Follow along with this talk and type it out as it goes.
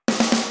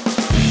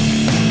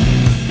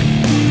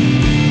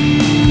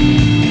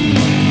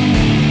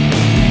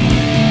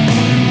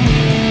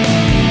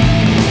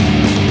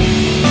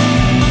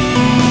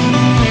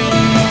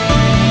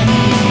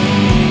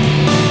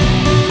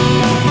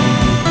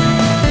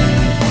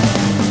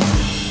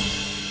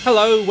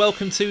Hello,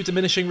 welcome to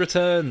Diminishing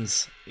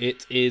Returns.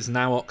 It is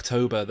now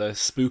October, the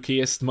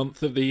spookiest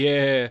month of the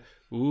year.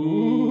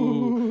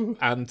 Ooh.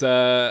 And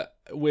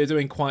we're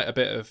doing quite a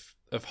bit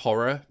of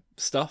horror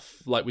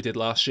stuff like we did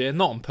last year.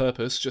 Not on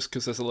purpose, just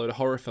because there's a load of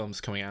horror films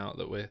coming out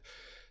that we're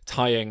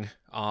tying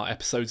our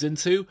episodes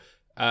into.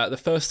 The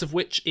first of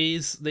which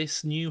is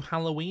this new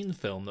Halloween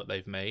film that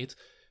they've made.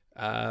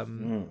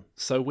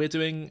 So we're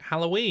doing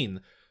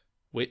Halloween,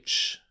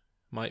 which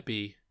might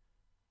be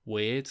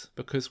weird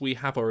because we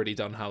have already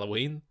done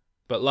Halloween.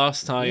 But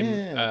last time,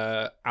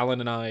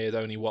 Alan and I had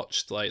only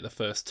watched like the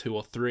first 2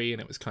 or 3,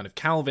 and it was kind of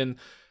Calvin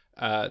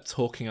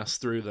talking us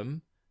through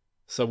them.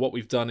 So what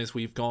we've done is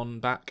we've gone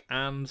back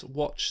and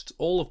watched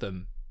all of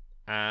them.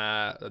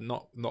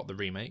 Not the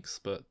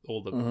remakes, but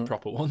all the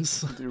proper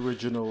ones. The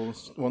original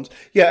ones.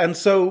 Yeah, and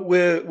so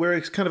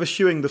we're kind of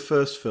eschewing the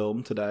first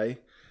film today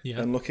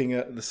and looking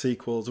at the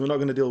sequels. We're not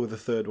going to deal with the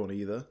third one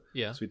either.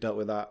 Yeah. So we dealt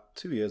with that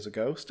 2 years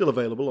ago. Still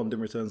available on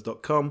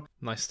dimreturns.com.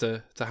 Nice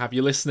to have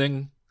you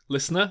listening,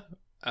 listener.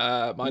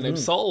 My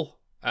name's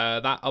Sol.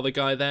 That other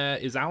guy there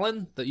is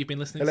Alan that you've been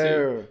listening to.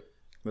 Hello.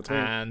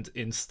 And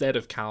instead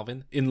of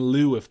Calvin, in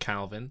lieu of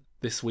Calvin,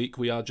 this week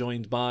we are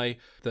joined by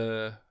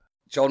the...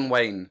 John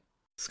Wayne.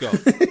 Scott.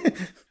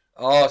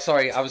 Oh,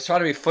 sorry. I was trying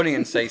to be funny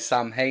and say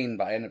Sam Hain,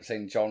 but I ended up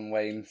saying John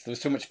Wayne. There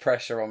was too much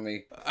pressure on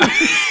me.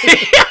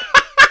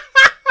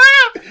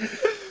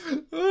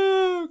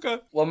 Oh,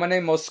 God. Well, my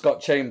name was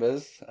Scott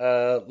Chambers.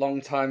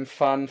 Long-time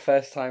fan,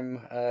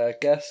 first-time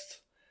guest.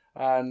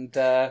 And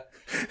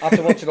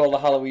after watching all the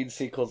Halloween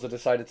sequels, I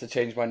decided to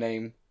change my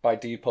name by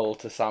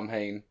default to Sam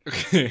Hain.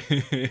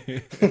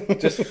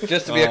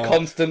 just to be a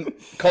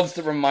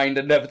constant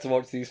reminder never to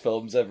watch these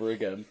films ever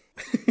again.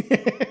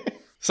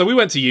 So we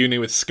went to uni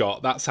with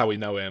Scott, that's how we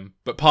know him.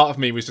 But part of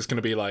me was just going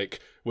to be like,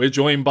 we're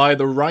joined by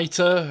the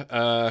writer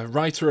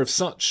of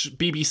such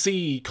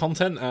BBC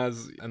content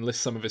and list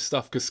some of his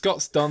stuff. Because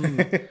Scott's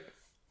done,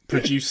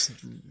 produced,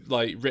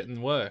 like,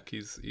 written work.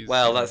 He's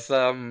well, that's...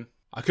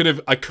 I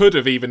could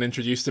have even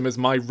introduced him as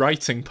my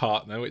writing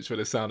partner, which would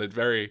have sounded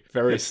very,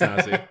 very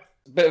snazzy.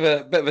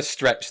 Bit of a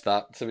stretch,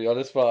 that, to be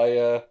honest, but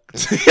I'm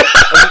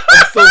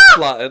still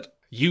flattered.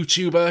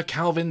 YouTuber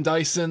Calvin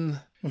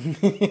Dyson.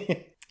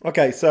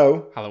 Okay,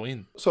 so...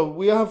 Halloween. So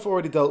we have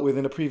already dealt with,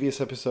 in a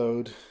previous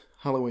episode,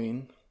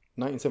 Halloween,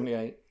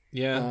 1978.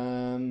 Yeah.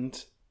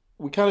 And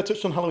we kind of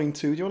touched on Halloween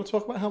 2. Do you want to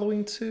talk about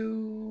Halloween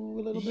 2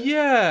 a little bit?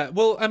 Yeah,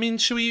 well, I mean,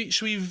 should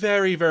we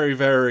very, very,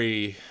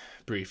 very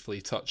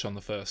briefly touch on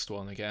the first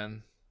one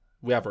again?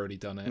 We have already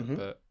done it,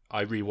 but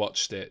I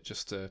rewatched it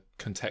just to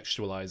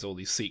contextualize all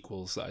these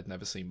sequels that I'd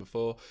never seen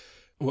before.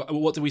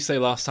 What did we say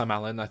last time,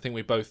 Alan? I think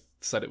we both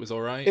said it was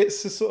all right.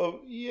 It's a sort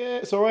of,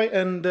 it's all right,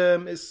 and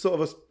it's sort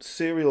of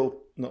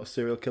not a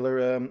serial killer,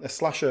 a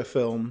slasher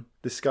film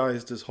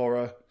disguised as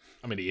horror.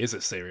 I mean, he is a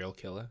serial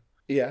killer.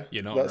 Yeah,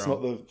 you're not that's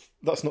wrong.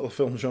 That's not the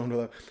film genre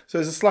though. So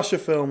it's a slasher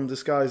film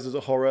disguised as a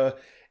horror.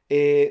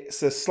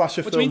 It's a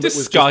slasher film. What do you mean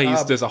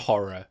disguised as a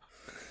horror?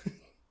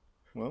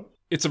 Well,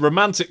 it's a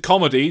romantic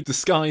comedy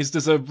disguised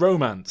as a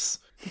romance.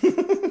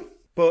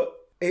 But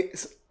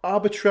it's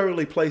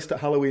arbitrarily placed at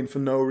Halloween for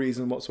no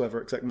reason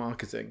whatsoever except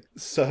marketing.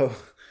 So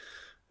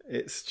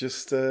it's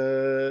just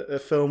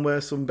a film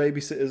where some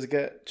babysitters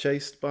get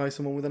chased by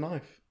someone with a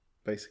knife,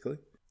 basically.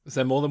 Is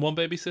there more than one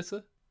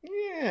babysitter?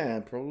 Yeah,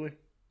 probably.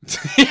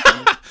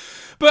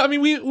 But I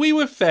mean, we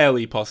were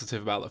fairly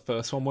positive about the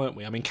first one, weren't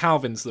we? I mean,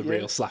 Calvin's the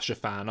real slasher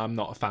fan. I'm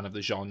not a fan of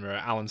the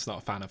genre. Alan's not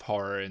a fan of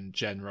horror in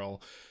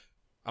general.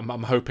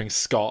 I'm hoping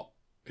Scott,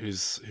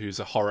 who's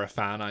a horror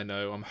fan, I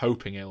know, I'm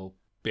hoping he'll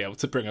be able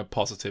to bring a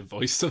positive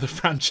voice to the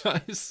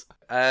franchise.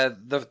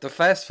 The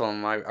first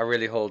film I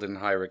really hold in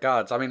high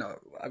regards. I mean,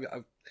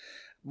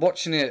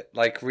 watching it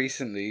like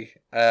recently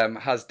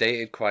has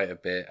dated quite a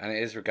bit, and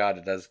it is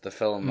regarded as the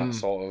film that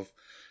sort of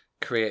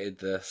created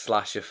the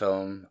slasher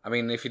film. I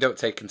mean, if you don't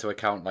take into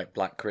account like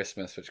Black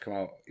Christmas, which came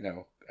out,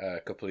 a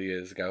couple of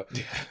years ago,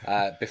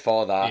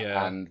 before that,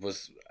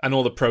 and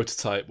all the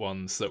prototype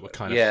ones that were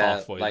kind of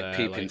halfway like there,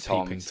 Peeping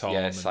Tom, and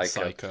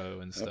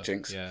Psycho and stuff.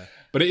 Jinx. Yeah,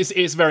 but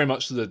it's very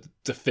much the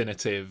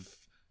definitive.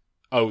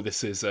 Oh,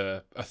 this is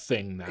a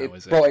thing now.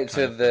 It brought it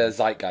to the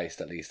zeitgeist,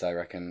 at least, I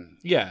reckon.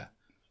 Yeah,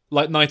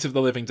 like Night of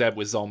the Living Dead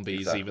with zombies,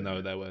 exactly. Even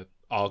though there were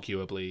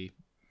arguably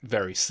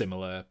very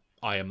similar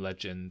I Am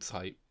Legend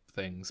type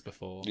things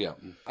before. Yeah,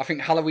 I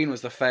think Halloween was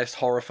the first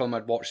horror film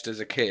I'd watched as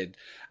a kid,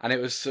 and it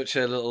was such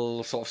a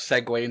little sort of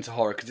segue into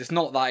horror because it's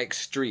not that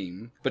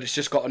extreme, but it's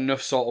just got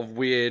enough sort of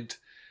weird,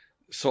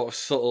 sort of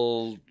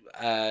subtle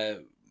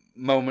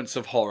moments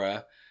of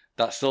horror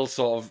that still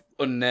sort of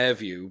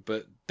unnerve you,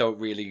 but don't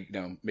really,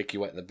 make you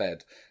wet the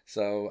bed.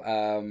 So,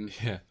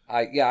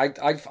 I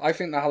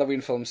think the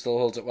Halloween film still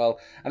holds up well,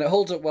 and it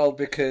holds up well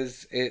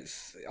because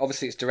it's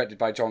directed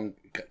by John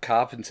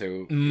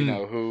Carpenter,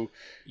 who.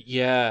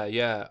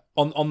 Yeah.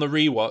 On the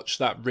rewatch,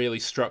 that really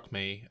struck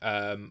me.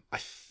 I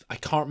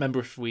can't remember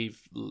if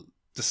we've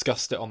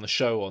discussed it on the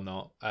show or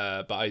not,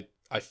 but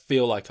I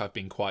feel like I've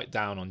been quite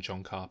down on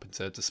John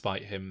Carpenter,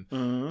 despite him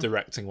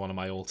directing one of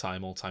my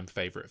all-time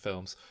favourite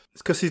films.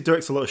 It's because he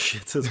directs a lot of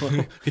shit as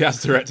well. He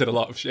has directed a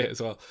lot of shit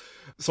as well.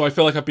 So I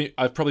feel like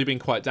I've probably been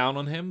quite down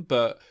on him,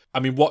 but I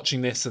mean,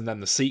 watching this and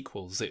then the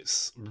sequels,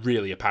 it's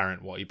really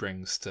apparent what he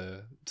brings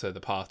to the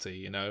party,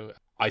 you know?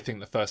 I think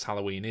the first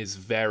Halloween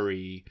is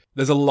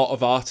there's a lot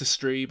of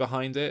artistry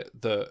behind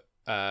it that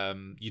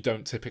you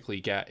don't typically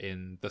get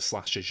in the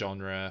slasher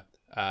genre.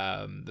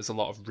 There's a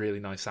lot of really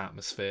nice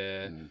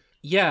atmosphere.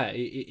 Yeah,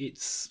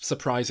 it's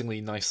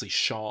surprisingly nicely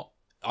shot.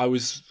 I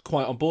was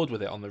quite on board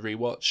with it on the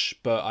rewatch,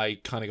 but I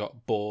kind of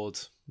got bored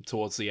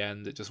towards the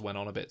end. It just went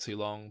on a bit too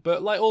long.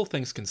 But like, all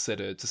things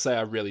considered, to say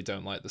I really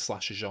don't like the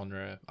slasher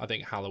genre, I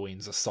think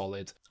Halloween's a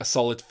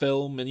solid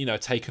film, and, you know,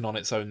 taken on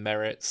its own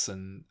merits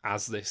and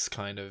as this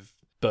kind of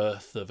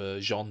birth of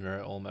a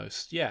genre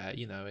almost. Yeah,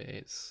 you know,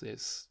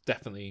 it's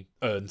definitely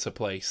earned a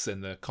place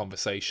in the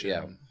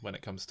conversation when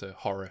it comes to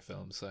horror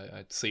films.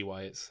 I see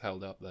why it's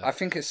held up there. I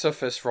think it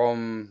suffers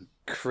from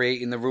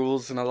creating the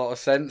rules in a lot of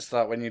sense,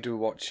 that when you do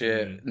watch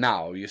it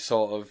now, you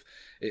sort of,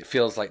 it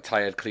feels like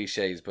tired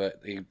cliches,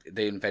 but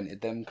they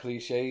invented them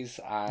cliches.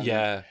 And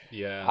yeah.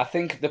 I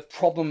think the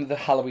problem with the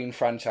Halloween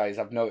franchise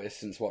I've noticed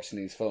since watching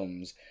these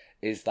films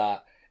is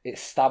that it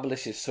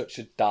establishes such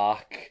a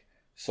dark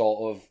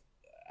sort of,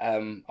 I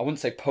wouldn't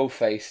say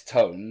po-faced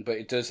tone, but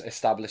it does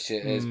establish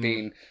it as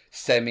being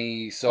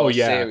serious.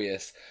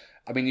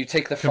 I mean, you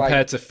take the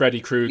compared to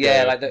Freddy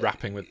Krueger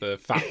rapping with the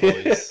Fat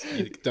Boys,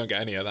 you don't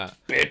get any of that.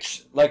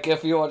 Bitch! Like,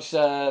 if you watch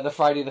the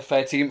Friday the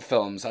 13th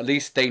films, at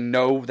least they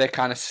know they're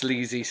kind of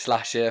sleazy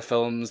slasher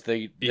films.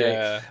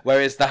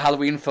 Whereas the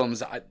Halloween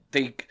films,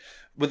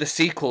 with the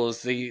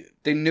sequels, they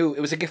knew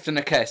it was a gift and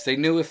a curse. They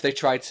knew if they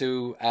tried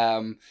to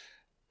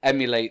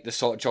emulate the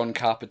sort of John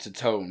Carpenter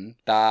tone,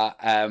 that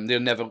they'll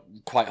never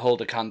quite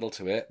hold a candle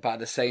to it. But at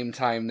the same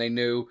time, they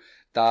knew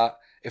that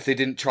if they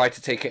didn't try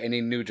to take it in a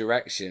new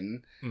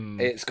direction,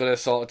 it's going to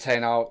sort of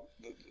turn out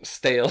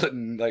stale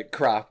and like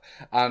crap.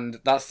 And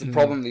that's the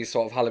problem with these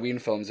sort of Halloween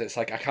films. It's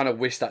like, I kind of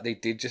wish that they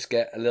did just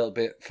get a little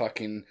bit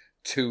fucking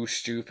too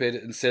stupid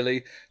and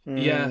silly.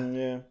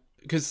 Yeah.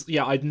 Because,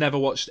 I'd never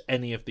watched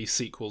any of these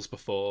sequels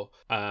before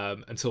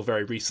until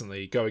very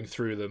recently, going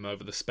through them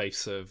over the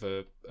space of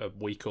a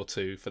week or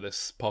two for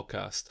this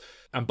podcast.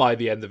 And by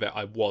the end of it,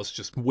 I was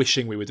just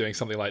wishing we were doing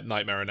something like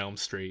Nightmare on Elm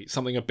Street,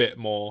 something a bit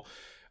more...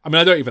 I mean,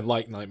 I don't even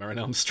like Nightmare on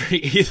Elm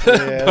Street either.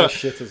 Yeah, that's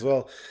shit as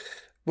well.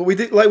 But we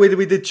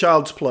did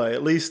Child's Play.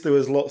 At least there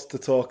was lots to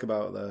talk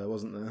about there,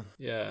 wasn't there?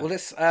 Yeah. Well,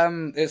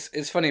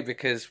 it's funny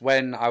because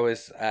when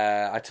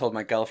I told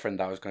my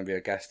girlfriend I was going to be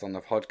a guest on the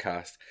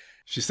podcast.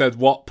 She said,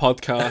 "What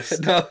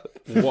podcast? No.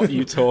 What are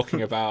you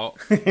talking about?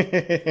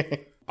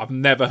 I've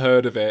never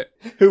heard of it.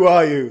 Who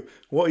are you?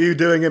 What are you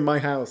doing in my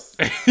house?"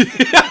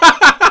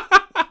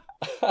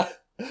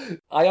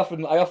 I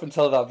often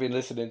tell her that I've been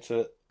listening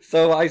to it.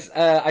 So I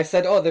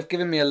said, they've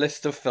given me a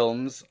list of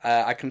films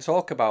I can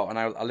talk about, and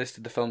I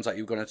listed the films that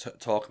you were going to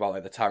talk about,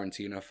 like the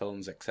Tarantino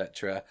films,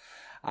 etc.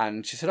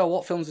 And she said,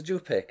 what films did you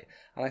pick?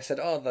 And I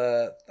said,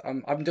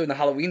 I'm doing the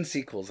Halloween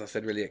sequels, I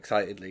said really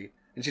excitedly.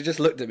 And she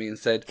just looked at me and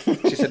said,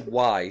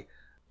 why?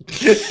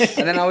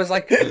 And then I was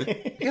like,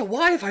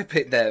 why have I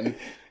picked them?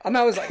 And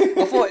I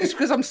thought it's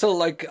because I'm still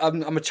like,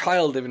 I'm a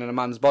child living in a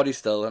man's body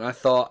still. And I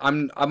thought,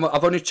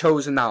 I've only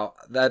chosen out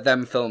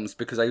them films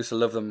because I used to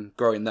love them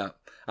growing up.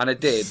 And I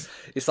did.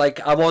 It's like,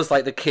 I was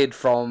like the kids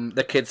from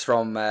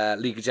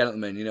League of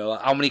Gentlemen, you know,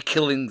 how many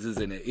killings is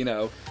in it, you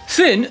know?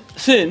 Sin.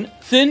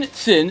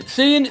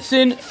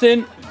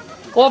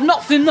 Oh, I've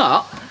not seen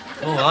that.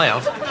 Oh, I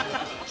have.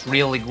 It's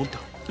really good.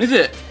 Is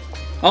it?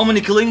 How many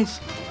killings?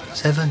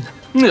 7.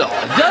 No,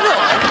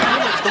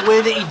 It's the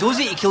way that he does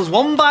it. He kills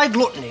one by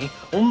gluttony,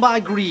 one by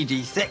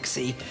greedy,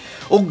 sexy,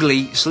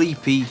 ugly,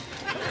 sleepy,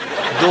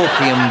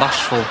 dopey and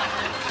bashful.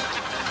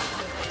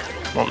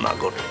 Wasn't that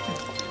good?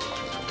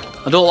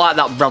 I don't like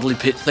that Bradley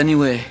Pitt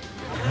anyway.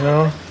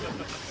 No.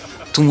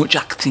 Too much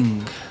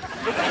acting.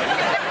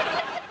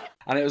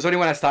 And it was only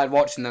when I started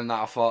watching them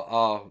that I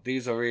thought,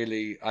 these are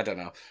really, I don't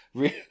know,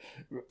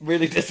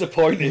 really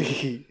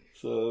disappointing.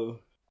 So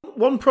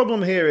one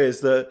problem here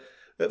is that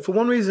for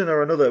one reason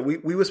or another, we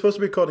were supposed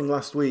to be recording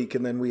last week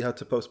and then we had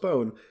to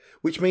postpone,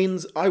 which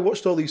means I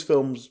watched all these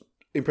films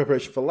in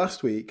preparation for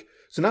last week.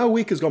 So now a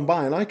week has gone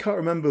by and I can't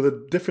remember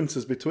the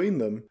differences between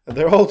them. And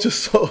they're all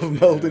just sort of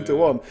melded into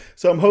one.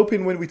 So I'm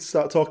hoping when we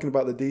start talking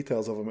about the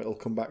details of them, it'll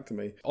come back to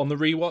me. On the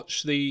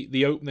rewatch,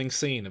 the opening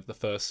scene of the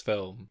first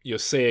film, you're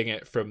seeing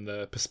it from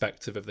the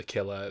perspective of the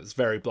killer. It's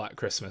very Black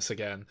Christmas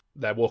again.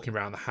 They're walking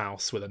around the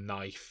house with a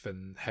knife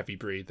and heavy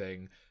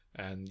breathing.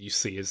 And you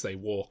see as they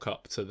walk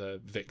up to the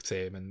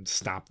victim and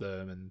stab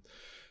them.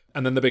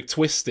 And then the big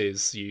twist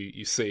is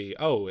you see,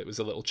 it was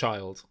a little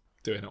child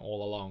doing it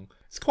all along.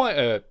 It's quite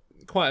a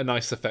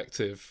nice,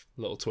 effective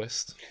little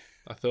twist,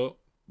 I thought.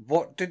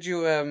 What did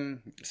you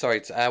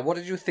what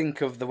did you think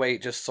of the way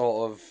it just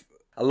sort of,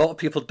 a lot of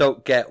people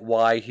don't get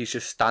why he's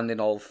just standing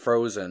all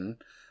frozen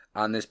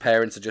and his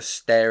parents are just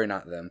staring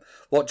at them.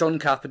 What John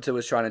Carpenter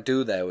was trying to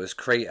do there was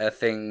create a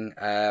thing,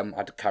 I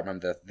can't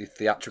remember the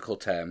theatrical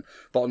term,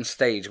 but on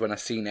stage when a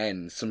scene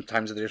ends,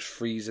 sometimes they just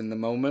freeze in the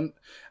moment,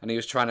 and he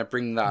was trying to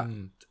bring that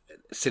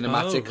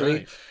cinematically. Oh,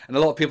 right. And a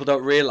lot of people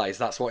don't realise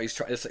that's what he's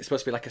trying. It's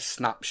supposed to be like a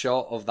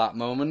snapshot of that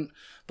moment,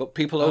 but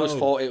people always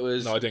thought it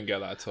was... No, I didn't get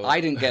that at all.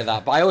 I didn't get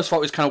that, but I always thought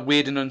it was kind of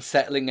weird and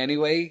unsettling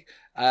anyway.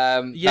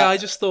 I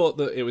just thought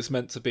that it was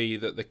meant to be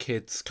that the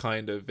kid's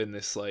kind of in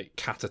this like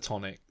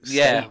catatonic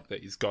state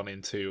that he's gone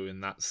into,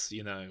 and that's,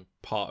 you know,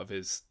 part of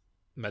his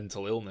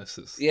mental illness.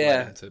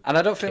 And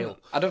I don't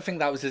think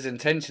that was his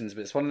intentions,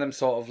 but it's one of them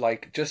sort of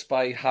like, just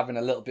by having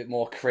a little bit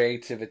more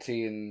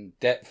creativity and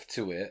depth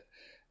to it,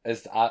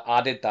 as I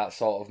added that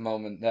sort of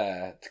moment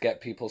there to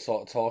get people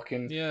sort of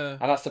talking. Yeah.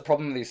 And that's the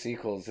problem with these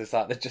sequels, is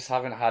that they just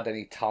haven't had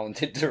any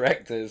talented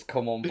directors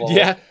come on board.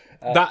 Yeah.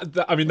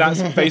 I mean,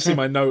 that's basically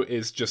my note,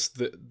 is just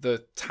that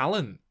the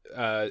talent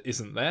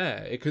isn't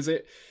there. Because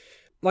it,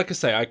 like I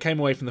say, I came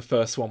away from the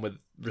first one with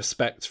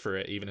respect for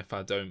it, even if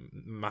I don't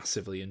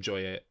massively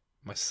enjoy it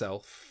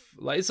myself.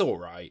 Like, it's all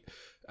right.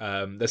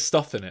 There's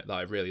stuff in it that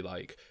I really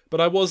like,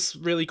 but I was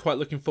really quite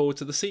looking forward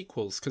to the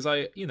sequels, because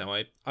I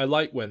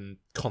like when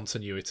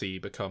continuity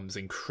becomes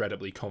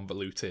incredibly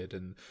convoluted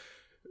and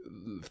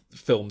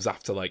films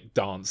have to like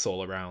dance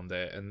all around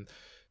it.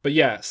 But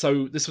yeah,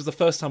 so this was the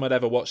first time I'd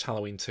ever watched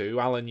Halloween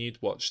 2. Alan,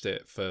 you'd watched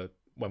it for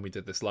when we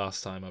did this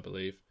last time, I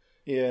believe.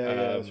 Yeah,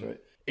 that's right.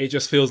 It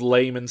just feels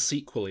lame and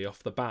sequely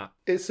off the bat.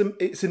 It's an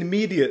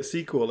immediate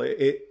sequel.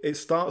 It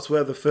starts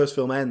where the first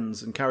film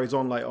ends and carries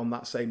on like on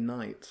that same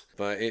night.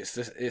 But it's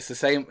the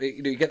same.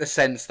 You get the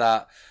sense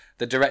that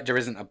the director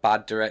isn't a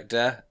bad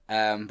director,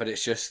 but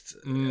it's just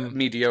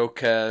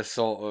mediocre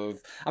sort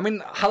of. I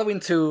mean,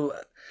 Halloween 2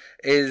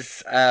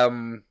 is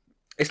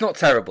it's not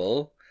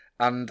terrible.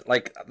 And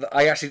like,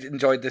 I actually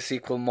enjoyed the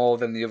sequel more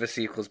than the other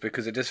sequels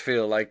because it does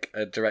feel like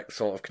a direct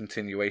sort of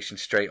continuation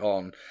straight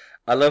on.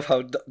 I love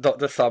how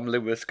Dr. Sam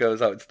Lewis goes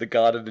out to the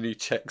garden and he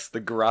checks the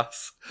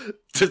grass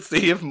to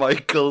see if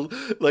Michael,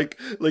 like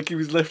he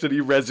was left any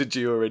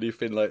residue or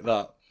anything like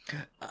that.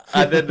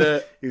 And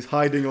then he's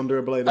hiding under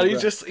a blade. And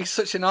he's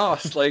such an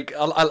arse. Like,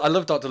 I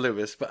love Dr.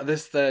 Lewis, but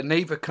the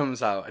neighbour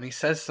comes out and he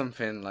says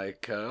something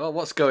like, "Oh,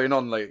 what's going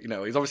on?" Like, you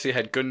know, he's obviously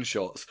had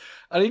gunshots,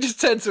 and he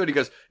just turns to her and he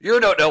goes, "You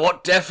don't know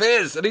what death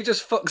is," and he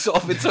just fucks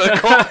off into a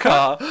cop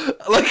car.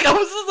 Like, I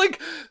was just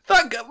like,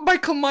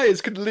 Michael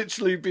Myers could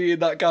literally be in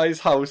that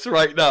guy's house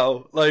right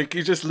now. Like,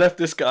 he just left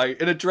this guy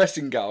in a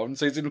dressing gown,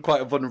 so he's in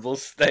quite a vulnerable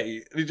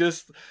state. And he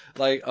just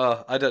like,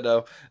 I don't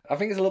know. I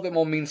think it's a little bit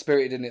more mean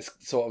spirited in its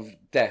sort of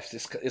depth.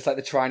 It's like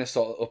they're trying to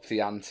sort of up the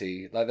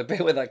ante. Like the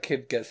bit where that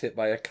kid gets hit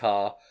by a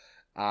car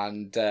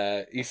and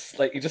he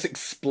just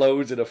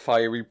explodes in a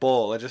fiery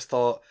ball. I just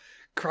thought,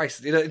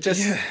 Christ, you know,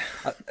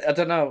 I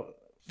don't know.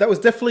 That was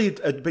definitely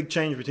a big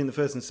change between the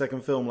first and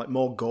second film, like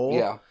more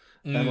gore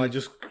and like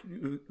just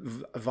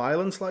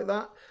violence like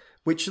that,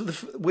 which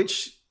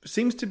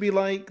seems to be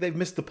like they've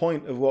missed the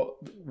point of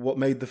what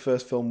made the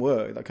first film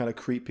work, that kind of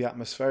creepy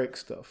atmospheric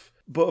stuff.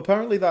 But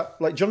apparently that,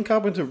 like, John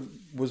Carpenter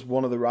was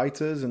one of the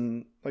writers,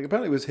 and like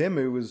apparently it was him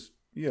who was,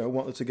 you know,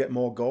 wanted to get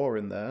more gore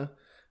in there,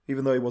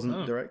 even though he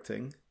wasn't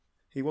directing.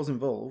 He was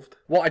involved.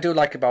 What I do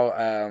like about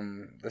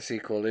the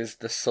sequel is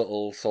the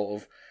subtle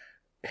sort of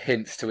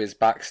hints to his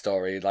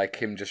backstory, like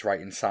him just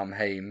writing Sam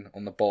Hain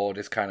on the board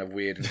is kind of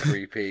weird and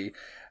creepy.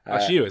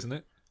 That's you, isn't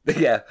it?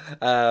 Yeah.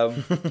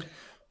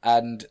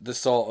 And the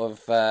sort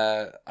of,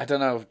 I don't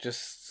know,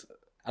 just...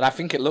 And I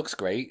think it looks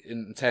great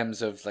in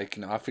terms of, like,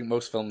 you know, I think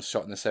most films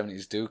shot in the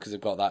 70s do, because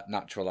they've got that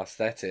natural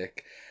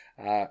aesthetic.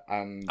 That's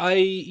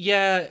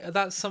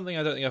something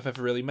I don't think I've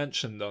ever really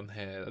mentioned on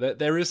here.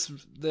 There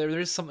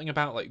is something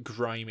about like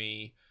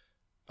grimy.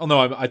 Oh no,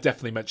 I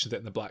definitely mentioned it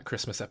in the Black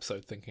Christmas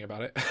episode. Thinking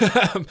about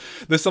it,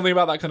 there's something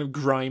about that kind of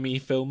grimy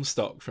film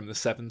stock from the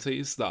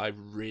 70s that I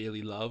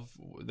really love.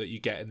 That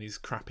you get in these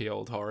crappy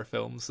old horror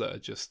films that are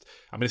just.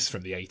 I mean, this is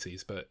from the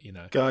 80s, but you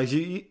know, guys,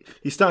 you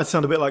starting to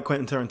sound a bit like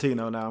Quentin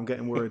Tarantino now. I'm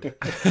getting worried.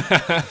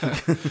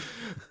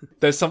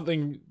 There's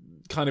something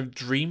kind of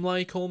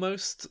dreamlike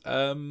almost,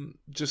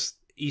 just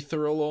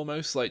ethereal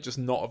almost, like just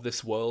not of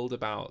this world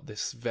about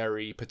this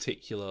very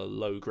particular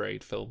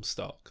low-grade film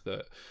stock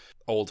that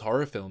old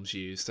horror films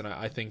used, and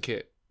I think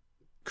it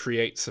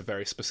creates a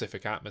very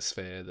specific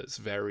atmosphere that's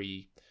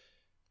very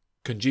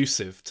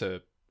conducive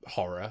to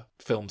horror.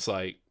 Films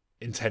like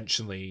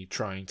intentionally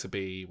trying to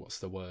be, what's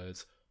the word,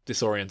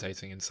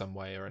 disorientating in some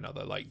way or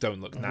another, like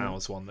Don't Look Now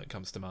is one that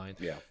comes to mind.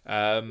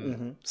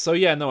 So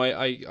yeah, no,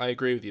 I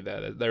agree with you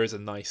there. There is a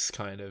nice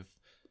kind of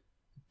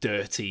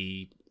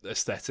dirty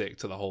aesthetic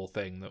to the whole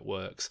thing that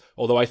works,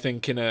 although I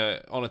think on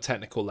a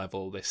technical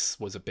level this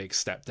was a big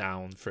step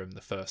down from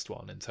the first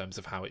one in terms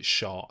of how it's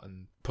shot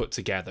and put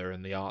together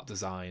and the art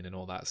design and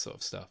all that sort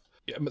of stuff.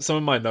 Some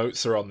of my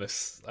notes are on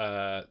this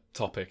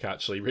topic,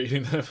 actually,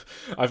 reading them.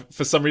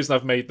 For some reason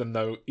I've made the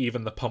note,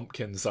 even the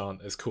pumpkins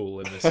aren't as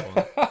cool in this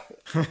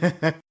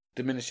one.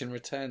 Diminishing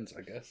returns,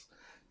 I guess.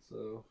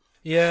 So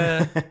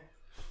yeah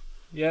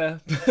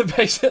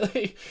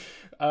basically.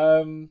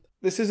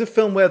 This is a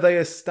film where they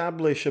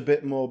establish a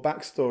bit more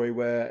backstory,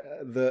 where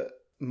that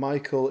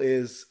Michael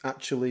is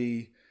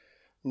actually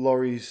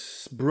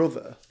Laurie's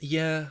brother,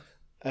 Yeah.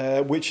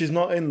 which is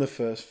not in the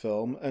first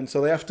film, and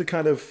so they have to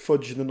kind of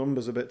fudge the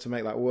numbers a bit to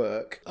make that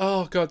work.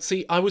 Oh god,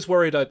 see, I was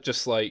worried I'd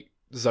just like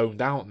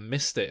zoned out and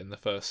missed it in the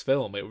first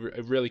film.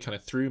 It really kind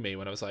of threw me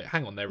when I was like,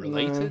 hang on, they're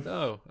related?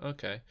 Oh,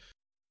 okay.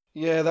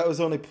 Yeah, that was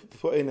only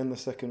put in the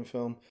second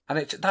film. And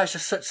that's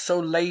just so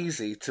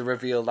lazy to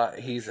reveal that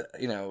he's,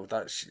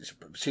 that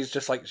she's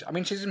just like, I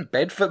mean, she's in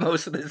bed for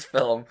most of this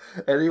film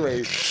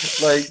anyway,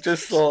 like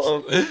just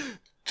sort of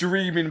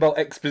dreaming about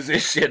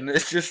exposition.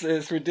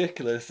 It's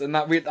ridiculous, and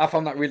I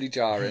found that really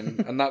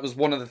jarring, and that was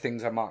one of the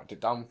things I marked it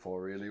down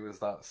for. Really, was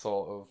that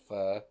sort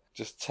of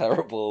just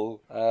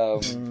terrible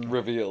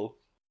reveal.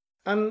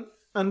 And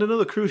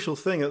another crucial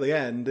thing at the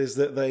end is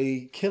that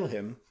they kill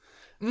him.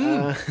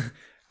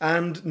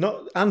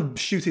 And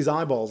shoot his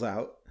eyeballs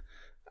out,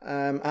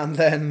 and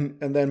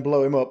then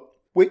blow him up,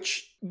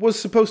 which was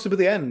supposed to be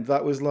the end.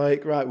 That was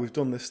like, right, we've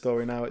done this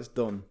story now, it's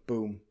done,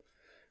 boom.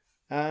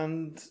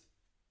 And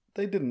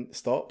they didn't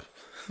stop.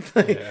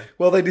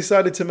 Well, they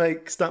decided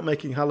to start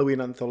making Halloween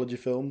anthology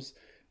films.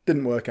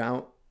 Didn't work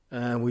out.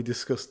 We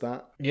discussed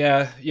that.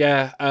 Yeah.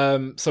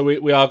 So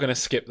we are going to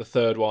skip the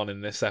third one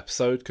in this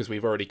episode because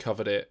we've already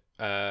covered it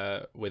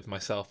with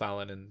myself,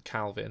 Alan, and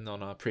Calvin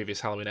on our previous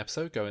Halloween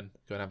episode. Go and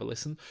have a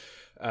listen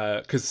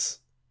because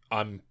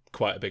I'm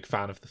quite a big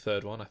fan of the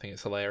third one. I think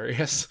it's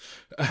hilarious.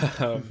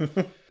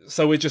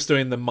 So we're just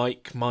doing the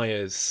Mike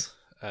Myers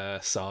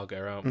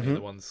saga, aren't we?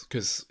 The ones,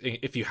 because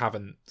if you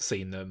haven't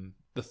seen them,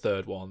 the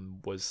third one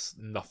was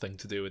nothing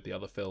to do with the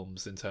other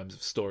films in terms of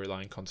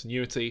storyline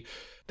continuity.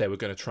 They were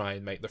going to try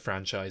and make the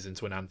franchise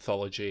into an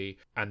anthology,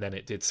 and then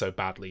it did so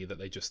badly that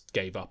they just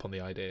gave up on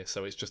the idea.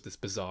 So it's just this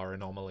bizarre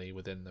anomaly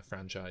within the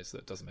franchise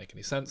that doesn't make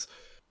any sense.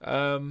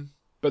 But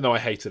no, I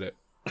hated it.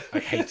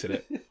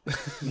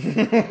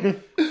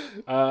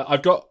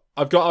 I've got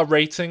our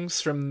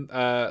ratings from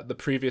the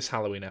previous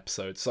Halloween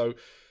episode. So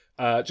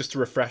just to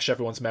refresh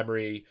everyone's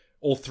memory,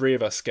 all three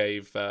of us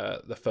gave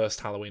the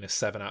first Halloween a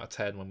 7 out of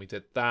 10 when we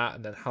did that.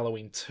 And then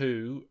Halloween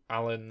 2,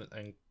 Alan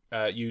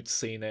and you'd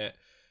seen it,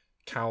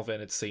 Calvin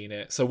had seen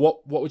it. So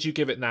what would you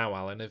give it now,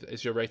 Alan?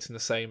 Is your rating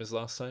the same as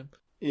last time?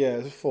 Yeah,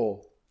 it's a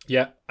 4.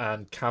 Yeah,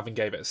 and Calvin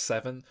gave it a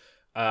 7.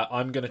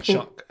 I'm going to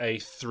chuck a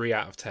 3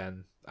 out of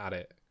 10 at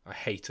it. I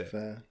hate it.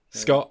 Fair.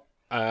 Scott,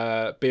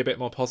 be a bit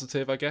more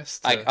positive, I guess.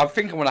 I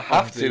think I'm going to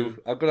have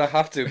to. I'm going to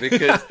have to,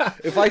 because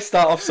if I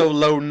start off so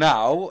low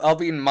now, I'll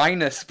be in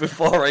minus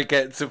before I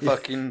get to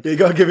fucking... You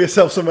got to give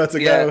yourself somewhere to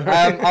go.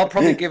 I'll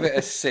probably give it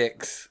a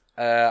 6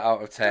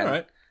 out of 10. All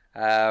right.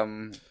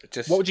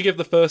 Just what would you give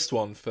the first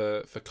one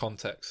for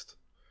context?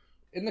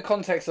 in the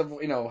context of,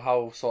 you know,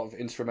 how sort of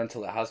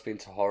instrumental it has been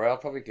to horror, I'll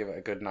probably give it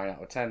a good 9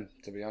 out of 10,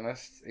 to be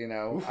honest. You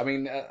know, Oof. I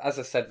mean, as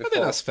I said before, I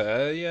think that's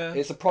fair, yeah.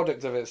 It's a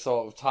product of its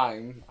sort of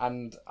time,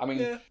 and I mean,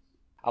 yeah.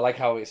 I like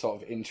how it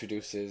sort of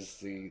introduces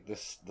the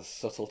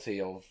subtlety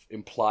of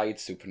implied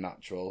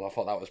supernatural. I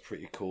thought that was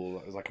pretty cool.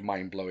 It was like a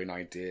mind-blowing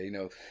idea, you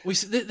know.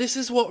 This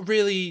is what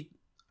really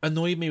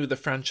annoyed me with the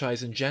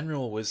franchise in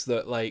general, was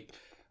that, like,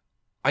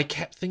 I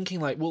kept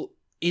thinking, like, well,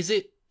 is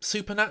it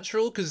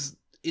supernatural? Because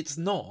it's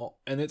not,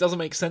 and it doesn't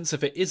make sense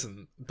if it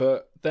isn't.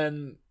 But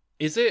then,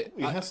 is it?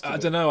 I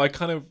don't know. I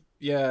kind of,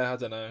 I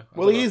don't know.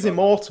 Well, he is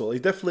immortal. He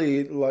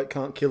definitely, like,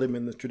 can't kill him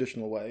in the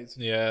traditional ways.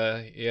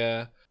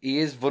 Yeah. He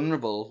is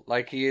vulnerable.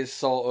 Like, he is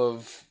sort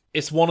of...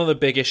 It's one of the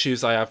big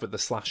issues I have with the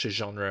slasher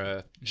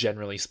genre,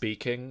 generally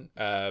speaking.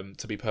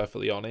 To be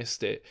perfectly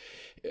honest,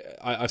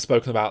 I've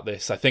spoken about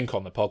this, I think,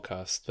 on the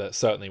podcast, but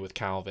certainly with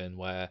Calvin,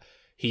 where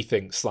he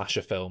thinks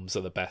slasher films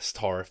are the best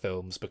horror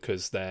films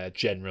because they're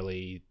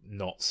generally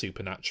not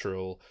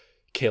supernatural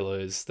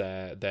killers.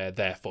 They're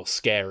therefore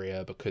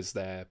scarier because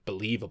they're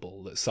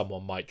believable that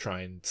someone might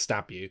try and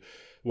stab you.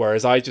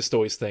 Whereas I just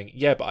always think,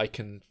 yeah, but I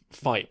can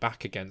fight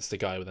back against a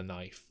guy with a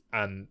knife.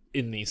 And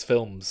in these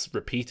films,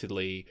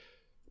 repeatedly,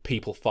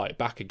 people fight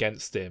back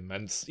against him.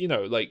 And, you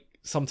know, like,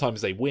 sometimes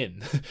they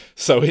win.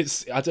 So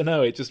it's, I don't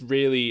know, it just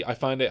really, I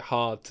find it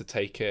hard to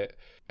take it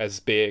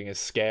as being as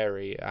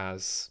scary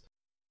as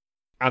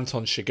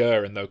Anton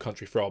Chigurh in No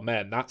Country for Old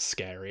Men. That's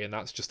scary, and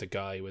that's just a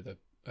guy with a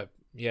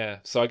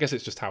so I guess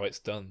it's just how it's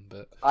done.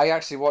 But I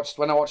actually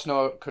when I watched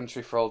No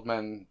Country for Old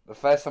Men, the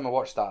first time I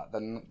watched that,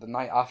 then the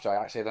night after,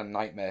 I actually had a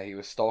nightmare he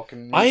was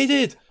stalking me. I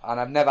did, and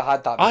I've never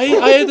had that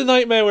before. I had a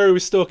nightmare where he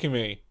was stalking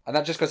me, and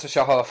that just goes to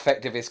show how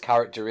effective his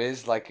character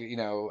is. Like, you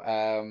know,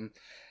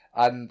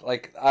 and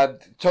like, I'm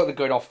totally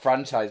going off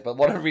franchise, but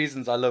one of the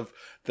reasons I love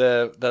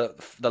the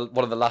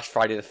one of the last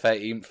Friday the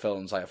 13th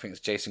films, like, I think it's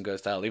Jason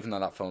Goes to Hell, even though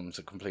that film's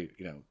a complete,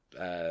 you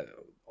know,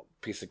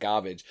 piece of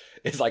garbage,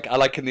 is like, I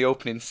like in the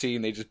opening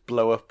scene they just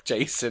blow up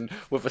Jason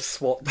with a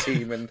SWAT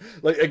team and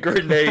like a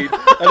grenade,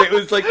 and it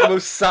was like the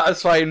most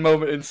satisfying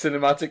moment in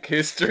cinematic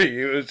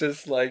history. It was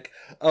just like,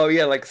 oh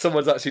yeah, like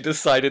someone's actually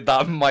decided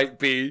that might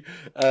be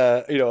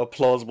you know, a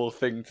plausible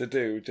thing to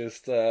do.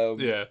 Just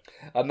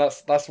and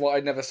that's what I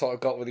never sort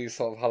of got with these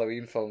sort of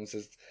Halloween films,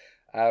 is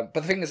But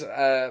the thing is,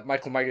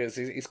 Michael Myers,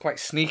 he's quite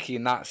sneaky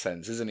in that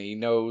sense, isn't he? He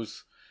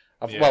knows...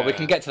 Well, we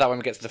can get to that when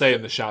we get to the... Stay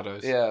in the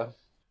shadows. Yeah.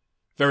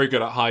 Very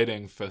good at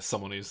hiding for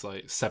someone who's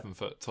like 7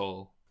 foot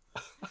tall.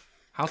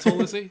 How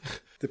tall is he?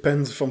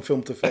 Depends from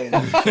film to film.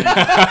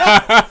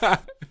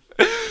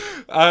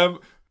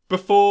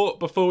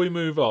 Before we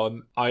move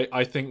on,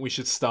 I think we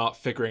should start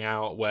figuring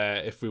out where,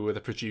 if we were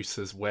the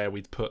producers, where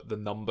we'd put the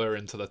number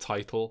into the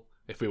title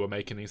if we were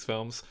making these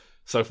films.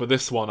 So for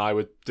this one, I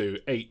would do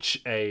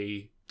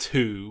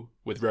HA2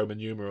 with Roman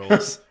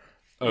numerals.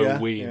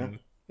 Halloween.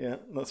 Yeah,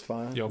 that's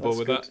fine. You on board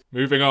with that?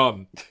 Moving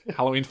on.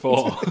 Halloween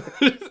 4.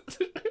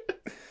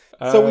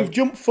 So we've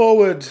jumped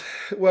forward,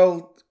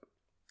 well,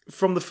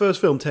 from the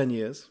first film, 10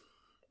 years.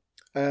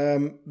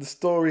 The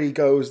story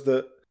goes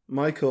that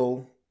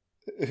Michael,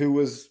 who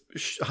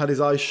had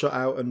his eyes shut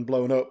out and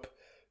blown up,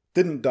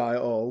 didn't die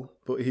at all,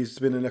 but he's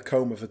been in a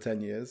coma for 10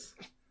 years.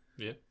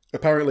 Yeah.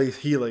 Apparently he's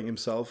healing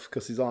himself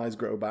because his eyes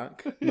grow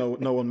back. No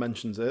one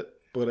mentions it,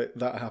 but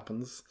that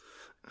happens.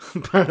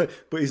 But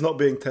he's not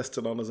being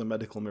tested on as a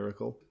medical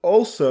miracle.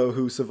 Also,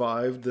 who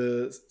survived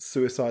the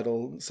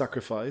suicidal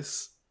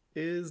sacrifice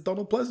is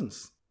Donald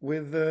Pleasence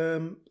with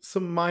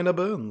some minor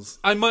burns.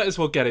 I might as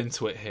well get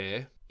into it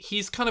here.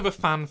 He's kind of a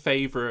fan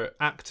favourite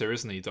actor,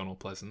 isn't he, Donald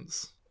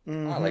Pleasence?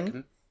 Mm-hmm. I like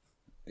him.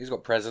 He's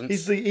got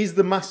presence. He's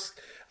the mask.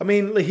 I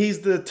mean,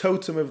 he's the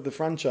totem of the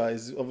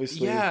franchise,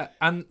 obviously. Yeah,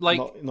 and like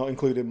not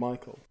including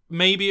Michael.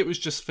 Maybe it was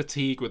just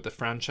fatigue with the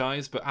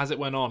franchise, but as it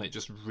went on, it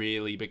just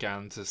really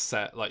began to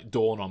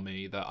dawn on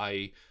me that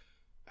I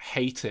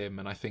hate him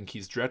and I think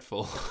he's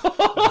dreadful.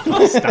 I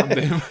can't stand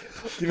him.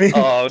 Do you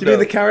mean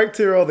the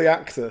character or the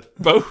actor?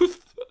 Both.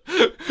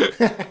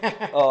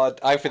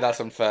 I think that's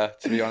unfair,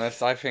 to be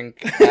honest. I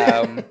think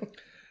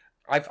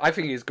I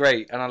think he's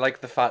great, and I like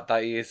the fact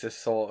that he is this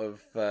sort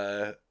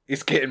of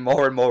he's getting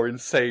more and more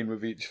insane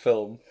with each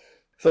film.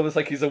 It's almost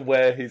like he's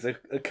aware he's a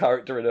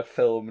character in a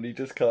film, and he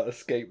just can't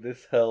escape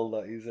this hell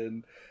that he's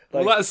in.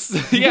 Like... Well,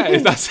 that's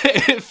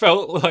it. It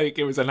felt like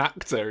it was an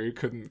actor who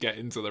couldn't get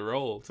into the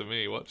role. To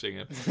me, watching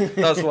him,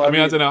 that's what I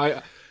mean. I don't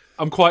know.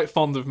 I'm quite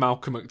fond of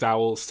Malcolm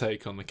McDowell's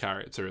take on the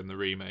character in the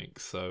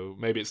remake, so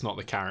maybe it's not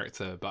the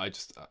character, but I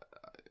just...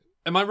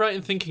 am I right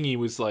in thinking he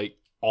was, like,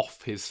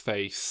 off his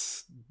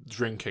face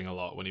drinking a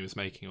lot when he was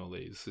making all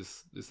these?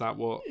 Is that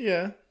what...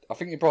 Yeah. I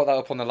think you brought that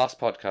up on the last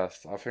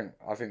podcast. I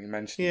think you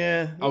mentioned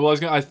that. Oh,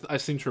 well, I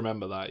seem to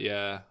remember that,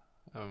 yeah.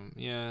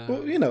 Yeah.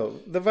 Well, you know,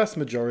 the vast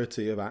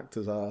majority of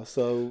actors are,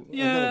 so I don't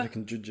know if you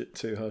can judge it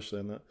too harshly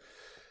on that.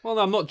 Well,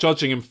 I'm not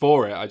judging him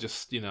for it. I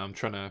just, I'm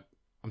trying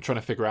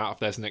to figure out if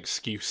there's an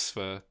excuse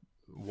for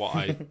what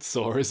I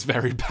saw as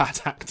very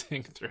bad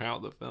acting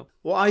throughout the film.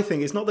 Well, I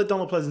think it's not that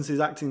Donald Pleasence is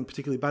acting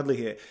particularly badly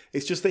here.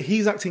 It's just that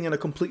he's acting in a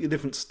completely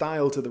different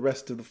style to the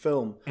rest of the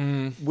film,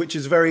 which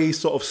is very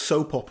sort of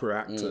soap opera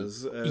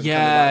actors.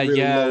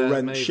 Low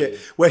rent shit,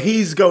 where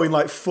he's going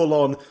like full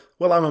on.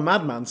 Well, I'm a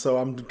madman, so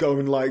I'm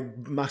going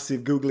like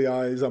massive googly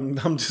eyes. I'm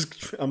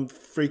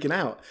freaking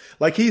out.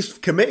 Like he's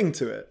committing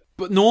to it.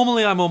 But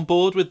normally I'm on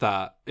board with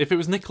that. If it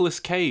was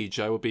Nicolas Cage,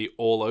 I would be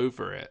all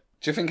over it.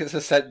 Do you think it's a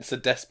sense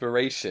of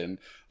desperation,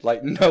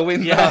 like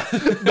knowing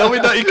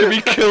that he can be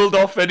killed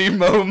off any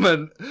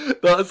moment?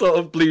 That sort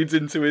of bleeds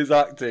into his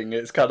acting.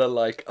 It's kind of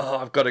like, oh,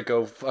 I've got to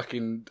go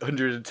fucking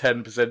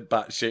 110%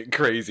 batshit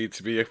crazy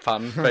to be a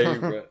fan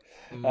favorite.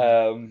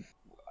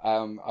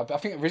 I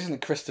think originally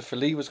Christopher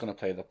Lee was going to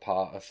play the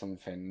part or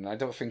something, and I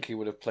don't think he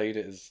would have played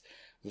it as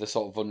with the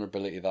sort of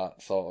vulnerability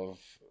that sort of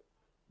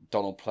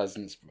Donald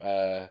Pleasence.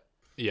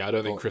 Yeah, I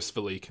don't think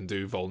Christopher Lee can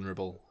do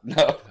vulnerable.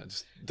 No. I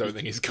just don't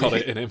think he's got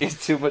it in him.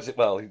 He's too much...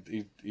 Well,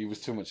 he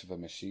was too much of a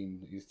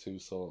machine. He's too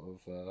sort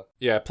of...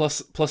 Yeah,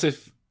 plus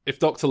if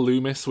Dr.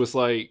 Loomis was,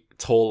 like,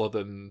 taller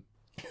than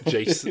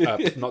Jason...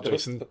 not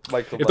Jason.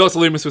 If Dr.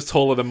 Loomis was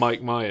taller than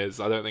Mike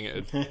Myers, I don't think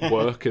it would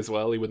work as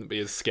well. He wouldn't be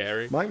as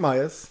scary. Mike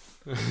Myers.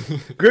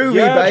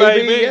 Groovy,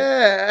 baby!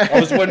 Yeah! I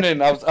was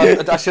wondering...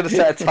 I should have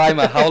set a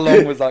timer. How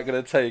long was that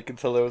going to take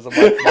until there was a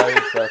Mike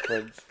Myers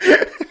reference?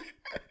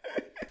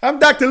 I'm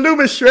Dr.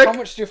 Loomis, Shrek. How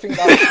much do you think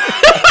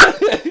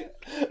that?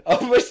 How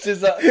much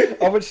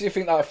do you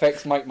think that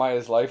affects Mike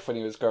Myers' life when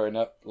he was growing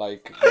up,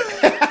 like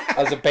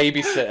as a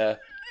babysitter?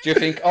 Do you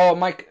think, oh,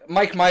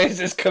 Mike Myers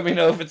is coming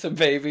over to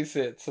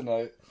babysit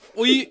tonight?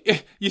 Well,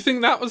 you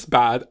think that was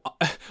bad?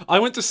 I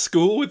went to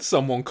school with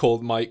someone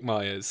called Mike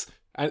Myers,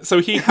 and so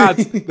he had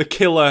the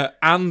killer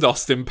and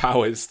Austin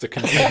Powers to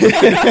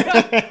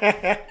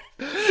compare.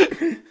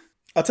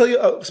 I'll tell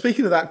you,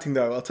 speaking of acting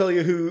though, I'll tell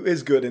you who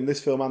is good in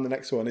this film and the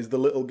next one is the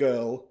little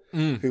girl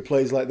who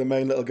plays like the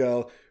main little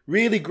girl.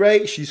 Really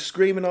great. She's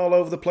screaming all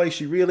over the place.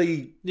 She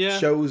really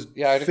shows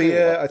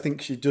fear. I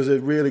think she does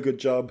a really good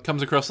job.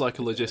 Comes across like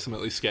a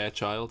legitimately scared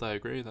child. I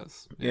agree.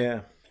 That's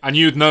yeah. And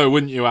you'd know,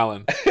 wouldn't you,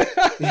 Alan?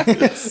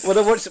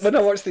 When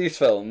I watch these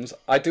films,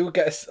 I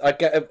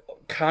get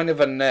kind of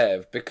a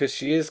nerve because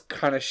she is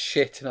kind of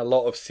shit in a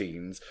lot of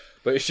scenes,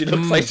 but she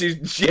looks like she's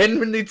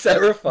genuinely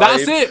terrified.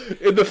 That's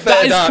it. In the That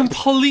third is act.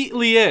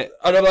 completely it.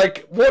 And I'm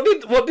like, what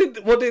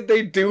did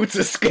they do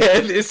to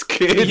scare this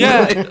kid?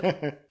 Yeah.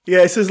 Like,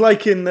 Yeah, it's just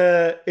like in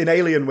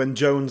Alien when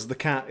Jones the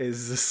cat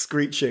is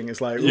screeching. It's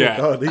like, oh Yeah.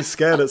 god, he's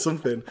scared at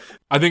something.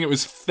 I think it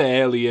was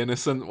fairly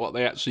innocent what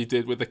they actually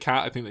did with the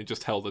cat. I think they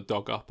just held a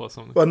dog up or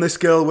something. When this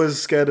girl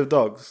was scared of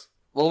dogs.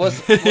 well,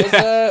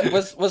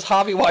 was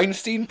Harvey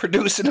Weinstein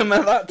producing him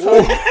at that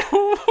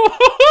time?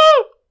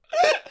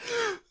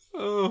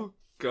 Oh,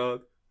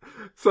 God.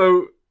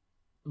 So,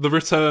 the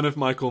return of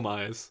Michael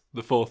Myers,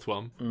 the fourth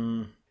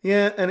one.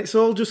 Yeah, and it's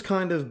all just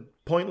kind of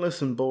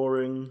pointless and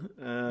boring.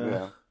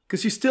 Yeah.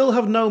 Because you still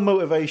have no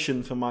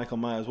motivation for Michael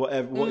Myers, what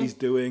he's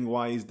doing,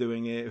 why he's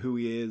doing it, who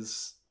he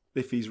is,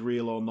 if he's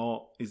real or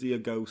not. Is he a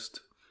ghost?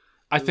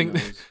 I think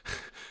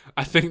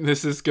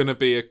this is going to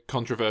be a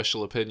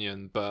controversial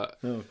opinion, but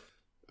Oh.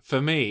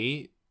 for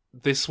me,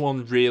 this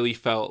one really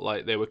felt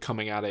like they were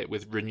coming at it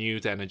with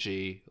renewed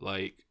energy.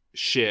 Like,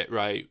 shit,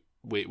 right?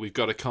 We've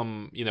got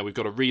to we've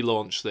got to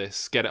relaunch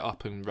this, get it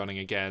up and running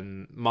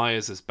again.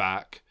 Myers is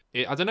back.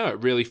 I don't know,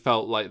 it really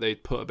felt like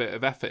they'd put a bit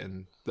of effort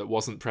in that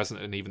wasn't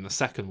present in even the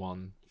second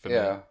one for me.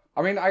 Yeah.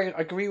 I mean, I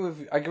agree with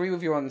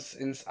you on.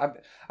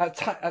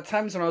 At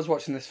times when I was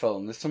watching this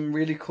film, there's some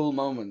really cool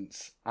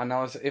moments, and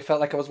it felt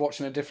like I was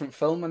watching a different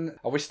film, and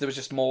I wish there was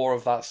just more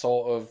of that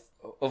sort of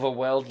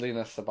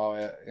otherworldliness about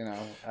it. You know.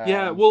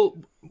 Yeah, well,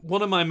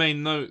 one of my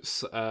main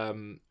notes,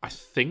 I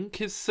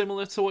think, is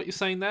similar to what you're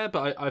saying there,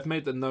 but I've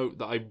made the note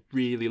that I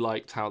really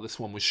liked how this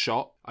one was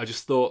shot. I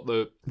just thought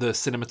the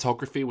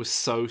cinematography was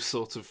so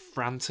sort of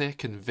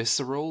frantic and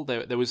visceral.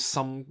 There was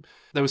some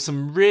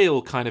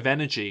real kind of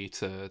energy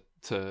to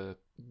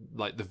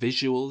like the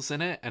visuals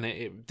in it, and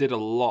it did a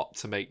lot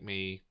to make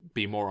me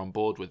be more on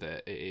board with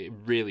it. It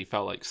really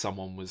felt like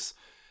someone was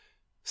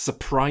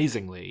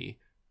surprisingly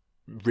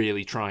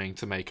really trying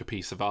to make a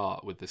piece of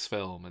art with this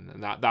film,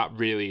 and that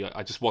really,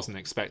 I just wasn't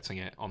expecting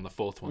it on the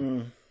fourth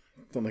one.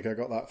 Don't think I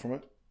got that from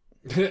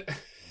it.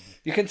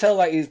 You can tell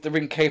like they're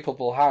in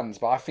capable hands,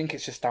 but I think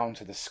it's just down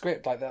to the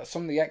script. Like that,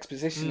 some of the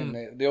exposition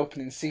in the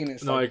opening scene.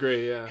 It's No, like, I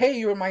agree. Yeah. hey,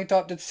 you're my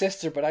adopted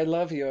sister, but I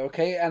love you,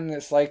 okay? And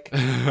it's like,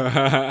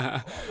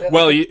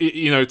 Well,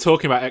 you know,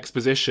 talking about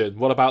exposition,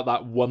 what about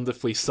that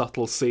wonderfully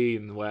subtle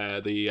scene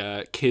where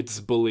the kids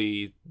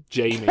bully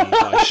Jamie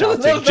by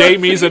shouting,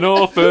 "Jamie's an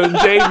orphan!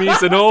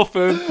 Jamie's an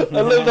orphan!"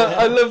 I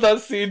love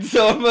that scene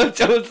so much.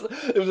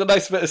 It was a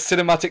nice bit of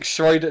cinematic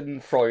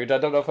Schadenfreude. I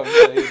don't know if I'm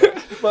saying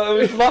it, but I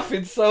was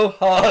laughing so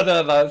hard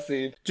at that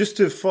scene. Just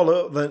to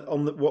follow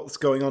up what's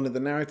going on in the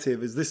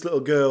narrative, is this little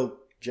girl,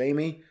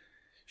 Jamie,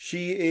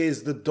 she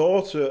is the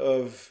daughter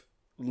of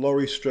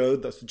Laurie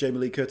Strode, that's the Jamie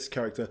Lee Curtis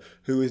character,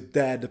 who is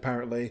dead,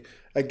 apparently.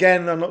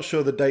 Again, I'm not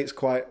sure the dates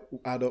quite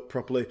add up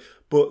properly,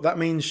 but that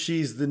means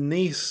she's the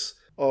niece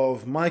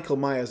of Michael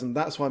Myers, and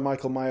that's why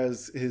Michael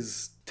Myers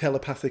is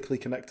telepathically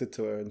connected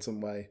to her in some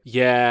way.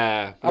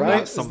 Yeah, Right?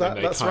 that's Is something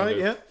they that's kind right,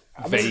 of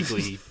yeah?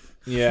 vaguely.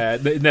 Yeah,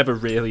 it never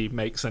really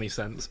makes any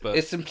sense, but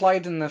It's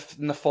implied in the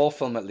fourth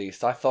film at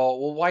least. I thought,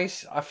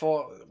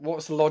 well,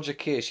 what's the logic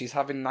here? She's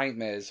having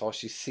nightmares or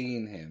she's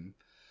seeing him.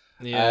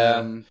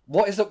 yeah.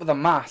 What is up with the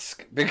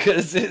mask?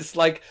 Because it's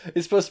like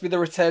it's supposed to be the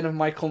return of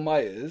Michael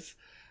Myers,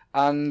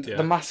 and Yeah.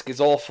 the mask is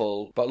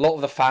awful. But a lot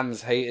of the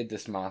fans hated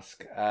this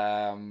mask,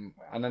 and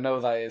I know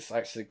that it's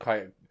actually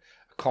quite a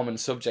common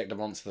subject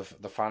amongst the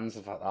fans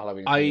of the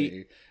Halloween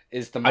community.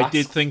 Is the mask? I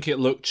did think it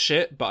looked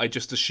shit, but I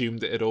just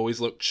assumed it had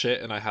always looked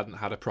shit, and I hadn't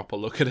had a proper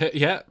look at it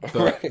yet. But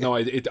Right. no,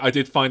 I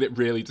did find it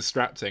really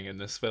distracting in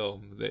this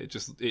film.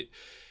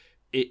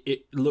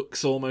 It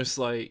looks almost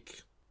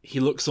like he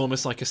looks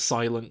almost like a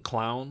silent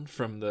clown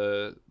from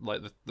the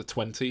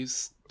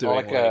 20s, doing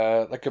like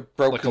a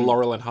broken, like a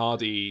Laurel and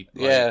Hardy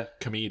Yeah.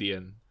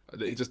 comedian.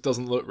 It just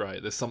doesn't look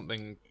right. There's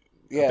something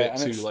yeah, a bit and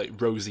too it's-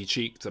 like rosy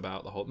cheeked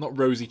about the whole. Not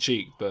rosy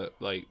cheeked, but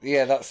like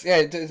Yeah,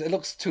 it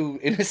looks too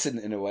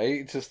innocent in a way.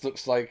 It just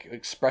looks like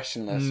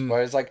expressionless.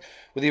 Whereas like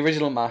with the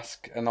original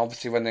mask, and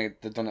obviously when they've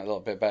done it a little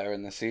bit better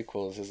in the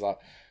sequels, is that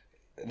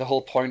the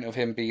whole point of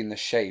him being the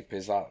shape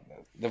is that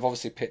they've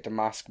obviously picked a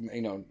mask,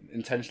 you know,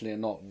 intentionally or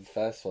not in the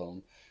first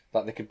film,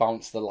 that they could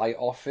bounce the light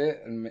off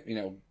it and, you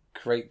know,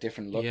 create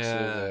different looks Yeah.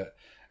 with it.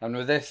 And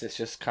with this, it's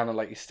just kind of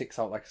like he sticks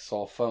out like a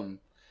sore thumb.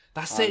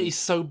 that's it. He's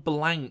so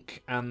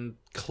blank and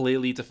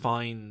clearly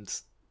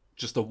defined,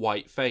 just a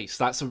white face.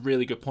 That's a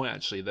really good point,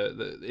 actually.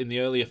 In the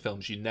earlier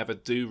films, you never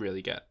do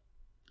really get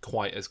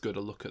quite as good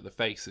a look at the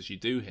face as you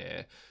do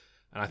here,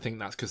 and I think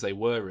that's because they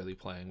were really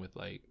playing with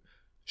like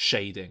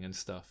shading and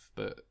stuff.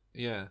 But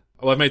yeah,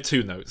 well, I made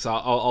two notes.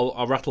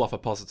 I'll rattle off a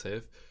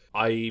positive.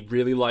 I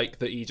really like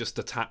that he just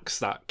attacks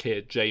that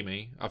kid,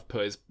 Jamie. I've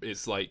put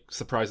it's like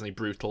surprisingly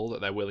brutal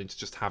that they're willing to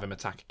just have him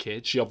attack a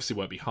kid. She obviously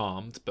won't be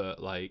harmed, but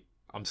like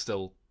I'm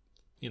still,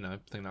 you know,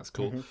 think that's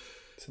cool.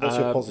 So that's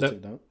your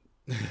positive note.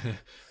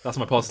 That's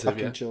my positive.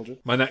 Attacking Yeah. children.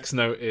 My next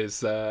note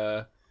is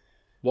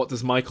what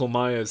does Michael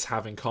Myers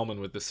have in common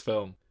with this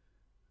film?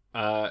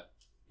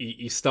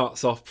 he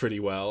starts off pretty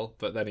well,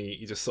 but then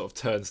he just sort of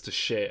turns to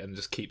shit and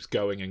just keeps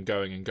going and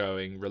going and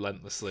going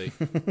relentlessly,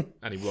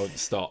 and he won't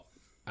stop.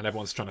 And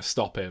everyone's trying to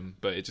stop him,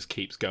 but it just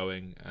keeps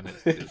going, and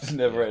It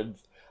never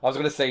ends. I was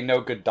going to say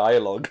no good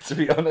dialogue, to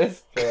be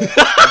honest. But...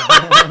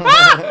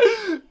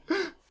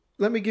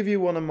 Let me give you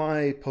one of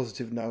my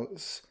positive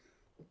notes.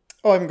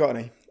 Oh, I haven't got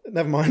any.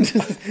 Never mind.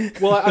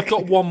 Well, I've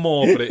got one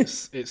more, but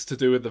it's to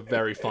do with the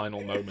very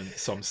final moment,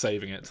 so I'm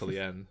saving it till the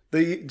end. Do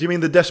you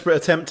mean the desperate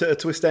attempt at a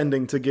twist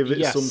ending to give it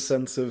Yes. some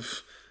sense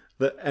of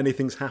that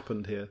anything's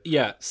happened here?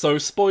 Yeah, so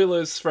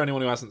spoilers for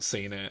anyone who hasn't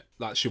seen it.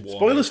 That's your warning.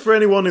 Spoilers for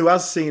anyone who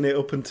has seen it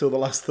up until the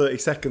last 30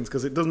 seconds,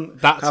 because it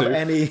doesn't That have too.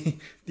 any...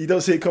 You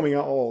don't see it coming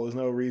at all. There's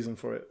no reason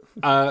for it.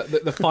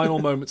 The final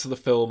moments of the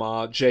film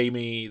are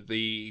Jamie,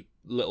 the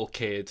little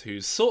kid,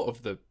 who's sort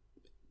of the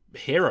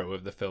hero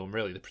of the film,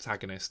 really, the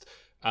protagonist,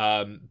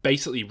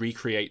 basically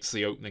recreates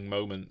the opening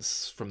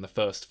moments from the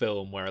first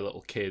film where a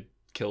little kid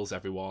kills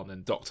everyone,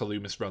 and Dr.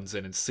 Loomis runs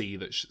in and sees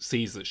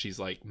that she's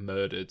like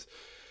murdered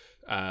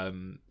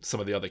some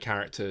of the other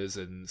characters,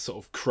 and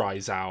sort of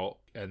cries out,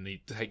 and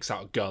he takes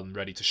out a gun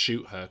ready to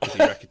shoot her because he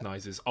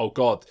recognizes, oh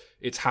god,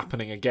 it's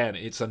happening again.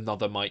 It's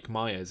another Mike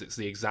Myers. It's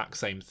the exact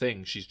same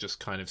thing. She's just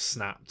kind of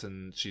snapped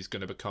and she's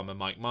going to become a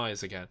Mike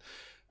Myers again.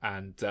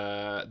 And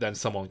then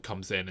someone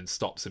comes in and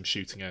stops him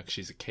shooting her because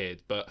she's a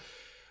kid. But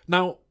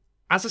now,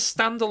 as a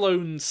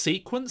standalone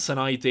sequence and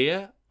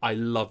idea, I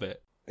love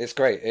it. It's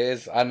great. It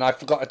is, and I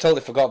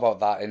totally forgot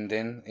about that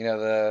ending. You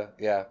know,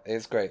 it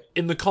is great.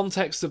 In the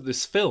context of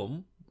this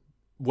film,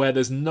 where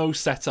there's no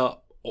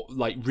setup,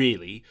 like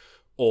really,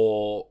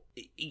 or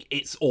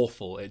it's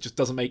awful. It just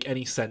doesn't make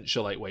any sense.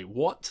 You're like, wait,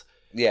 what?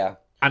 Yeah.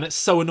 And it's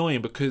so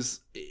annoying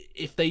because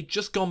if they'd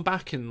just gone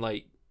back and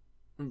like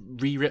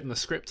rewritten the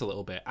script a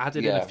little bit,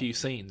 added in a few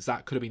scenes,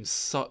 that could have been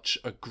such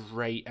a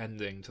great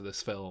ending to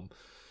this film.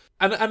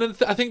 And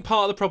I think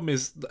part of the problem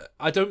is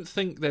I don't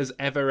think there's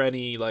ever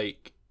any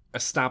like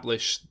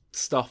established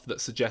stuff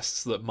that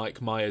suggests that Mike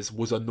Myers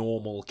was a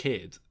normal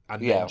kid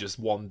and then just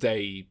one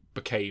day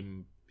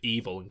became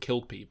evil and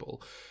killed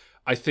people.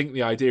 I think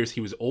the idea is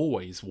he was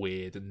always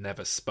weird and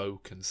never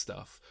spoke and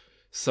stuff.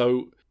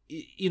 So,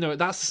 you know,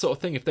 that's the sort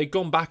of thing. If they'd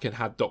gone back and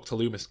had Dr.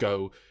 Loomis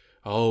go,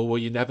 oh, well,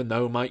 you never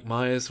know, Mike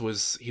Myers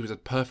was a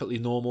perfectly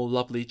normal,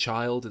 lovely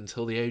child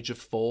until the age of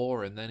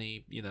 4, and then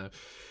he, you know...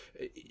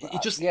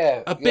 It just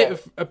a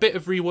bit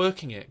of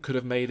reworking it could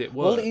have made it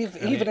work. Well,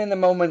 even in the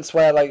moments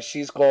where like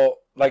she's got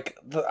like,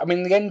 I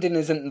mean, the ending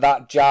isn't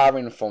that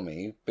jarring for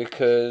me,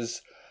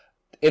 because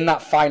in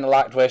that final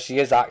act where she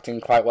is acting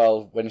quite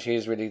well, when she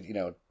is really, you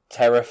know,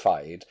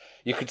 terrified,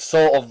 you could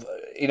sort of,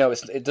 you know,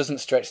 it doesn't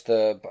stretch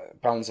the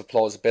bounds of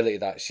plausibility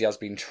that she has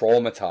been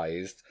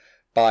traumatized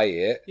by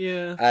it,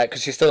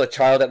 because she's still a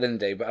child at the end of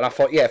the day. And I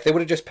thought, if they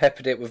would have just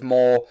peppered it with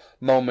more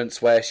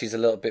moments where she's a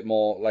little bit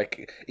more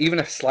like, even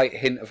a slight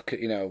hint of,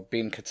 you know,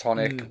 being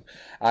catonic,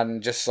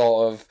 and just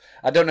sort of,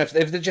 I don't know, if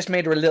they just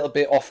made her a little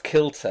bit off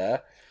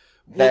kilter.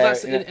 Well,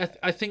 that's, you know,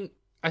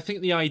 I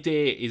think the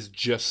idea is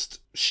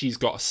just she's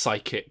got a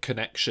psychic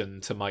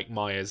connection to Mike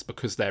Myers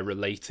because they're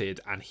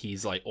related and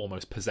he's like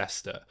almost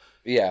possessed her.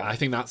 Yeah. And I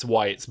think that's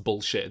why it's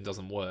bullshit and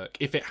doesn't work.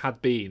 If it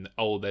had been,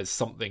 oh, there's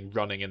something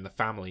running in the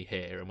family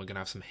here and we're going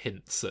to have some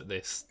hints at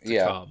this to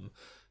come,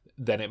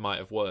 then it might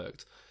have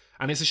worked.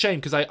 And it's a shame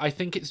because I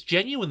think it's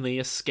genuinely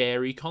a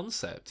scary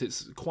concept.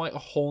 It's quite a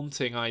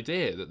haunting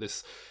idea that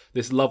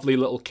this lovely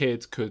little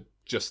kid could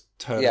just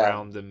turn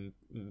around and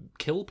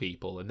kill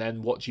people, and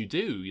then what do you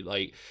do?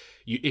 Like,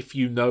 if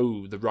you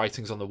know the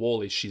writings on the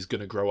wall is she's going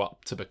to grow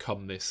up to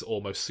become this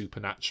almost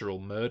supernatural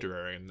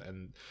murderer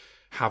and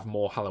have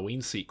more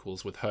Halloween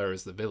sequels with her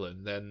as the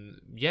villain, then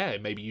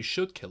maybe you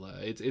should kill her.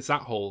 It's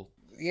that whole...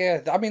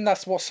 Yeah, I mean,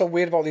 that's what's so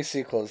weird about these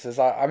sequels, is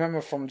I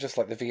remember from just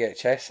like the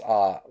VHS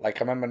art, like I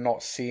remember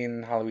not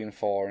seeing Halloween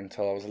 4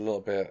 until I was a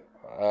little bit,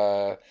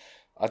 I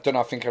don't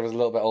know, I think I was a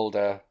little bit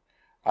older,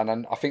 and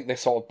then I think they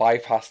sort of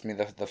bypassed me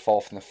the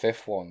fourth and the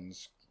fifth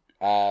ones.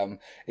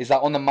 Is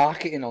that on the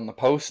marketing, on the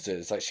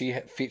posters, like she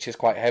features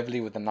quite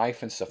heavily with the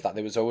knife and stuff, that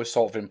there was always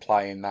sort of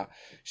implying that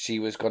she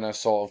was going to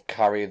sort of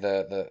carry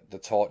the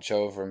torch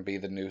over and be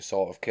the new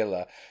sort of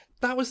killer.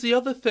 That was the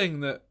other thing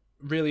that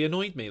really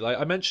annoyed me. Like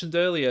I mentioned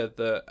earlier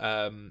that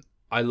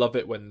I love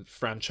it when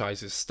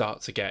franchises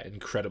start to get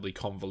incredibly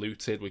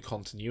convoluted with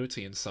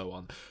continuity and so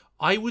on.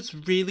 I was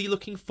really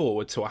looking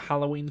forward to a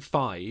Halloween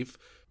 5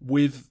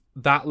 with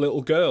that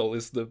little girl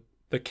as the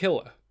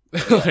killer.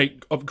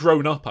 Like,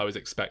 grown up, I was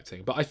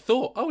expecting. But I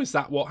thought, oh, is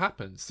that what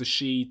happens? Does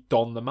she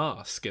don the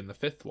mask in the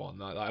fifth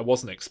one? I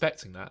wasn't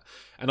expecting that.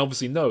 And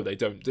obviously, no, they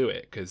don't do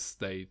it because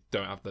they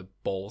don't have the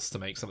balls to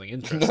make something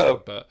interesting.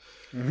 No. But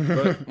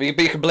you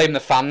can blame the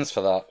fans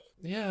for that.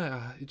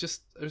 Yeah, it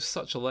was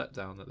such a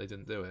letdown that they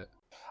didn't do it.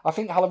 I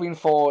think Halloween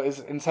 4 is,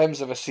 in terms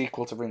of a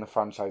sequel to bring the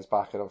franchise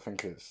back, I don't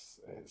think it's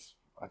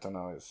I don't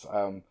know, it's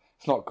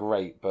not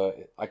great,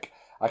 but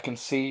I can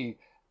see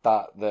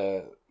that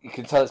you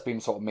can tell it's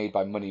been sort of made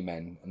by money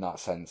men in that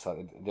sense.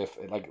 That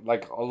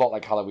like a lot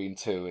like Halloween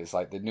 2 is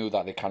like they knew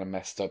that they kind of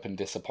messed up and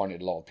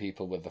disappointed a lot of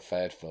people with the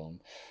third film.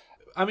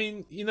 I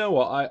mean, you know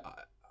what?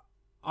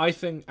 I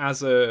think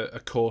as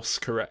a course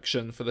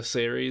correction for the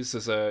series,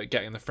 as a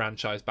getting the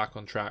franchise back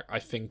on track, I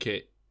think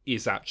it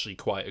is actually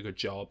quite a good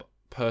job.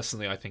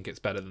 Personally, I think it's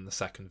better than the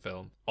second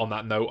film. On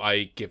that note,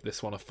 I give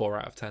this one a 4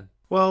 out of 10.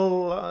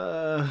 Well,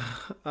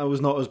 I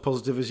was not as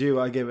positive as you.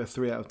 I gave it a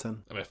 3 out of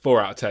 10. I mean,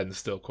 4 out of 10 is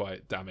still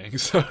quite damning,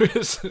 so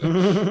it's...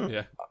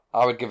 yeah.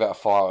 I would give it a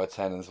 4 out of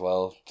 10 as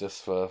well,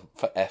 just for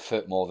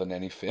effort more than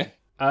anything.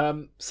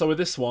 So with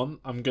this one,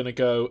 I'm going to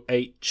go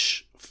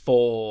H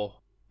for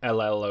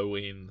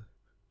Halloween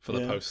for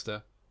the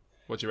poster.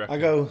 What do you reckon? I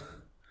go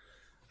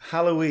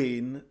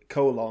Halloween,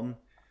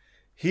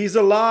 he's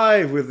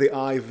alive with the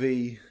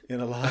IV in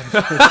alive.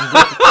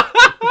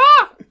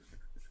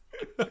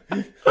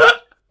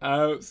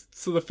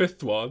 So the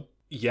fifth one,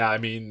 yeah, I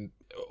mean,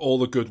 all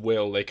the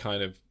goodwill they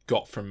kind of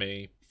got from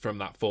me from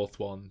that fourth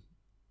one,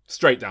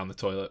 straight down the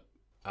toilet.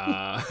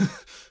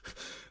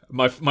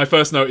 My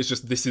first note is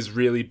just, this is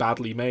really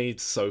badly made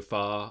so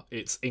far.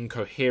 It's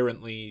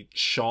incoherently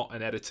shot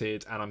and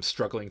edited, and I'm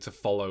struggling to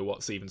follow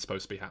what's even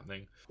supposed to be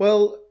happening.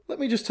 Well, let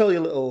me just tell you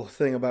a little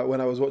thing about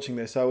when I was watching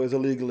this. I was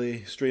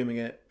illegally streaming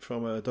it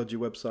from a dodgy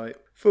website.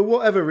 For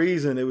whatever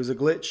reason, it was a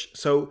glitch,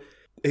 so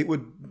it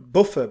would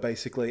buffer,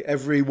 basically,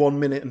 every 1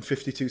 minute and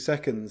 52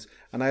 seconds,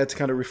 and I had to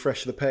kind of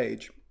refresh the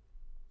page.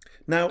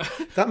 Now,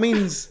 that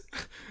means...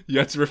 You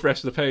had to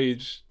refresh the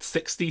page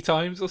 60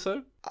 times or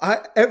so?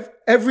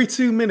 Every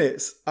 2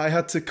 minutes, I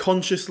had to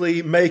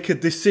consciously make a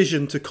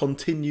decision to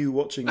continue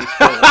watching this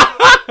film.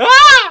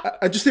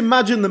 I just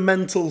imagine the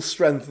mental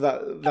strength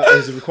that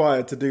is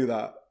required to do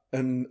that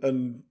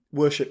and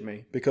worship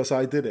me, because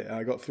I did it and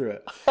I got through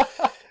it.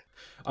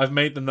 I've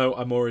made the note,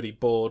 I'm already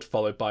bored,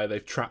 followed by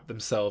they've trapped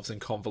themselves in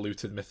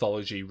convoluted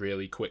mythology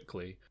really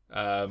quickly.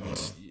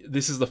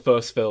 This is the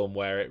first film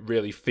where it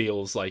really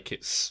feels like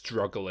it's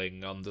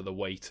struggling under the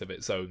weight of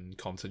its own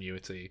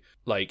continuity.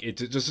 Like, it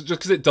just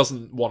because it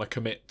doesn't want to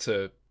commit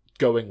to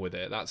going with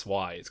it, that's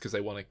why. It's because they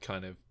want to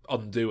kind of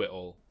undo it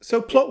all.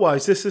 So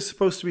plot-wise, this is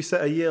supposed to be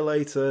set a year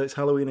later. It's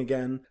Halloween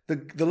again.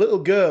 The little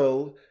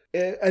girl...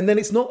 and then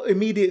it's not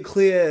immediately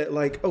clear,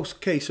 like,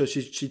 okay, so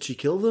did she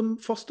kill them,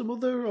 foster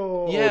mother,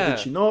 or did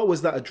she not?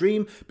 Was that a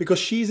dream? Because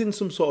she's in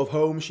some sort of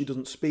home, she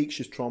doesn't speak,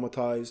 she's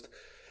traumatized.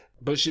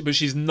 But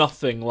she's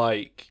nothing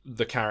like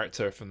the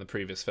character from the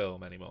previous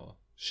film anymore.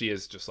 She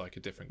is just like a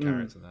different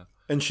character now.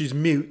 And she's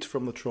mute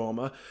from the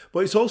trauma.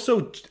 But it's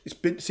also,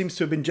 seems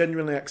to have been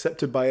genuinely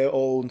accepted by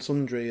all and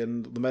sundry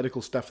and the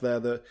medical staff there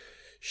that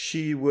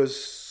she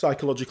was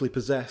psychologically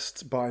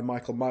possessed by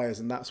Michael Myers,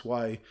 and that's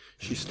why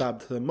she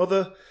stabbed her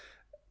mother.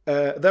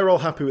 They're all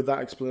happy with that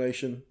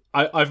explanation.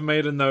 I've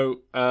made a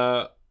note.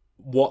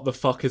 What the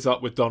fuck is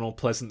up with Donald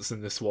Pleasance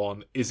in this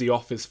one? Is he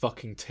off his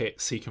fucking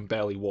tits? He can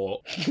barely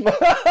walk. He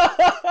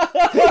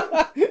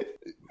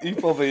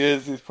probably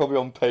is. He's probably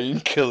on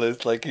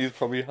painkillers. Like, he's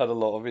probably had a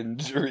lot of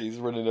injuries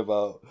running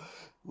about.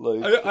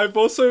 Like, I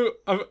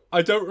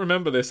don't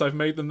remember this. I've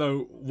made the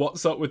note.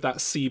 What's up with that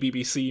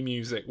CBBC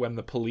music when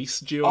the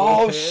police duo?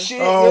 Oh appear?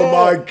 shit! Oh yeah.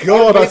 my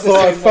god! I thought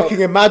I fucking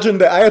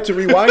imagined it. I had to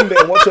rewind it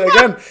and watch it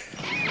again.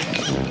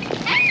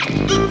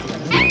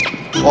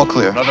 All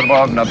clear. Nothing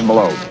above, nothing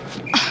below.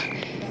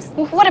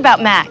 What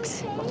about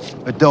Max?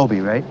 Adobe,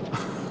 right?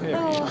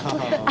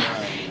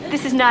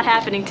 This is not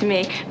happening to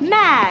me.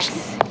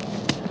 Max!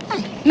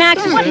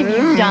 Max, what have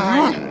you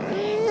done?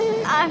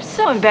 I'm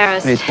so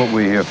embarrassed. It's what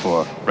we're here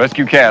for.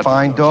 Rescue cats.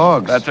 Find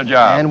dogs. That's our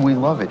job. And we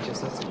love it.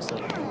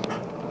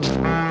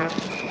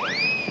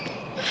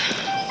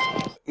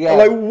 Yeah.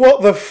 Like,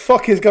 what the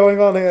fuck is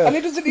going on here? And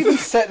it doesn't even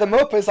set them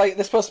up. It's like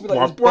they're supposed to be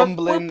like these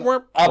bumbling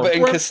Abbott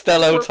and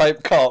Costello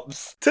type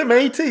cops. To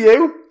me, to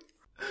you.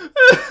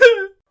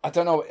 I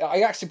don't know.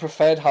 I actually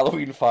preferred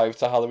Halloween 5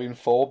 to Halloween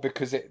 4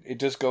 because it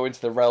does go into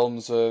the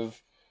realms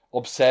of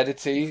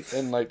absurdity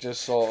and like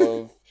just sort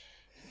of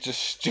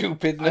just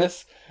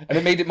stupidness. And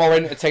it made it more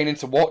entertaining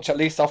to watch. At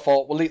least I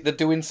thought, well, they're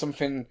doing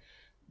something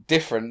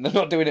different. They're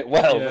not doing it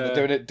well, but they're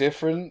doing it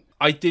different.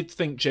 I did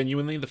think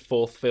genuinely the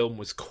fourth film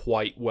was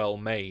quite well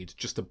made.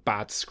 Just a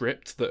bad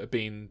script that had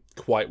been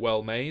quite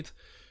well made.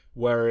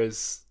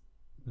 Whereas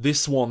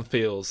this one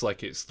feels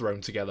like it's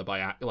thrown together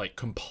by like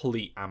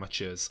complete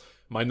amateurs.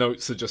 My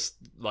notes are just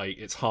like,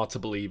 it's hard to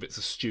believe it's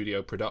a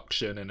studio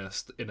production in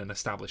an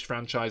established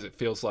franchise. It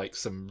feels like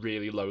some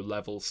really low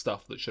level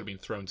stuff that should have been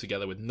thrown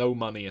together with no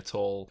money at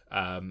all.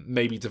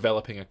 Maybe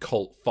developing a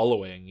cult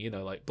following,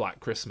 like Black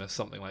Christmas,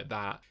 something like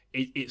that.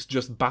 It's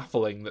just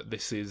baffling that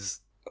this is,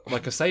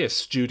 like I say, a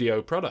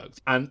studio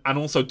product. And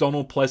also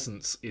Donald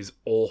Pleasance is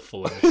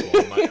awful in this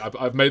one. Like,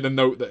 I've made the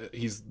note that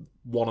he's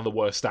one of the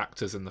worst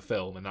actors in the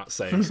film, and that's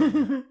saying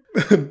something.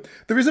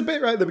 There is a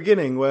bit right at the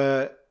beginning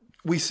where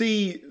we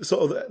see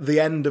sort of the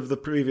end of the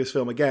previous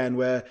film again,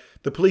 where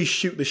the police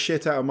shoot the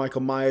shit out of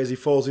Michael Myers. He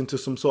falls into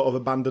some sort of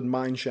abandoned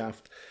mine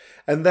shaft.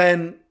 And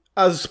then,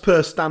 as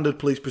per standard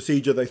police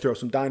procedure, they throw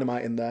some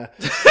dynamite in there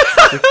to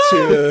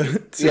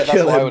yeah, that's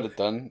kill what him. I would have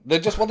done. They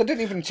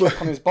didn't even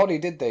check on his body,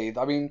 did they?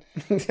 I mean,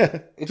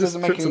 it doesn't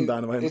make some any...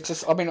 dynamite. It's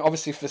just, I mean,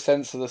 obviously for the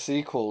sense of the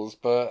sequels,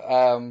 but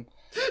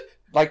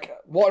like,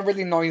 what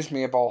really annoys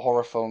me about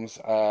horror films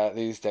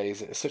these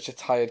days, it's such a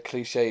tired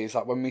cliche, is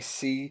that when we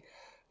see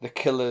the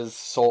killer's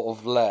sort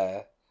of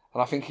lair,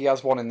 and I think he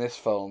has one in this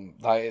film,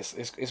 that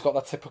it's got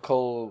that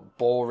typical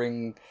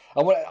boring...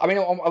 I don't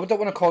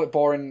want to call it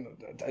boring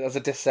as a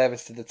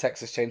disservice to the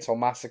Texas Chainsaw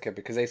Massacre,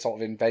 because they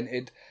sort of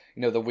invented,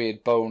 the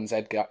weird Bones,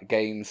 Ed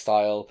Gein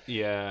style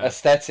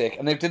aesthetic,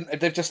 and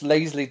they've just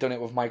lazily done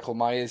it with Michael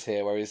Myers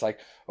here, where he's like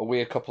a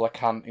weird couple of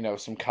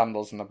some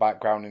candles in the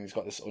background, and he's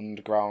got this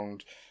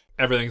underground...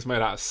 Everything's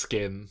made out of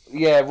skin.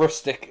 Yeah,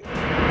 rustic.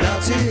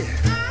 Naughty,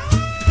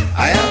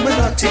 I am a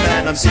naughty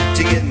man. I'm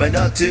sitting in my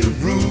naughty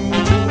room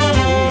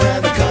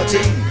and I'm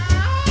cutting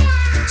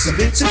some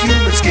bits of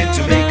human skin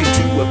to make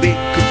into a big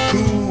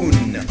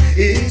cocoon.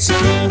 It's a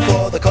clue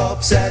for the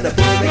cops and I'm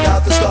pulling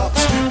out the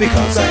stops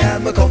because I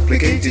am a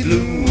complicated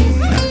loon.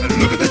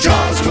 Look at the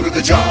jars, look at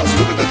the jars,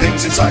 look at the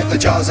things inside the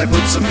jars. I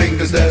put some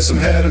fingers there, some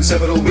hair and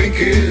several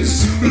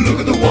winkies. Look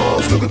at the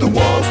walls,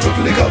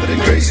 totally covered in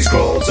crazy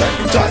scrolls. And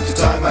from time to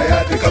time I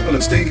add a couple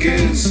of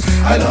stinkies.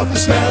 I love the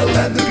smell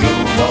and the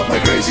gloom of my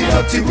crazy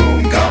naughty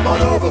room. Come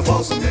on over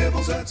for some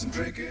nibbles and some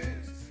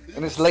drinkies.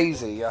 And it's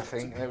lazy, I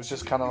think. It was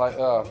just kind of like,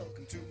 I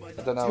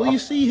don't know. Well, you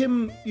see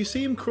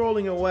him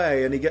crawling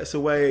away, and he gets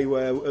away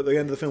where at the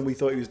end of the film we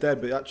thought he was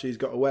dead, but actually he's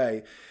got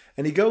away.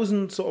 And he goes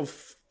and sort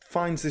of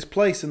finds this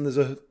place, and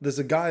there's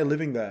a guy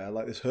living there,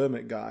 like this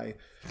hermit guy,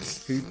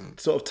 who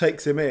sort of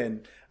takes him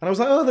in. And I was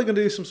like, oh, they're going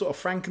to do some sort of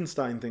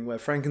Frankenstein thing where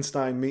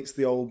Frankenstein meets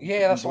the old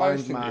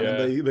blind man, and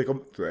they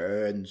become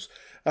friends.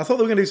 I thought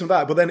they were going to do some of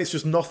that, but then it's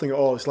just nothing at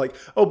all. It's like,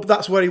 oh, but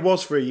that's where he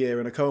was for a year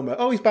in a coma.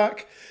 Oh, he's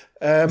back.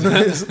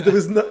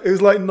 It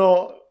was like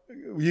not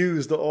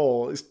used at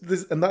all.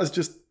 And that's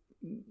just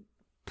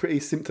pretty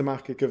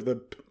symptomatic of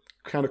the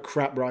kind of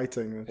crap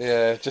writing.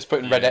 Yeah, just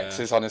putting red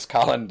X's on his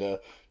calendar.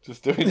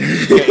 Just doing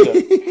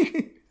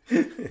it.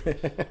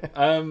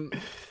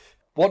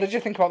 What did you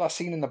think about that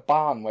scene in the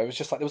barn where it was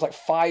just like there was like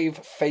 5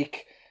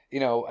 fake,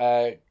 is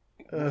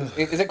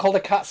it called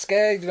a cat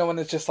scare? When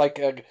there's just like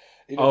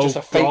just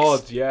a face.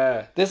 God,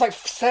 yeah. There's like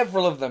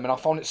several of them, and I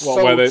found it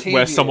tedious.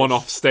 Where someone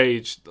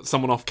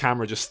off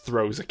camera just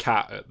throws a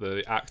cat at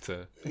the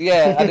actor.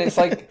 Yeah, and it's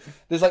like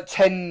there's like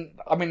 10.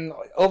 I mean,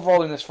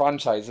 overall in this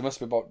franchise, there must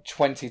be about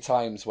 20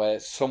 times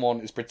where someone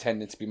is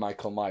pretending to be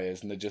Michael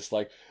Myers, and they're just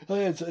like, "Oh,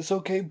 it's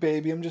okay,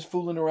 baby, I'm just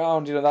fooling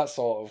around," that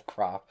sort of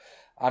crap.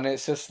 And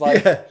it's just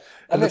like,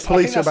 and the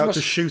police are about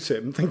to shoot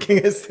him, thinking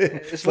it's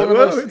like,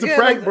 whoa, it's a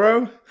prank,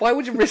 bro. Why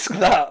would you risk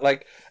that?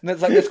 Like, and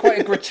it's like there's quite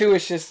a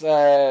gratuitous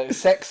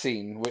sex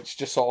scene, which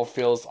just sort of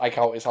feels like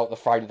how it's out the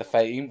Friday the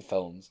 13th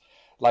films.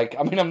 Like,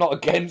 I mean, I'm not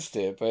against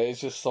it, but it's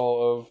just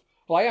sort of,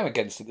 well, I am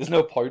against it. There's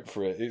no point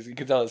for it. You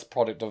can tell it's a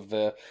product of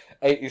the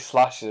 80s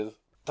slashers.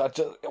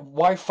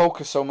 Why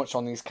focus so much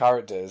on these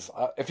characters?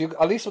 If you,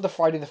 at least with the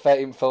Friday the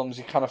 13th films,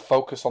 you kind of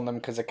focus on them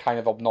because they're kind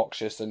of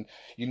obnoxious, and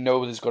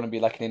there's going to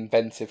be like an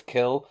inventive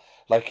kill,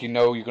 like you're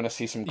going to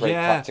see some great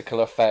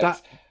practical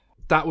effects.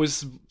 That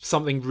was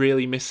something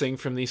really missing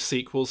from these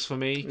sequels for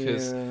me,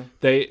 because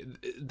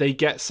they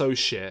get so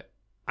shit,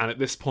 and at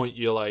this point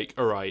you're like,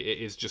 all right, it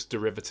is just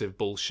derivative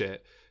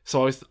bullshit.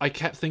 So I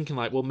kept thinking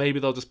like, well,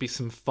 maybe there'll just be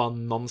some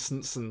fun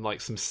nonsense and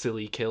like some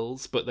silly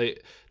kills, but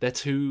they're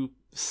too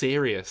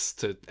serious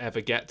to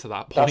ever get to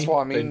that point. That's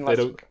what I mean. They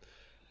don't.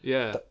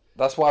 Yeah.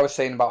 That's what I was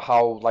saying about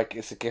how like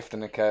it's a gift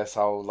and a curse.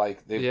 How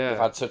like they've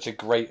had such a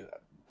great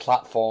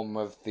platform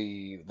of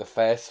the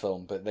first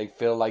film, but they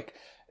feel like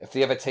if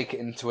they ever take it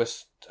into a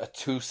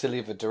too silly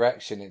of a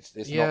direction, it's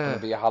not going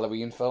to be a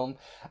Halloween film.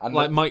 And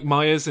like Mike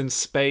Myers in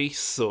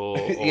Space or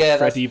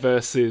Freddy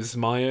versus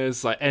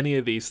Myers, like any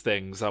of these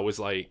things, I was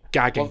like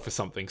gagging for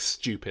something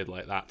stupid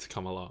like that to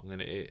come along,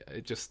 and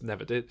it just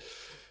never did.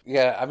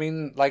 Yeah, I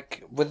mean,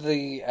 like with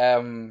these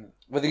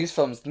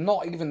films,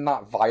 not even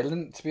that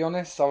violent, to be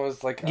honest. I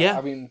was like, I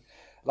mean,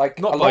 like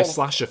not by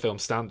slasher film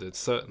standards,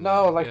 certainly.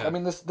 No, like I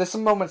mean, there's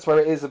some moments where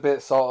it is a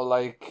bit sort of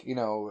like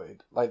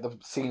like the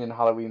scene in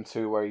Halloween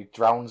 2 where he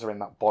drowns her in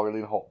that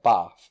boiling hot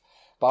bath.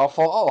 But I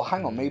thought, oh,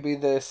 hang on, maybe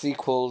the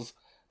sequels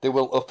they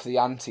will up the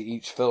ante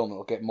each film.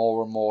 It'll get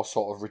more and more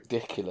sort of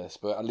ridiculous,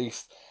 but at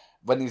least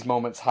when these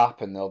moments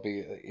happen, they'll be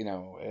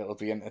it'll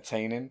be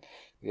entertaining.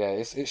 Yeah,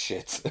 it's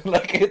shit.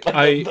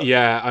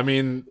 I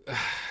mean,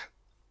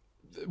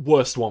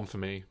 worst one for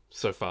me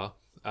so far.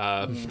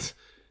 Like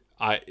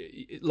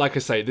I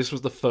say, this was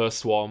the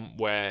first one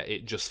where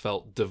it just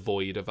felt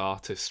devoid of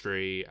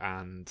artistry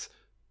and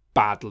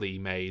badly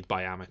made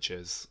by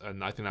amateurs,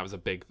 and I think that was a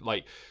big,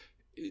 like,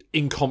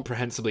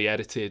 incomprehensibly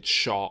edited,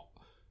 shot,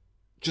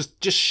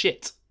 just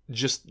shit.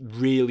 Just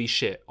really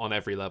shit on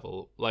every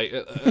level. Like,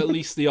 at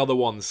least the other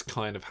ones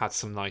kind of had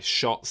some nice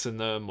shots in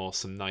them or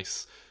some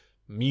nice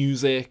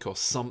music or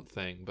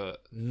something,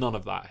 but none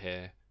of that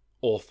here.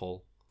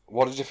 Awful.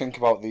 What did you think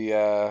about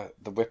the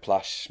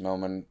whiplash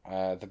moment,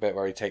 the bit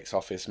where he takes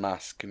off his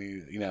mask and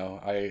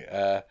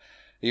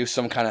he was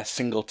some kind of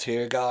single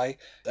tier guy,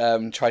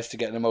 tries to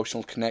get an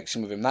emotional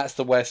connection with him. That's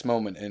the worst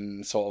moment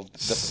in sort of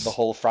the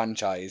whole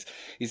franchise.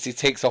 He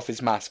takes off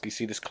his mask, you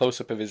see this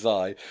close-up of his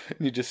eye,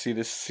 and you just see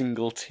this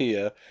single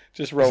tear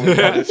just rolling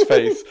down his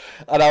face.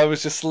 And I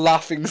was just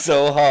laughing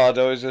so hard.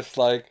 I was just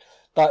like,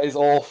 that is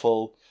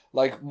awful.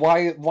 Like,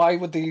 why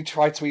would they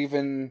try to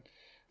even,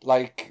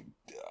 like...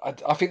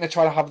 I think they're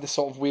trying to have this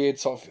sort of weird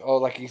sort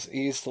of, like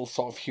he is still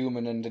sort of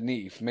human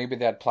underneath. Maybe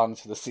they had plans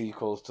for the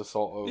sequels to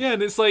sort of... Yeah,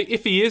 and it's like,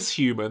 if he is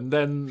human,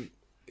 then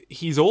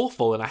he's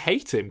awful and I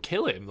hate him,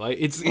 kill him. Like,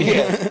 it's...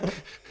 Yeah.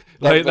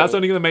 That's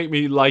only going to make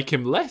me like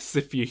him less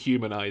if you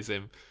humanise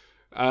him.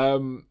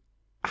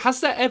 Has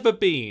there ever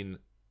been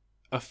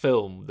a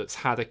film that's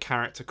had a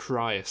character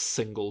cry a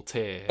single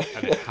tear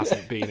and it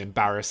hasn't been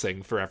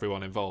embarrassing for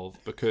everyone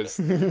involved? Because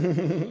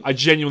I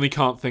genuinely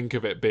can't think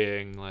of it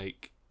being,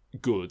 like,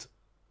 good.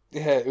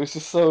 Yeah, it was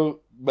just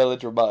so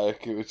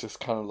melodramatic. It was just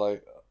kind of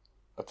like,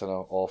 I don't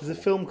know, awful. There's a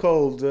film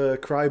called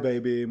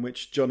Crybaby in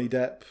which Johnny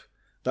Depp,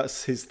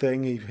 that's his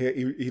thing.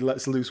 He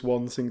lets loose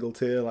one single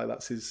tear. Like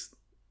that's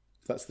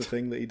the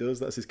thing that he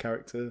does. That's his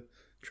character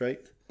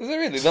trait. Is it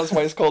really? That's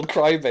why it's called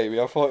Crybaby.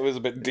 I thought it was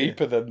a bit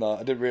deeper than that.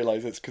 I didn't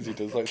realise it's because he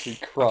does actually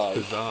cry.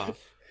 Bizarre.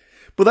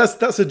 But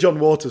that's a John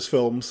Waters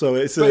film, so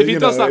it's. But if he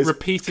does that it's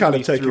repeatedly kind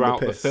of taking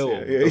throughout the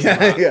film,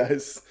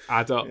 it's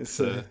add up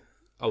to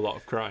a lot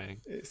of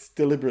crying. It's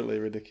deliberately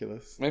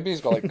ridiculous. Maybe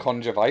he's got like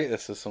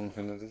conjunctivitis or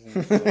something.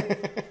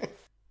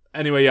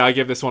 Anyway, yeah, I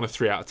give this one a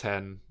 3 out of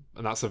 10,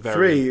 and that's a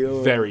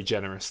very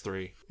generous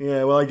 3.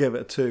 Yeah, well, I gave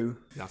it a 2.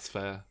 That's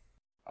fair.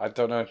 I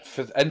don't know,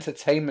 for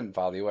entertainment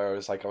value, where I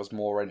was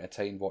more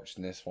entertained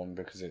watching this one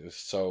because it was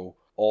so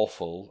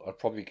awful, I'd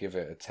probably give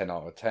it a 10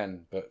 out of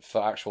 10. But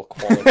for actual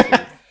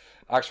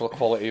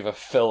quality of a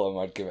film,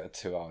 I'd give it a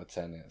 2 out of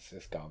 10.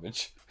 It's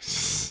garbage.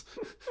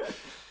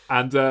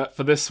 And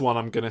for this one,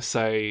 I'm going to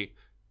say,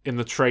 in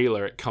the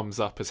trailer, it comes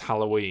up as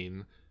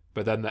Halloween,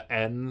 but then the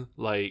N,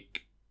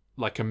 like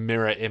a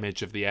mirror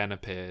image of the N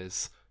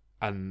appears,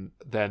 and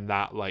then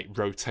that, like,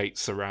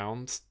 rotates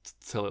around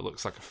till it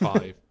looks like a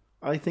 5.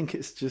 I think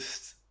it's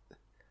just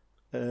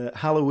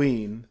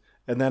Halloween,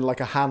 and then, like,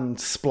 a hand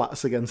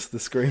splats against the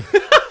screen.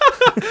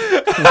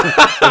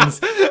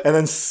 and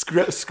then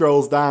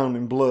scrolls down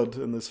in blood,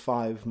 and there's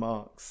 5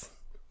 marks.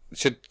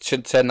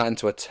 Should turn that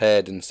into a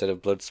turd instead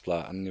of blood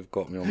splat, and you've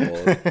got me on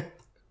board.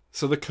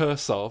 So the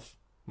curse of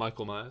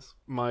Michael Myers.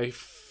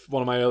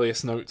 One of my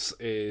earliest notes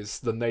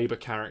is the neighbour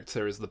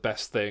character is the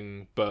best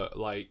thing, but,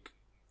 like,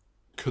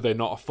 could they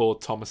not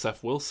afford Thomas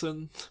F.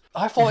 Wilson?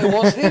 I thought it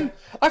was him.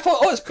 I thought,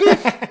 it's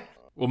Biff.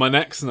 Well, my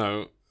next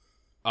note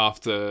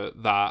after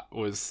that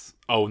was,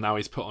 now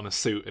he's put on a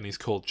suit and he's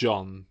called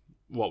John.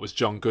 What, was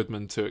John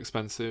Goodman too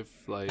expensive?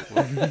 Like,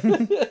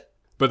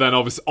 but then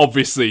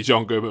obviously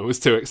John Goodman was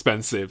too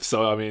expensive,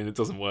 so I mean it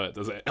doesn't work,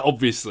 does it?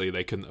 Obviously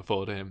they couldn't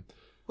afford him.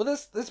 Well,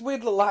 there's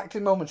weird little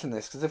acting moments in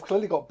this because they've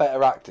clearly got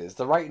better actors.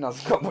 The writing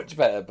hasn't got much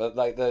better, but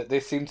like they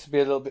seem to be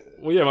a little bit.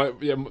 Well,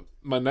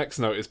 my next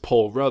note is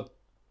Paul Rudd.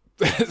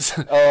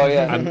 Oh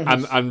yeah,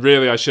 and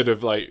really I should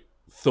have like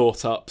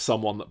thought up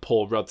someone that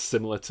Paul Rudd's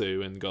similar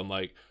to and gone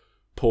like,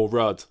 Paul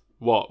Rudd.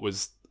 What,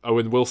 was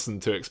Owen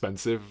Wilson too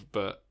expensive?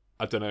 But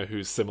I don't know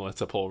who's similar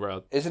to Paul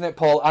Rudd. Isn't it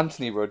Paul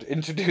Anthony Rudd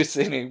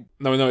introducing him?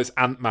 No, it's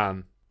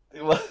Ant-Man.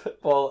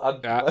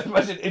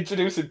 Imagine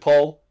introducing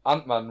Paul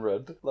Ant-Man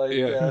Rudd. Like,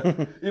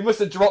 you must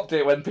have dropped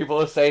it when people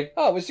were saying,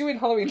 "Oh, was you in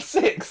Halloween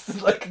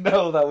 6?" Like,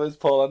 no, that was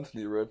Paul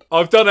Anthony Rudd.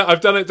 I've done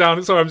it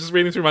down. Sorry, I'm just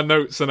reading through my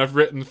notes and I've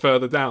written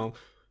further down.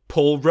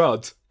 Paul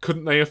Rudd.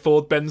 Couldn't they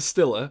afford Ben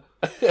Stiller?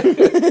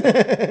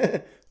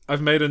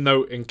 I've made a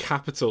note in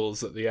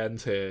capitals at the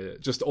end here,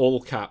 just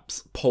all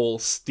caps, Paul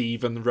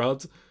Stephen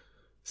Rudd.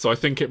 So I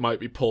think it might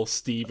be Paul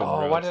Stephen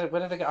Rudd.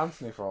 Where did I get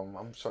Anthony from?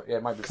 I'm sorry. Yeah,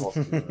 it might be Paul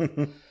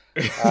Stephen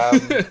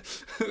Rudd.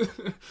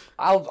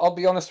 I'll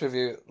be honest with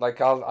you.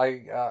 Like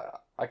I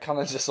kind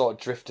of just sort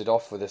of drifted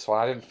off with this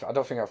one. I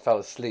don't think I fell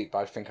asleep, but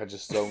I think I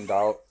just zoned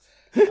out.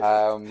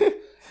 And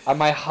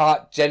my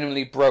heart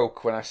genuinely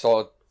broke when I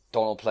saw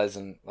Donald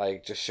Pleasant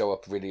like just show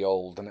up really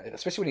old, and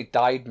especially when he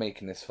died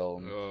making this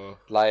film.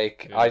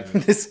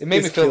 It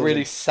made me feel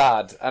really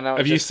sad. And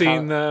have you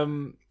seen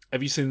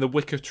The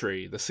Wicker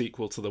Tree, the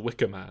sequel to The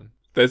Wicker Man?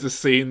 There's a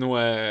scene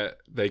where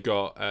they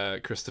got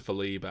Christopher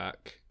Lee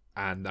back,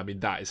 and I mean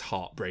that is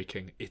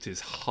heartbreaking. It is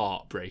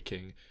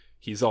heartbreaking.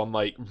 He's on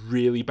like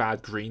really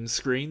bad green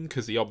screen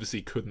because he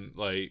obviously couldn't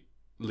like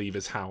leave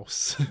his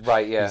house.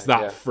 Right, yeah. He's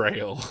that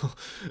frail.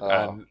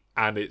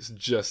 And it's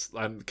just,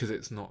 and because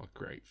it's not a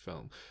great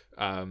film.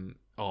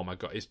 Oh my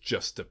god, it's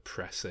just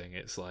depressing.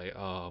 It's like,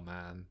 oh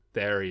man,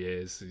 there he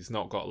is. He's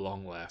not got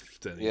long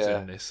left, and he's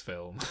in this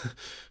film.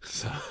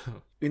 So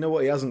you know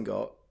what he hasn't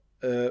got?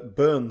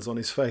 Burns on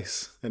his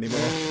face anymore.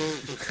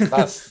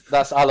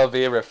 that's aloe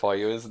vera for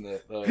you, isn't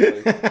it?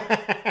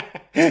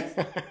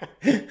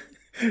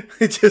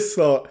 He just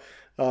thought,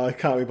 I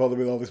can't be bothered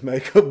with all this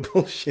makeup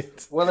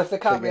bullshit. Well, if they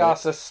can't be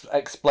asked to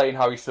explain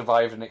how he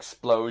survived an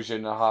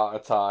explosion, a heart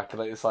attack,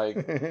 it's like...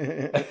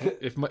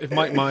 if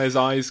Mike Myers'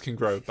 eyes can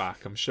grow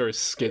back, I'm sure his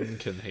skin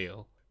can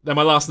heal. Then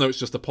my last note's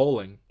just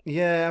appalling.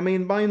 Yeah, I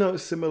mean, my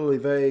notes similarly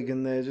vague,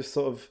 and they're just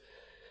sort of,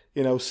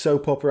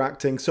 soap opera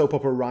acting, soap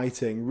opera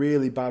writing,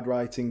 really bad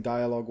writing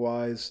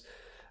dialogue-wise.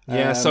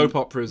 Yeah, soap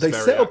opera is they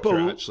very set up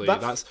accurate, actually.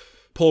 That's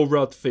Paul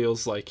Rudd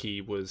feels like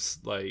he was,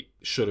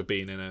 should have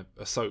been in a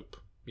soap.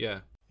 Yeah.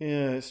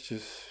 Yeah, it's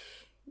just...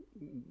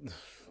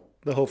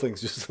 The whole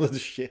thing's just a lot of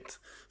shit.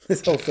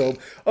 This whole film.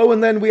 Oh,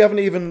 and then we haven't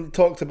even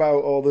talked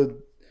about all the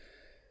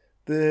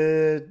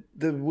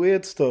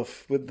weird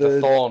stuff with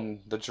the Thorn,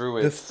 the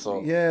druid. That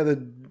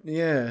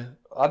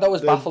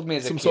was baffled me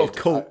as a kid. Some sort of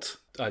cult.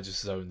 I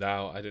just zoned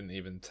out. I didn't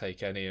even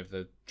take any of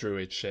the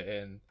druid shit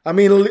in. I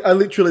mean, I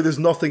literally, there's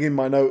nothing in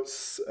my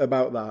notes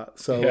about that,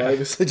 so Yeah. I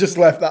just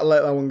let that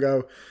one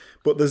go.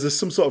 But there's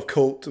some sort of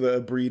cult that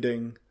are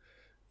breeding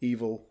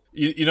evil.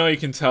 You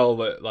can tell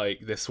that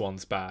this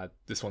one's bad.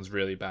 This one's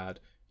really bad.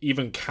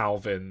 Even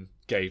Calvin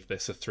gave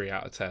this a 3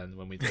 out of 10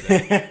 when we did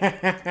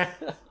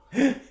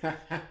it.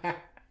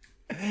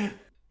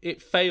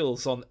 It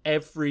fails on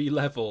every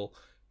level.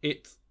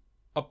 It's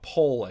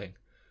appalling.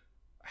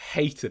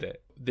 Hated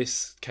it.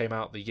 This came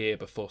out the year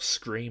before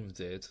Scream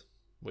did,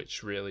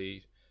 which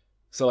really...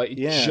 So it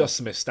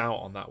just missed out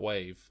on that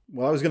wave.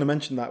 Well, I was going to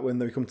mention that when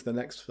we come to the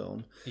next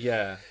film.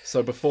 Yeah.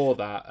 So before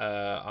that,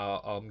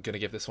 I'm going to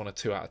give this one a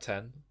 2 out of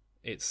 10.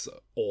 It's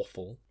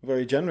awful.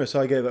 Very generous.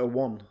 I gave it a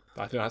 1.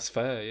 I think that's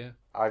fair, yeah.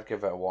 I'd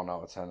give it a 1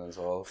 out of 10 as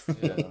well.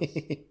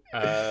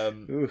 Yeah.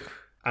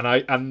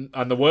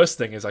 And the worst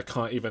thing is I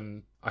can't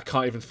even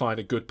find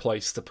a good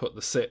place to put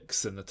the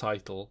 6 in the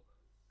title.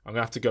 I'm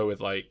gonna have to go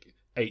with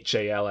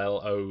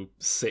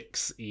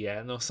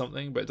HALLO6EN or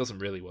something, but it doesn't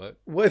really work.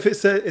 What if it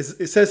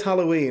says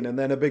Halloween and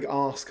then a big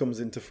arse comes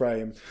into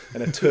frame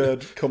and a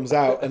turd comes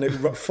out and it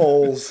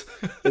falls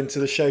into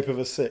the shape of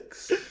a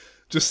 6?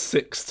 Just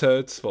 6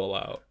 turds fall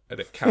out and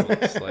it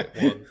counts 1,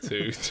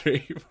 2,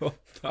 3, 4,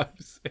 5,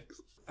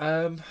 6.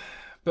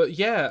 But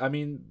yeah, I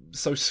mean,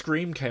 so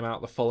Scream came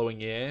out the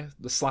following year.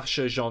 The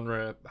slasher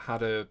genre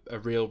had a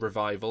real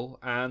revival,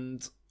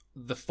 and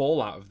the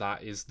fallout of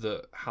that is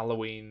that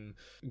Halloween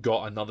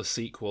got another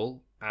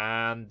sequel,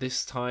 and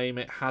this time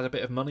it had a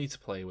bit of money to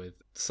play with.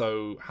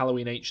 So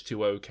Halloween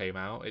H2O came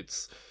out.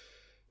 It's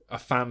a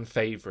fan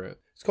favourite.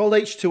 It's called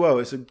H2O.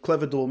 It's a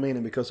clever double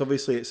meaning because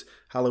obviously it's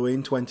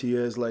Halloween 20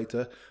 years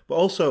later, but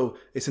also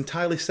it's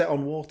entirely set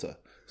on water.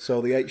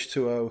 So the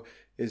H2O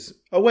is...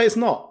 Oh, wait, it's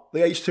not.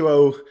 The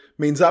H2O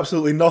means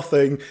absolutely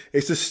nothing.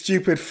 It's a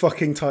stupid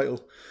fucking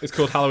title. It's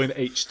called Halloween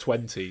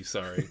H20,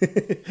 sorry.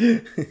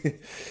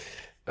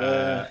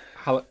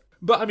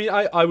 But I mean,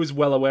 I was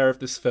well aware of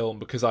this film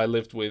because I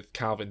lived with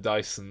Calvin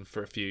Dyson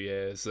for a few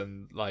years,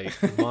 and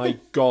my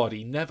God,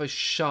 he never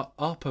shut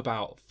up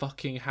about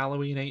fucking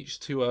Halloween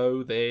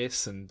H2O,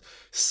 this, and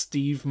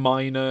Steve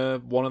Miner,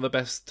 one of the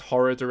best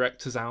horror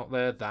directors out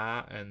there,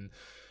 that, and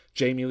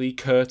Jamie Lee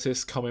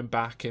Curtis coming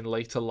back in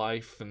later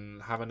life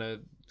and having a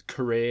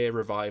career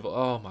revival.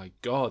 Oh my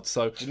God.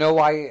 So do you know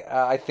why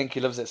I think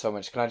he loves it so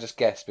much? Can I just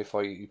guess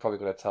before you probably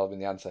got to tell me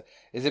the answer?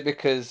 Is it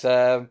because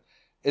Jamie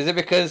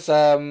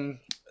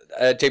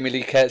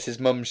Lee Curtis's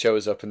mum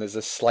shows up and there's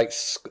a slight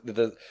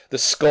the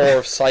score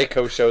of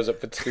Psycho shows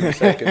up for 2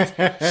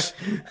 seconds?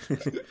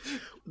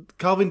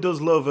 Calvin does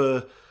love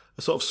a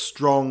sort of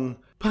strong,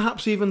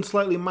 perhaps even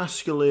slightly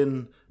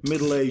masculine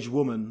middle-aged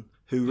woman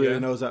who really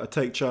knows how to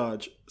take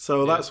charge.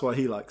 So that's why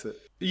he likes it.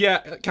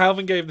 Yeah,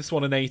 Calvin gave this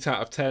one an 8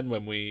 out of 10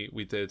 when we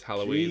did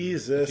Halloween a few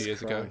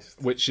years ago,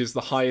 which is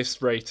the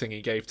highest rating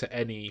he gave to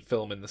any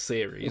film in the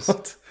series.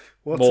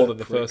 What more than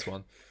the first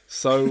one.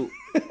 So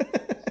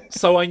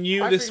I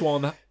knew this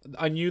one.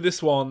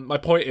 My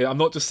point is, I'm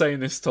not just saying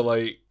this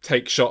to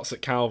take shots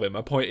at Calvin.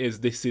 My point is,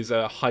 this is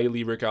a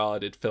highly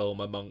regarded film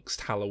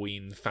amongst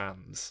Halloween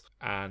fans,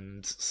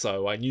 and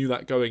so I knew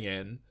that going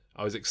in.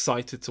 I was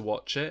excited to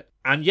watch it,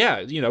 and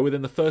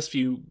within the first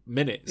few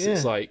minutes,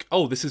 it's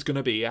oh, this is going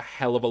to be a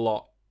hell of a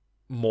lot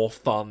more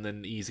fun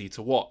and easy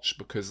to watch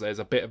because there's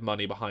a bit of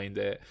money behind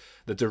it.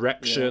 The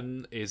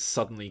direction is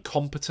suddenly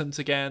competent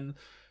again.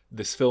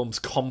 This film's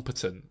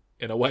competent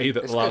in a way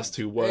that the last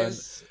two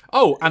weren't.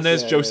 And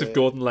there's Joseph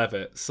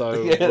Gordon-Levitt, so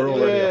we're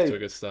already off to a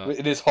good start.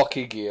 In his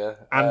hockey gear.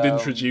 And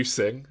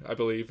introducing, I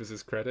believe, is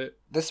his credit.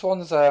 This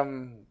one's, they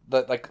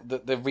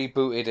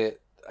rebooted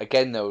it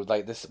again, though.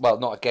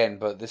 Not again,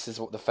 but this is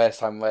the first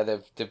time where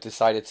they've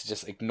decided to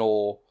just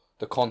ignore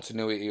the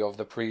continuity of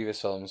the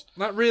previous films.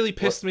 That really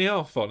pissed me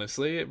off,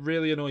 honestly. It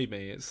really annoyed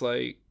me. It's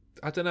I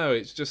don't know,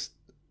 it's just...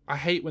 I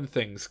hate when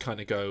things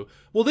kind of go,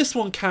 well, this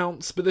one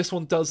counts, but this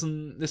one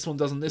doesn't, this one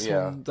doesn't, this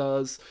one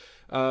does.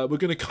 We're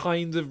going to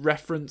kind of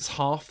reference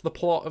half the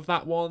plot of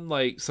that one,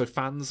 so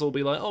fans will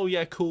be like, oh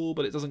yeah, cool,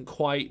 but it doesn't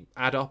quite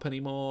add up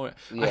anymore.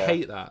 Yeah. I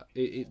hate that.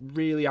 It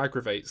really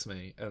aggravates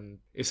me, and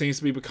it seems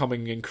to be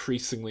becoming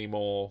increasingly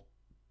more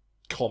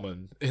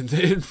common in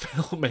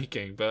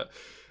filmmaking. But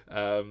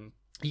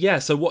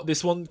so what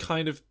this one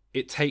kind of,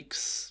 it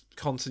takes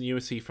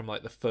continuity from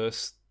the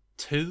first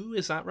two,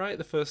 is that right?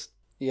 The first...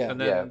 Yeah,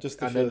 and then just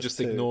just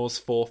ignores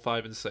 4,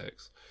 5, and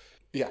 6.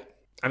 Yeah.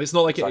 And it's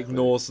not like Exactly. it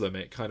ignores them.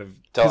 It kind of...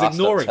 Don't Because ask,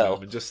 don't ignoring tell.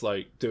 them and just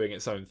like doing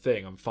its own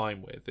thing, I'm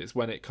fine with. It's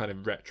when it kind of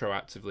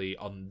retroactively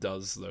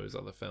undoes those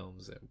other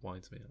films, it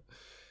winds me up.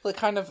 Well, it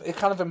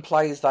kind of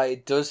implies that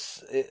it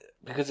does it,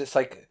 because it's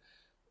like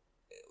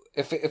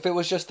if it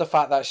was just the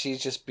fact that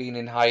she's just been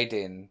in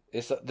hiding,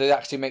 they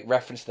actually make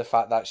reference to the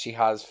fact that she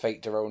has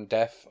faked her own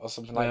death or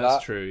something like That's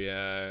that. true,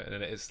 yeah.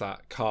 And it's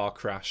that car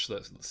crash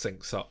that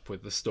syncs up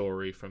with the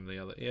story from the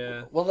other...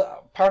 Yeah. Well,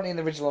 apparently in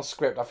the original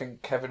script, I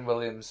think Kevin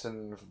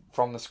Williamson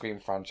from the Scream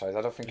franchise,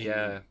 I don't think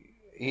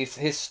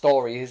his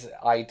story, his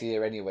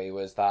idea anyway,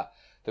 was that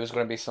there was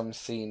going to be some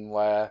scene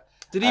where...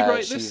 Did he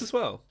write this as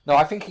well? No,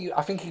 I think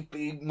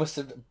he must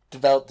have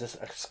developed a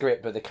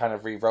script, but they kind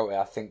of rewrote it.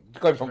 I think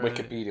going from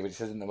Wikipedia, which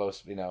isn't the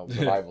most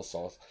reliable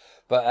source,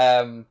 but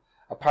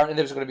apparently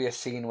there was going to be a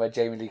scene where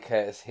Jamie Lee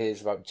Curtis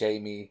hears about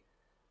Jamie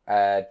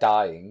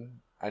dying,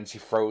 and she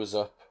throws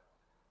up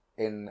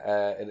in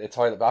a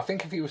toilet. But I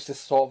think if he was to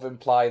sort of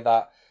imply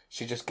that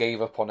she just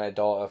gave up on her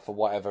daughter for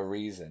whatever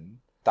reason,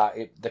 that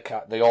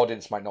the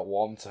audience might not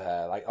warm to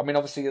her. Like, I mean,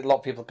 obviously a lot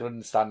of people can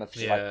understand if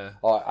she's like,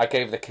 "Oh, I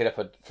gave the kid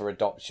up for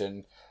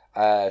adoption,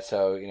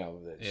 so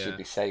it should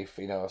be safe,"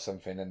 or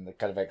something, and they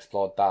kind of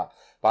explored that.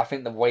 But I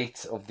think the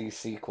weight of these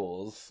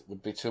sequels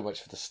would be too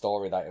much for the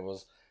story. That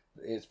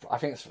I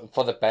think it's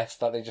for the best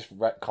that they just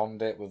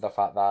retconned it with the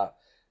fact that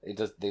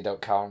they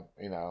don't count,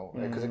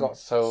 because it got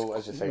so,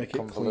 as you say,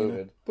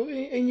 convoluted. But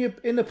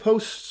in a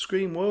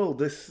post-Scream world,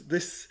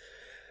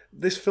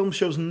 this film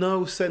shows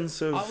no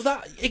sense of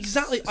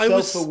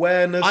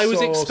self-awareness. I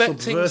was or expecting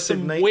subversive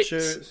some nature.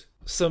 wit,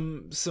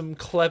 some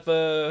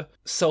clever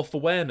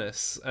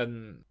self-awareness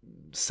and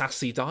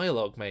sassy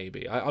dialogue.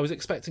 Maybe I was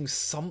expecting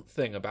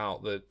something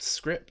about the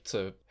script.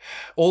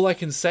 All I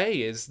can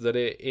say is that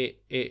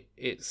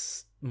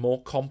it's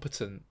more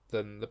competent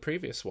than the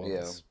previous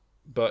ones,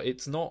 but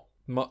it's not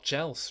much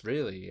else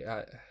really.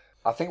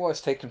 I think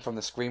what's taken from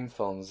the Scream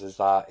films is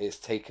that it's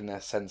taken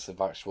a sense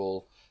of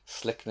actual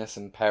slickness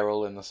and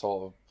peril in the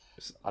sort of...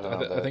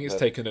 I think it's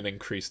taken an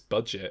increased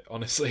budget,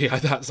 honestly.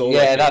 That's all.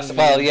 Yeah,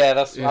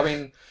 I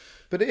mean...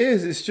 But it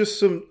is. It's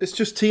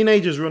just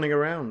teenagers running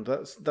around.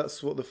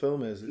 That's what the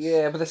film is.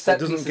 But the set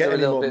pieces are a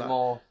little bit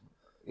more...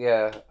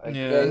 Yeah.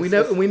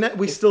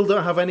 We still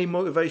don't have any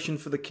motivation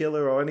for the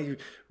killer or any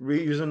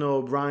reason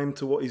or rhyme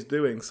to what he's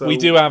doing. So we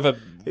do have a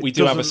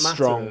doesn't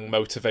strong matter.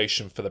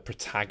 motivation for the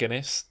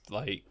protagonist.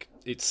 Like,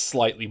 it's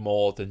slightly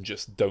more than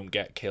just don't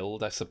get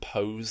killed. I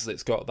suppose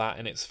it's got that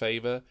in its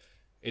favor.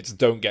 It's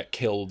don't get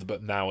killed,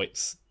 but now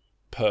it's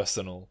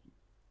personal.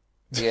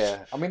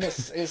 Yeah, I mean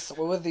it's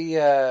with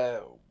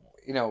the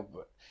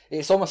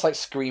it's almost like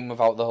Scream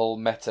without the whole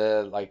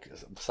meta like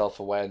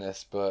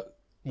self-awareness, but.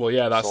 Well,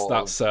 yeah,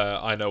 that's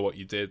I Know What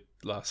You Did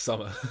Last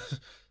Summer.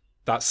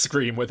 That's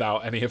Scream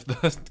without any of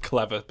the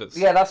clever bits.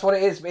 Yeah, that's what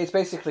it is. It's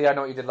basically I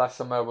Know What You Did Last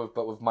Summer,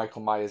 but with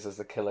Michael Myers as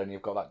the killer, and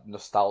you've got that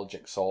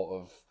nostalgic sort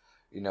of,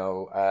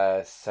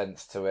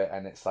 sense to it,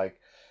 and it's like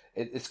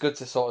it's good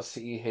to sort of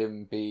see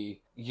him be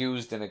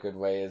used in a good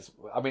way.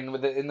 In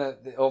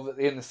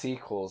the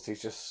sequels,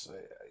 he's just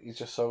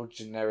so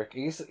generic.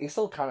 He's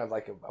still kind of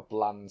like a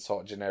bland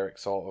sort of generic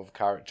sort of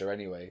character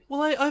anyway.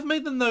 Well, I've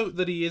made the note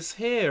that he is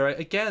here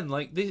again.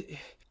 Like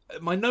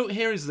my note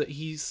here is that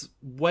he's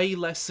way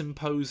less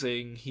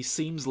imposing. He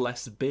seems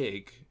less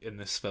big in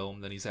this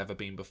film than he's ever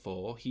been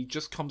before. He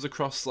just comes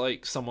across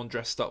like someone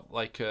dressed up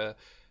like a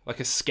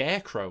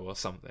scarecrow or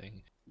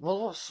something.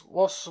 Well,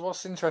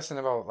 what's interesting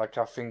about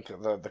I think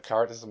the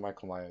characters of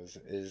Michael Myers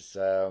is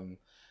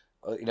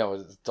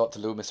Dr.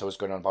 Loomis was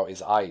going on about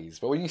his eyes,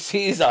 but when you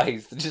see his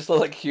eyes, they just look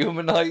like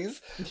human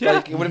eyes. Yeah.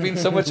 Like, it would have been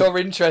so much more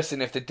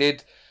interesting if they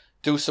did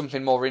do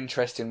something more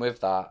interesting with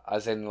that,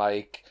 as in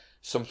like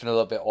something a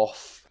little bit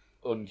off,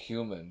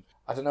 unhuman.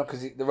 I don't know,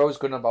 because they're always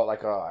going on about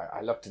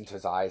I looked into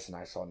his eyes and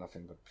I saw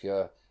nothing but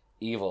pure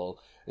evil.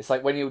 It's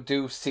like when you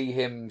do see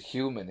him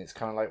human, it's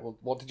kind of like, well,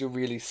 what did you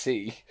really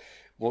see?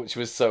 Which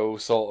was so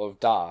sort of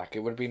dark. It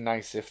would have been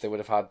nice if they would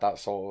have had that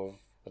sort of,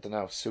 I don't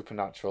know,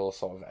 supernatural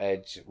sort of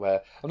edge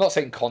where... I'm not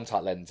saying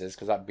contact lenses,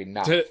 because that'd be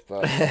naff,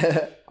 but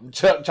I'm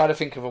trying to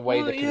think of a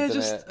way they could have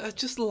done it.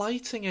 Just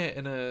lighting it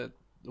in a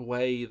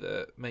way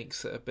that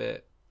makes it a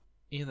bit,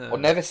 Or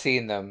never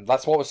seeing them.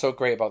 That's what was so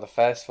great about the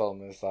first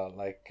film, is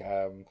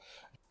that,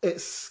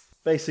 It's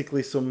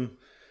basically some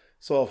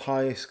sort of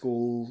high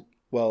school...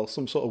 Well,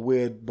 some sort of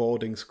weird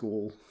boarding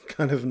school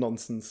kind of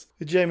nonsense.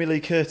 Jamie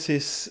Lee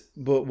Curtis,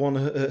 but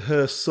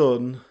her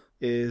son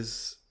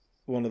is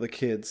one of the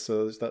kids,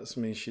 so that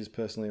means she's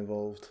personally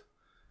involved.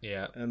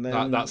 Yeah, and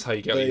then that's how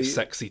you get all your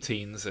sexy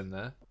teens in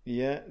there.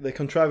 Yeah, they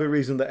contrive a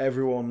reason that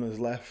everyone has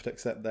left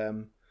except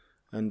them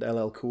and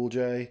LL Cool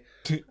J,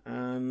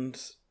 and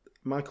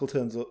Michael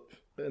turns up,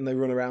 and they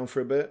run around for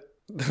a bit.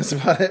 That's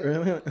about it,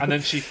 really. And then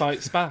she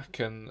fights back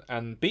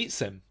and beats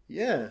him.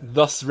 Yeah.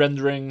 Thus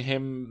rendering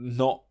him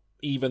not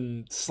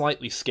even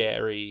slightly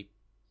scary,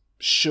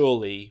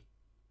 surely,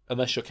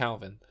 unless you're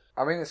Calvin.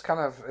 I mean, it's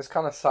kind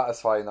of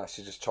satisfying that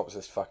she just chops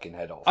his fucking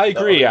head off. I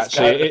agree,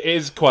 actually. It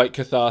is quite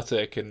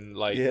cathartic, and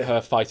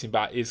her fighting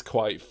back is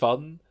quite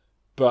fun,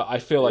 but I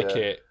feel like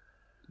it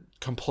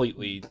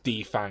completely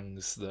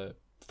defangs the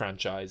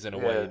franchise in a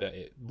way that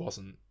it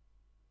wasn't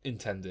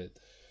intended.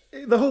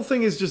 The whole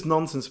thing is just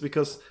nonsense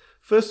because,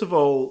 first of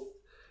all,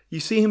 you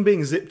see him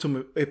being zipped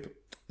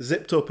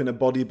up in a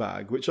body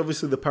bag, which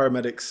obviously the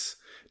paramedics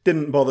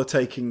didn't bother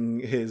taking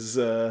his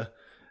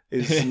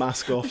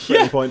mask off at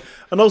any point.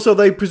 And also,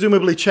 they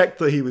presumably checked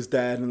that he was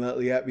dead and that,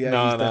 he's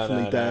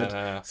definitely dead.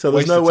 No. So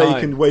there's no way you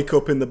can wake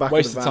up in the back of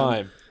the van. Waste of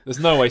time. There's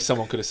no way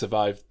someone could have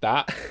survived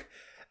that.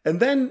 And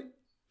then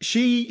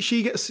she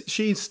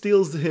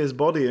steals his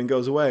body and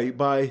goes away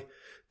by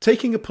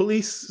taking a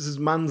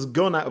policeman's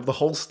gun out of the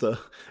holster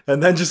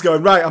and then just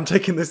going, right, I'm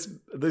taking this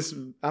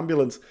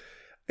ambulance.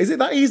 Is it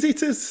that easy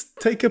to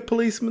take a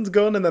policeman's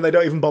gun and then they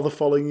don't even bother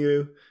following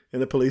you in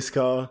the police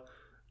car?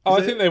 I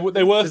think they were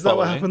following. Is that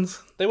what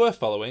happens? They were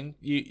following.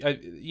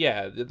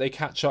 They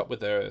catch up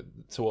with her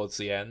towards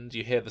the end.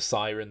 You hear the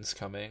sirens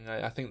coming.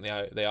 I think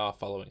they are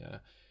following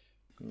her.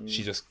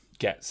 She just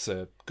gets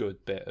a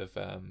good bit of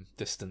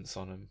distance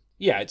on him.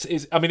 Yeah, it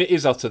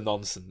is utter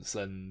nonsense.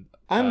 And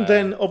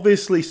then,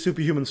 obviously,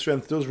 superhuman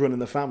strength does run in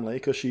the family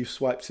because she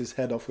swipes his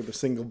head off with a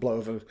single blow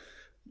of a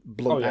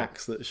blunt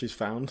axe that she's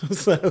found.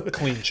 So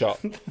clean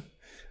shot.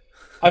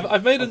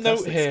 I've made a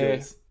note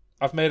here. Skills.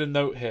 I've made a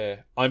note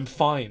here. I'm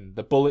fine.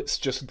 The bullets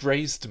just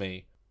grazed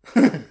me.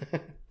 Can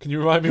you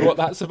remind me what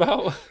that's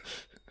about?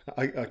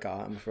 I can't,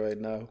 I'm afraid,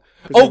 no.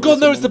 Oh god,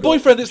 no, it's the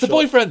boyfriend! It's the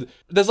boyfriend!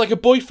 There's like a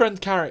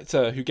boyfriend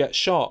character who gets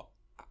shot,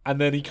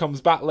 and then he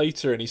comes back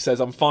later and he says,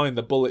 I'm fine,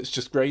 the bullets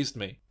just grazed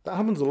me. That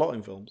happens a lot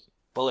in films.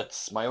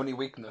 Bullets, my only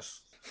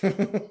weakness.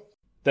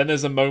 Then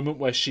there's a moment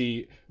where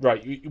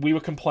we were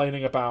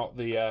complaining about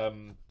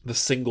the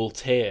single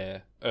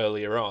tear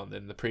earlier on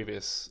in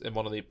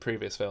one of the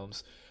previous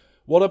films.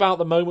 What about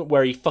the moment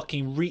where he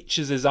fucking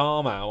reaches his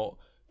arm out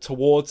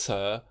towards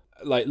her,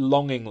 like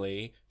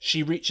longingly?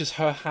 She reaches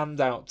her hand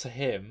out to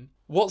him.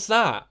 What's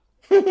that?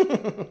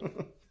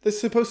 There's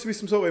supposed to be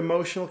some sort of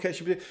emotional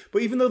connection,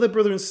 but even though they're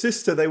brother and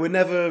sister, they were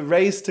never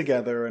raised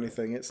together or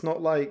anything. It's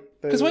not like...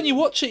 Because when you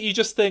watch it, you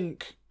just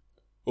think,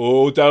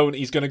 oh, don't,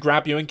 he's going to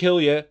grab you and kill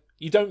you.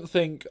 You don't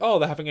think, oh,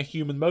 they're having a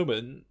human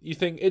moment. You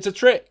think, it's a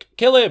trick,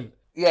 kill him.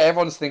 Yeah,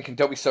 everyone's thinking,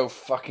 don't be so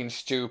fucking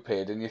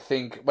stupid. And you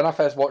think, when I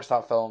first watched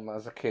that film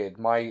as a kid,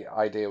 my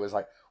idea was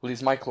like, well,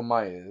 he's Michael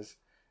Myers.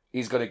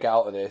 He's going to get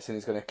out of this and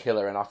he's going to kill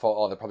her. And I thought,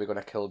 oh, they're probably going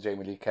to kill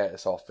Jamie Lee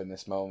Curtis off in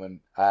this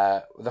moment.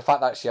 The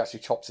fact that she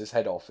actually chops his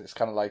head off, it's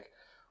kind of like,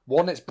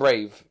 one, it's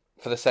brave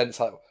for the sense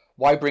that,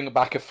 why bring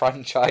back a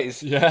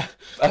franchise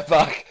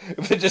back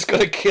if they're just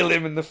going to kill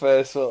him in the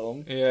first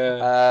film?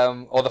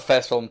 Yeah. Or the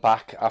first film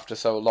back after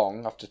so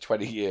long, after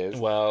 20 years.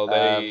 Well,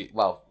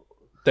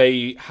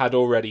 they had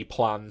already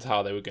planned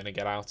how they were going to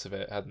get out of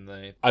it, hadn't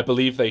they? I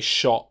believe they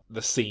shot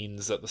the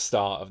scenes at the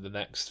start of the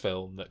next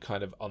film that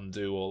kind of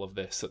undo all of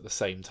this at the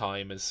same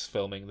time as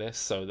filming this,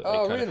 so that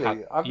they kind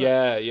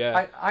of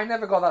had... I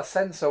never got that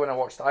sense, so when I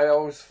watched it, I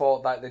always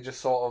thought that they just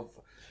sort of...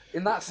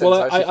 In that sense,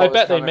 well, I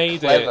bet they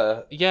made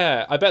clever. it.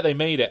 Yeah, I bet they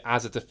made it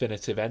as a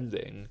definitive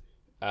ending,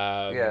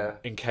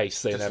 in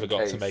case they never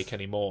got to make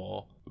any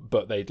more.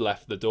 But they'd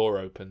left the door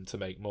open to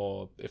make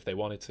more if they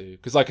wanted to.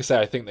 Because, like I say,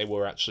 I think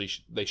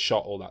they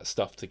shot all that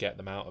stuff to get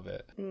them out of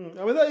it. I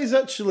mean, that is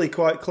actually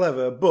quite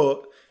clever.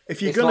 But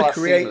if you're going to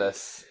create,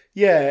 seamless,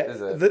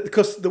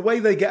 because the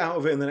way they get out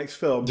of it in the next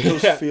film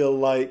does feel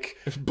like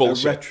a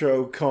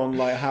retro con.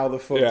 Like, how the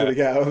fuck did they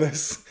get out of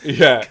this?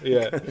 Yeah.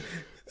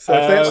 So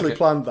if they actually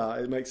planned that,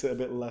 it makes it a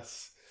bit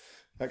less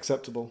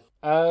acceptable.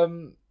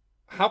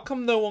 How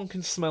come no one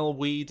can smell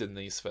weed in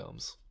these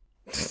films?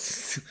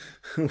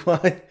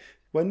 Why?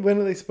 When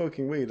are they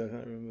smoking weed? I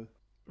can't remember.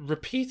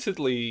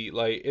 Repeatedly,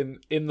 like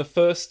in the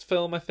first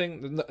film, I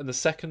think, in the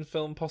second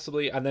film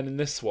possibly, and then in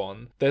this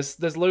one, there's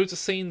loads of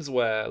scenes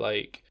where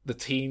like the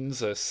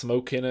teens are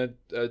smoking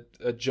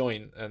a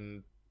joint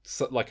and.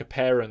 So, like a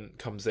parent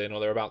comes in, or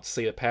they're about to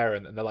see a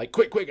parent, and they're like,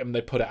 "Quick!" and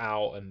they put it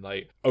out and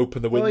like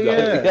open the window,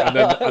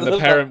 and the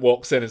parent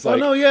walks in. It's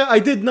like, I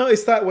did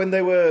notice that when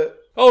they were.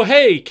 Oh,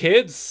 hey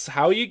kids,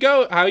 how you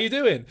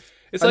doing?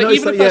 It's like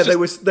even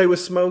if they were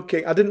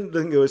smoking. I didn't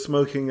think they were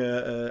smoking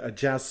a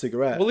jazz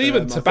cigarette. Well,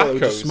 even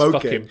tobacco's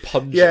fucking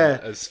pungent.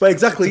 Yeah, but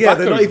exactly. Yeah,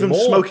 they're not even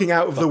smoking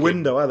out of the fucking...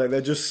 window, are they?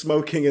 They're just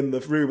smoking in the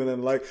room, and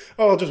then like,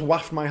 oh, I'll just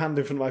waft my hand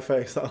in front of my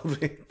face.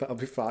 That'll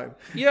be fine.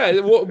 Yeah,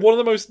 one of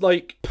the most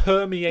like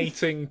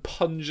permeating,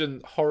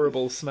 pungent,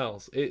 horrible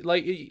smells.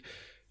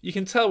 You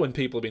can tell when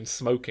people have been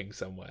smoking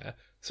somewhere,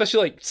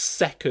 especially like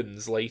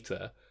seconds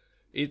later.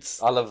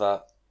 I love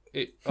that.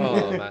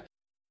 Oh man.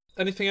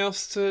 Anything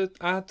else to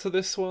add to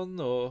this one,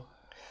 or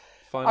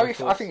I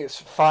think it's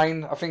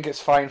fine. I think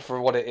it's fine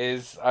for what it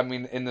is. I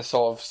mean, in the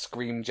sort of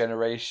Scream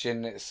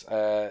generation, it's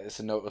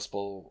a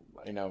notable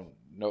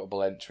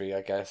entry,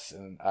 I guess,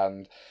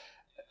 and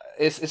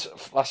it's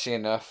flashy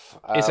enough.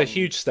 It's a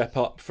huge step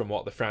up from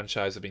what the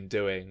franchise have been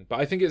doing, but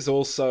I think it's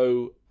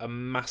also a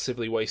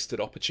massively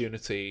wasted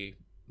opportunity.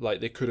 Like,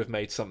 they could have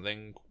made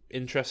something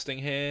interesting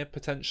here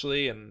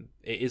potentially, and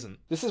it isn't.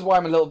 This is why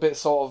I'm a little bit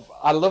sort of.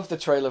 I love the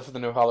trailer for the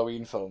new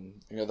Halloween film.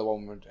 You know, the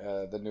one with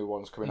the new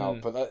one's coming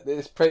out, but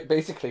it's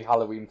basically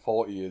Halloween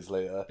 40 years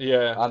later.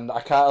 Yeah, and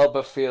I can't help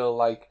but feel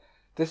like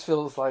this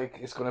feels like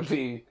it's going to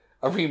be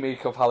a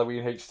remake of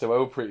Halloween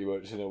H2O, pretty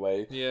much in a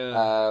way.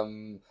 Yeah.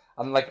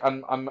 And like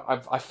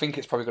I think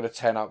it's probably going to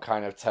turn out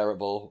kind of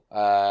terrible.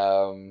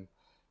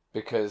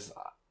 Because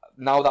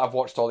now that I've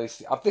watched all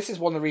these, this is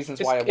one of the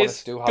reasons why I wanted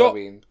to do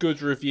Halloween. Got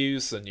good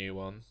reviews, the new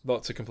one.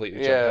 Not to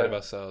completely jump ahead of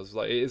ourselves.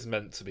 Like, it is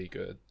meant to be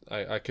good.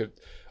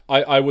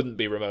 I wouldn't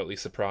be remotely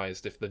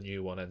surprised if the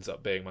new one ends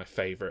up being my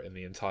favourite in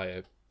the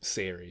entire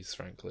series,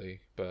 frankly.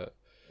 But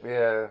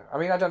yeah, I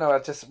mean, I don't know.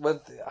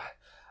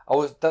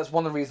 That's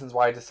one of the reasons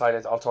why I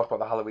decided I'll talk about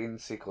the Halloween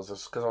sequels,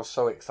 because I was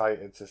so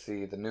excited to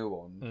see the new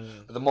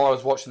one. But the more I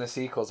was watching the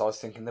sequels, I was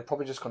thinking they're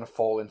probably just going to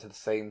fall into the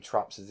same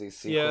traps as these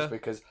sequels,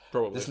 because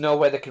there's no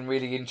way they can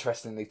really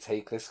interestingly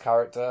take this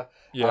character.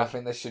 Yeah. And I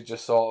think they should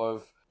just sort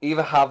of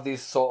either have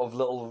these sort of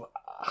little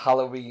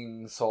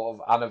Halloween sort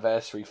of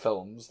anniversary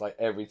films, like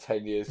every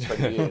 10 years,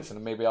 20 years,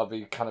 and maybe I'll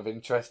be kind of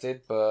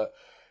interested, but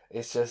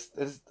it's just...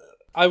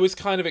 I was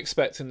kind of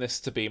expecting this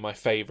to be my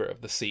favourite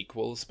of the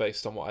sequels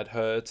based on what I'd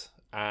heard,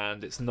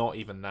 and it's not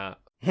even that.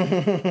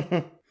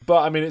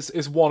 But I mean,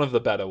 it's one of the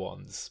better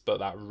ones, but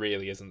that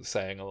really isn't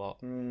saying a lot.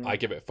 I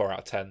give it 4 out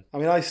of 10. I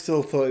mean, I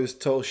still thought it was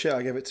total shit.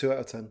 I gave it 2 out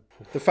of 10.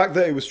 The fact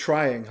that it was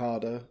trying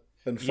harder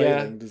and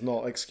failing does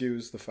not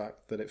excuse the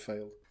fact that it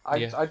failed.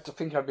 I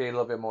think I'd be a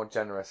little bit more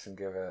generous and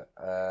give it...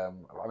 I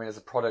mean, as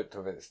a product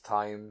of its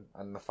time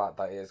and the fact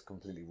that it is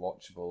completely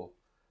watchable,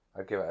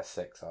 I'd give it a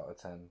 6 out of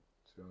 10, to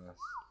be honest.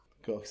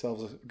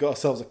 Got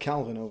ourselves a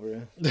Calvin over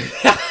here.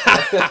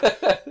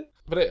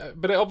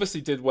 But it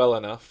obviously did well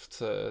enough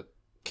to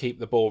keep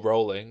the ball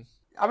rolling.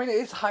 I mean, it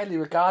is highly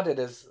regarded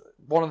as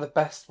one of the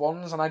best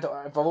ones, and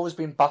I've always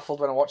been baffled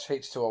when I watch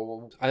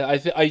H2O.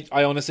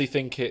 I honestly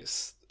think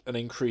it's an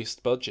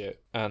increased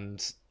budget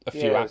and a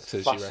few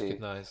actors you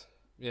recognise.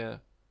 Yeah.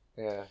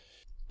 Yeah.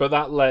 But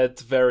that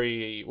led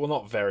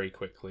not very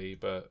quickly,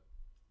 but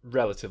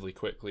relatively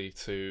quickly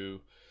to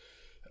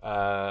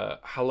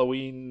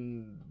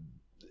Halloween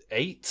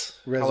 8?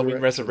 Halloween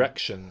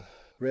Resurrection.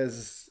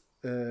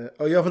 You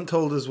haven't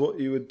told us what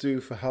you would do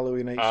for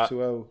Halloween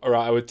H2O.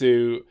 Alright, I would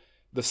do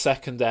the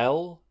second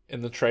L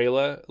in the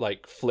trailer,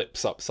 like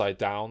flips upside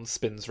down,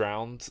 spins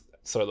round,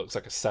 so it looks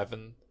like a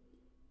 7.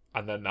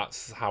 And then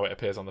that's how it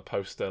appears on the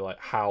poster, like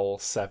Howl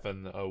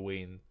 7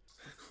 Oween.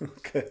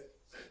 Okay.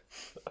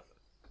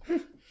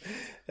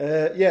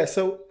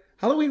 So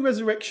Halloween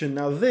Resurrection,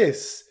 now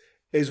this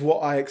is what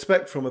I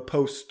expect from a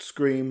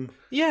post-Scream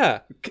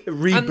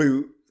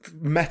reboot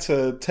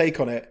meta take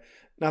on it.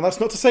 Now that's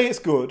not to say it's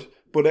good,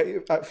 but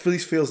it at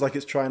least feels like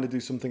it's trying to do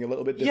something a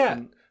little bit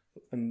different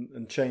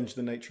and change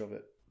the nature of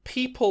it.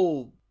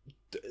 People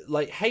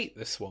hate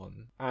this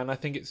one, and I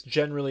think it's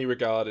generally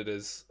regarded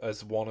as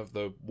one of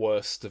the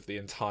worst of the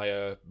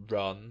entire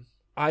run.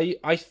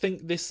 I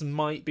think this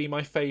might be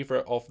my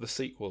favourite of the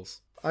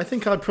sequels. I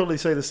think I'd probably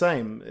say the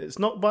same. It's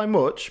not by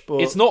much,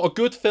 but... It's not a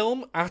good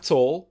film at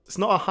all. It's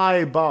not a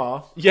high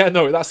bar. Yeah,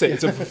 no, that's it.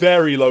 It's a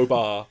very low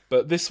bar.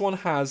 But this one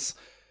has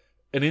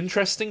an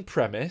interesting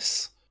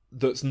premise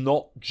that's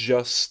not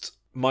just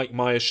Mike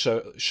Myers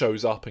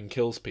shows up and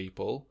kills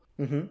people.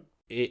 Mm-hmm.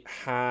 It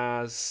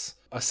has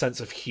a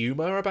sense of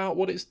humour about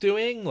what it's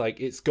doing. Like,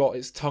 it's got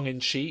its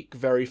tongue-in-cheek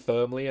very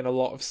firmly in a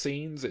lot of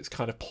scenes. It's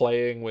kind of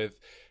playing with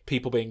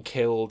people being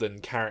killed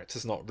and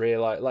characters not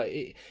realize.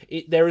 Like,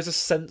 there is a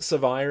sense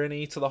of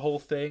irony to the whole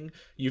thing.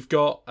 You've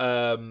got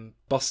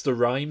Busta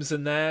Rhymes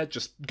in there,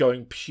 just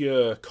going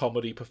pure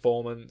comedy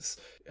performance.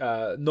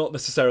 Not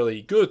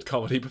necessarily good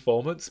comedy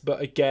performance, but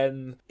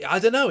again, I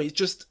don't know,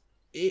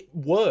 it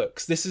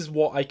works. This is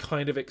what I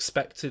kind of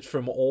expected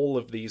from all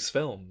of these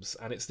films,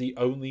 and it's the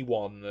only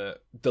one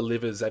that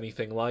delivers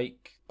anything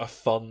like a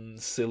fun,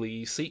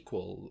 silly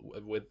sequel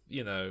with,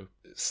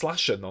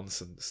 slasher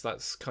nonsense.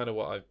 That's kind of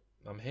what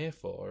I'm here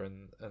for.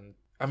 And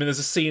I mean, there's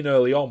a scene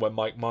early on where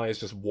Mike Myers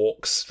just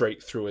walks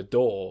straight through a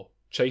door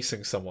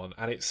chasing someone,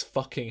 and it's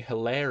fucking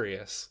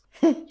hilarious.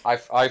 I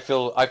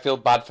feel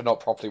bad for not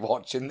properly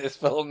watching this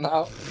film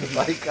now.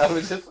 Like, I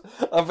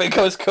think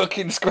I was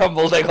cooking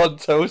scrambled egg on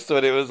toast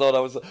when it was on. I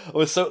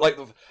was so like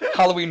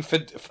Halloween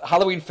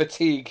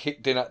fatigue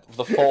kicked in at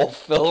the 4th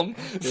film.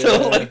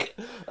 So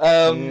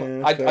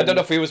I don't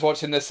know if he was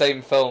watching the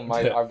same film.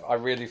 I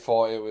really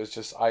thought it was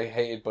just, I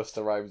hated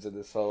Busta Rhymes in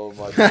this film.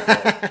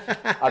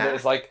 And it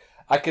was like,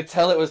 I could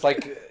tell it was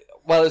like,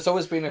 well, it's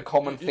always been a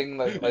common thing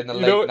that in the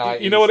late 90s.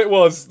 You know what it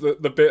was? The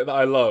bit that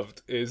I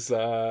loved is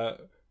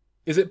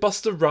it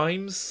Busta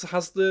Rhymes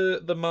has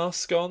the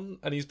mask on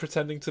and he's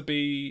pretending to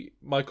be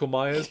Michael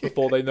Myers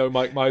before they know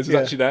Mike Myers is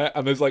actually there,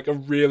 and there's like a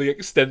really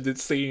extended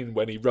scene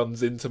when he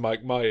runs into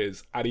Mike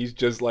Myers and he's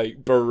just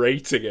like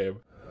berating him.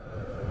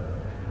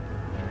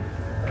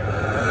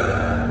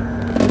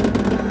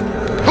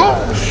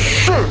 Oh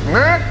shit,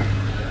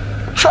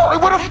 man!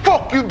 Charlie, where the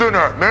fuck you been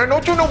at, man?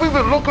 Don't you know we've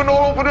been looking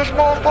all over this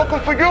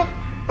motherfucker for you?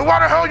 And why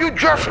the hell you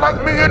dressed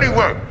like me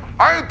anyway?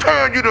 I ain't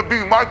paying you to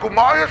be Michael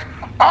Myers.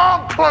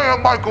 I'm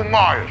playing Michael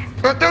Myers.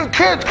 If them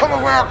kids come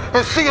around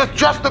and see us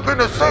dressed up in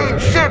the same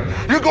shit,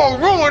 you're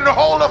gonna ruin the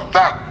whole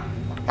effect.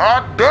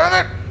 Ah,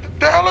 damn it.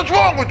 The hell is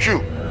wrong with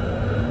you?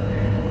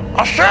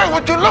 I said,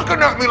 what you looking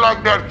at me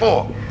like that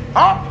for?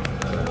 Huh?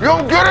 You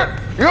don't get it?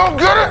 You don't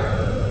get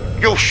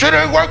it? Your shit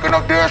ain't working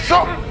up there or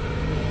something?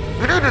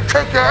 You need to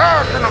take your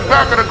ass in the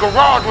back of the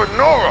garage with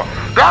Nora.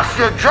 That's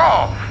your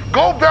job.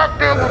 Go back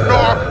there with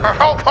Nora and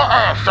help her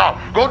ass out.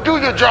 Go do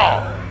your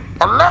job.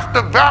 I left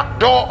the back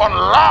door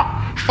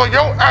unlocked for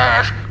your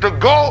ass to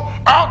go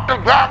out the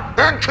back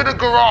into the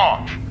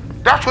garage.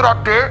 That's what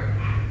I did.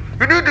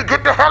 You need to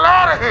get the hell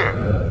out of here.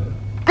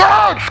 Go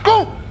ahead,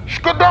 scoot,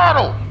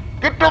 skedaddle.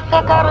 Get the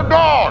fuck out of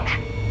Dodge.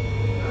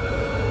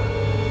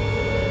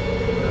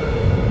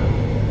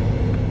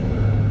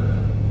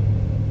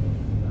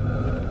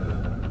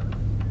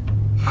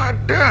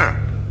 God damn.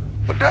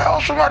 What the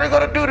hell somebody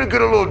gotta do to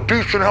get a little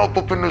decent help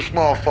up in this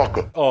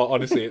motherfucker? Oh,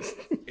 honestly, it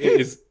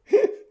is.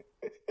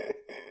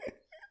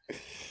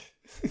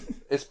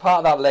 It's part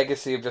of that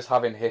legacy of just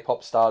having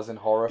hip-hop stars in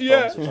horror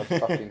films, which I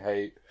fucking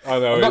hate. I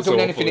know, I'm not it's doing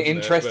awful, anything isn't it?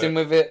 interesting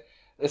with it.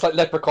 It's like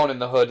Leprechaun in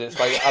the Hood. It's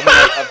like,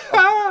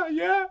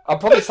 I'm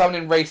probably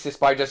sounding racist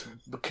by just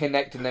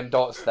connecting them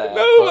dots there.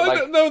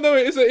 No, no,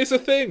 it's a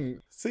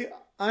thing. See,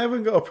 I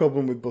haven't got a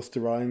problem with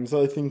Busta Rhymes.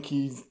 I think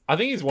he's one of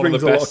the best.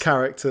 Brings a lot of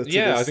character to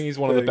Yeah, this I think he's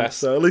one of the thing. best.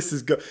 So at least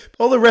he's got...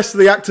 All the rest of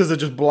the actors are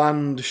just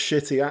bland,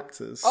 shitty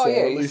actors. Oh so yeah,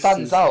 at he least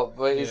stands out,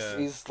 but he's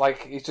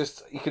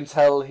just, you can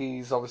tell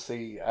he's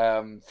obviously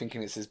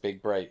thinking it's his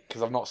big break,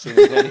 because I've not seen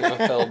him in any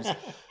other films.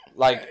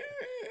 Like,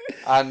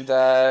 and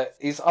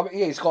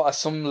he's got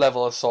some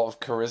level of sort of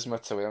charisma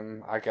to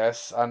him, I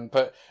guess.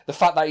 But the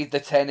fact that they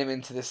turn him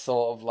into this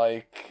sort of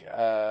like,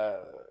 I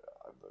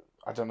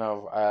don't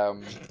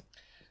know,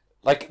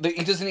 like,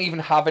 he doesn't even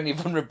have any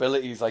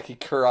vulnerabilities. Like, he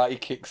karate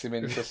kicks him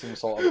into some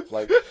sort of,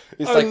 like...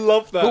 It's I like,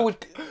 love that.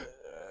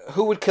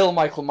 Who would kill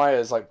Michael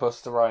Myers like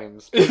Busta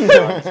Rhymes? Busta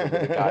Rhymes would be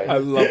the guy. I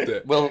loved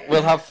it.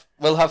 We'll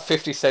have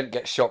 50 Cent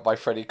get shot by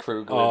Freddy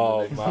Krueger. Oh,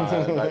 in the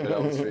man. Nightmare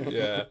on Elm Street.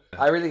 Yeah.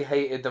 I really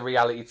hated the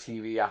reality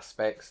TV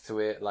aspects to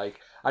it.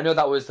 Like, I know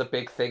that was the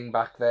big thing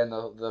back then,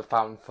 the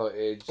found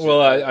footage.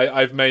 Well,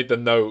 I've made the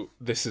note,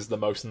 this is the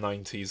most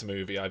 90s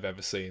movie I've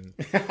ever seen.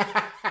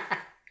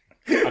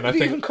 And Did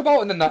it even come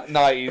out in the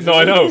 90s? No,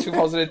 I know.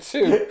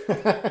 2002.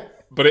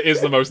 But it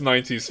is the most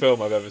 90s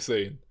film I've ever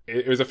seen.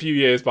 It was a few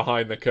years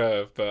behind the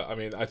curve, but I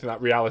mean, I think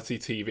that reality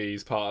TV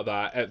is part of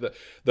that.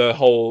 The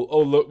whole,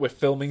 oh look, we're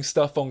filming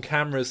stuff on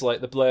cameras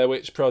like the Blair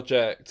Witch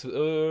Project.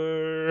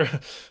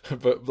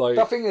 But like,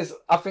 The thing is,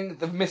 I think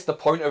they've missed the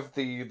point of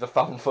the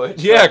found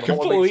footage. yeah, film, and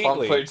what makes found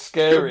completely, footage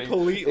scary.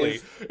 completely.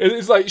 is-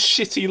 It's like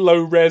shitty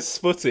low res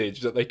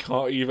footage that they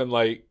can't even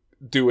like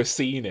do a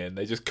scene in.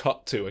 They just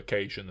cut to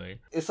occasionally.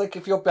 It's like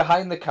if you're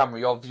behind the camera,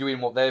 you're viewing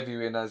what they're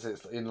viewing as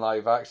it's in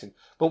live action.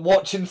 But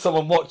watching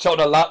someone watch on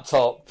a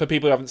laptop. For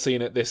people who haven't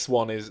seen it, this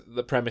one is,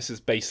 the premise is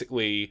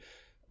basically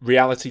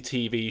reality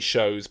TV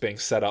shows being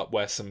set up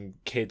where some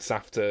kids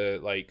have to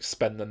like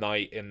spend the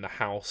night in the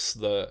house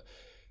that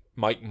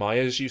Mike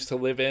Myers used to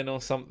live in or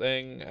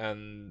something,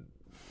 and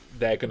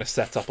they're going to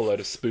set up a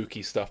load of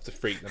spooky stuff to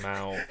freak them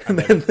out. And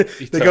then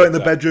they go in the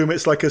bedroom,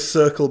 it's like a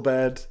circle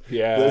bed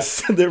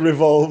that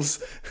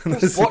revolves. And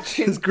there's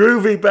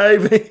groovy,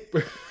 baby.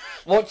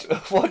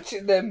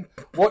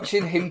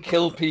 Watching him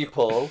kill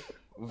people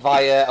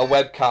via a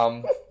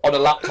webcam on a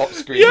laptop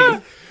screen.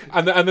 Yeah,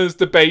 and there's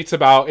debate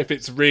about if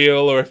it's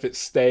real or if it's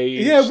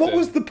staged. Yeah, what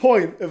was the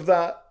point of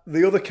that?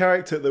 The other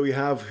character that we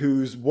have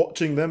who's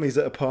watching them, he's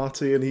at a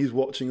party and he's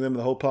watching them,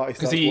 the whole party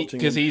starts watching them.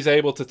 Because he's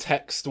able to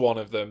text one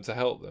of them to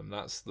help them.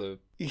 That's the...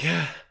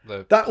 Yeah.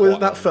 The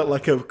that felt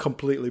like a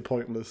completely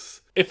pointless...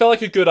 It felt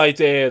like a good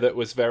idea that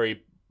was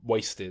very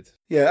wasted.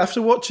 Yeah,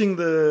 after watching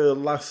the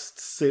last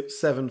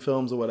 7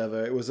 films or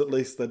whatever, it was at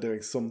least they're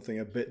doing something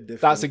a bit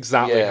different. That's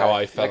exactly how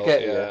I felt.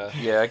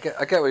 I get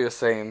what you're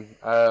saying.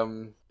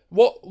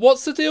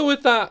 What's the deal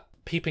with that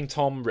Peeping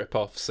Tom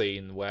rip-off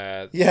scene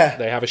where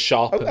they have a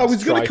sharpened I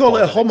was going to call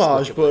it a tripod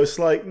homage, but it's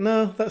like,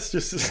 no, that's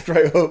just a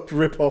straight-up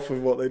rip-off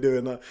of what they do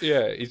in that.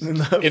 Yeah, in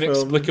that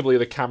inexplicably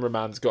the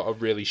cameraman's got a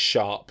really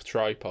sharp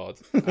tripod,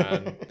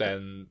 and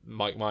then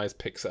Mike Myers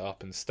picks it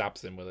up and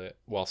stabs him with it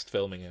whilst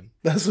filming him.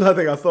 That's what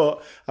I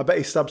thought, I bet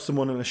he stabbed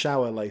someone in a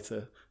shower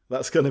later.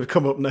 That's going to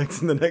come up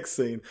next in the next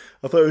scene.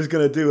 I thought he was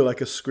going to do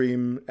like a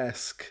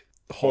Scream-esque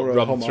horror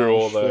run homage through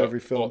all for every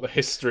film. all the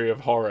history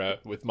of horror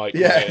with Mike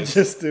Yeah, Myers.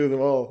 just do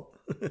them all.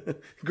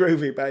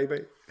 Groovy,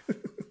 baby.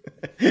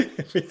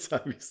 Every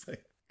time you say.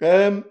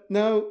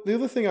 Now, the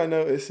other thing I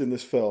noticed in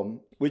this film,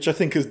 which I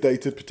think is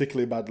dated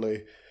particularly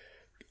badly,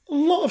 a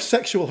lot of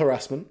sexual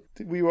harassment.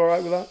 Were you all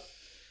right with that?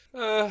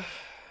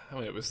 I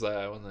mean, it was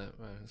there, wasn't it?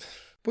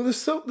 Well,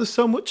 there's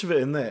so much of it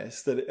in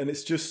this and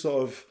it's just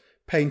sort of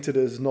painted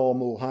as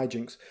normal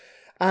hijinks.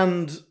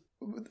 And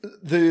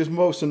the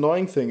most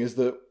annoying thing is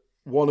that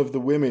one of the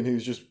women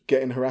who's just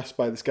getting harassed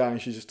by this guy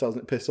and she just tells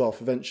him to piss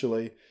off,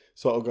 eventually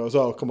sort of goes,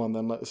 oh, come on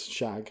then, let's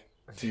shag.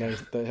 And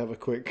they have a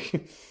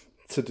quick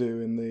to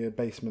do in the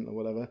basement or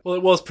whatever. Well,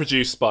 it was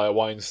produced by a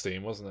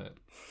Weinstein, wasn't it?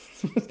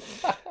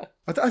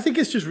 I think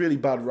it's just really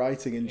bad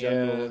writing in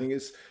general. Yeah. I think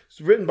it's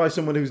written by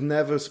someone who's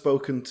never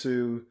spoken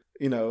to,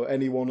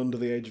 anyone under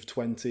the age of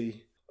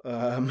 20,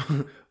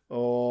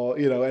 or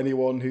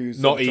anyone who's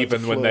Not tried to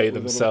even when flirt they with another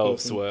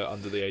themselves person. were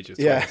under the age of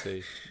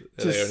 20.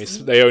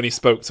 Yeah. They only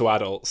spoke to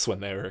adults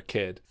when they were a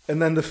kid.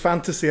 And then the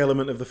fantasy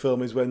element of the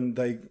film is when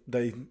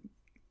they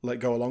like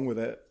go along with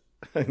it,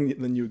 and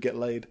then you would get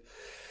laid.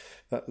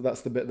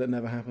 That's the bit that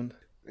never happened.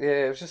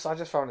 Yeah, it was just I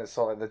just found it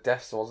sort of the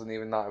deaths wasn't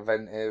even that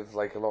inventive.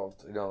 Like a lot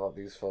of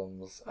these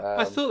films.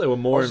 I thought they were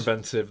more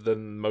inventive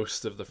than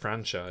most of the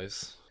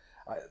franchise.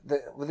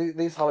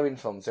 These Halloween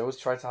films, they always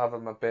try to have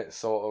them a bit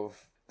sort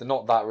of. They're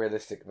not that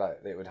realistic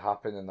that it would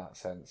happen in that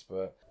sense,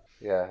 but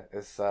yeah,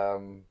 it's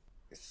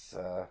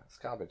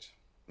garbage.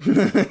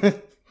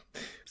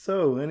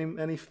 So,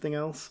 anything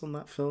else on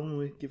that film?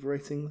 We give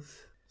ratings.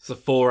 It's a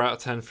 4 out of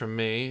 10 from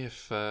me.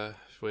 If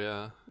we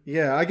are.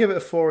 Yeah, I give it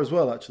a 4 as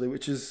well, actually,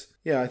 which is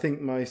I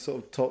think my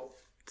sort of top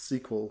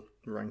sequel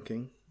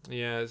ranking.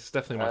 Yeah, it's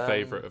definitely my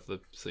favourite of the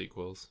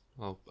sequels.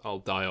 I'll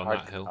die on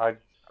that hill.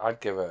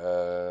 I'd give it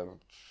a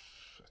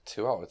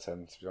 2 out of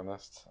 10, to be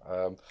honest.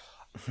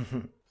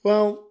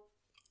 Well,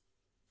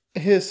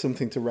 here's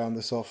something to round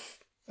this off.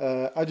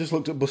 I just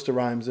looked at Busta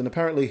Rhymes, and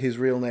apparently his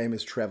real name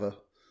is Trevor.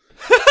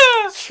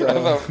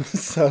 Trevor.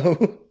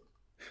 So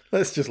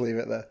let's just leave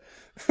it there.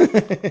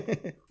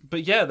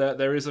 But yeah,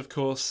 there is, of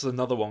course,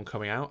 another one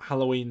coming out.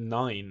 Halloween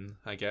 9,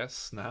 I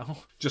guess, now.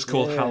 Just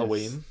called Yes.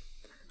 Halloween.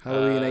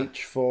 Halloween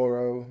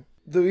H40.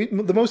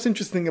 The most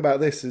interesting thing about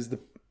this is the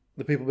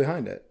people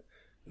behind it.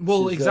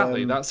 Well,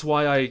 exactly. That's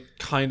why I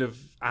kind of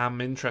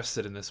am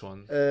interested in this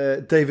one.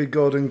 David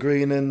Gordon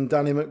Green and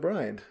Danny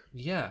McBride.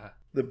 Yeah.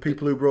 The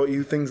people who brought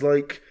you things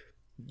like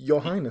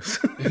Your Highness.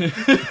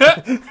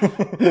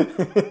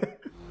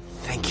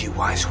 Thank you,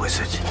 wise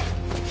wizard.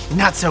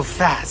 Not so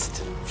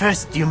fast.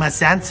 First, you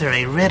must answer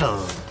a riddle.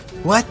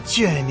 What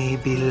journey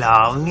be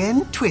long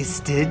and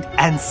twisted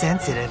and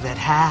sensitive at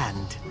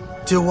hand?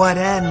 To what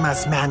end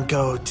must man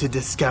go to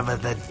discover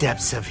the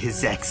depths of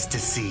his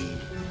ecstasy?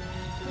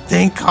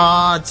 Think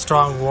hard,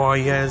 strong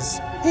warriors.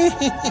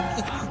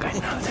 Fuck, I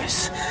know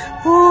this.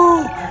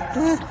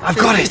 I've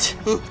got it.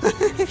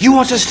 You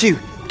want us to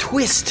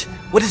twist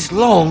what is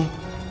long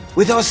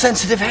with our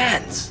sensitive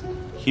hands.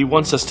 He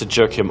wants us to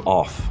jerk him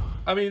off.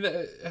 I mean,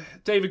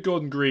 David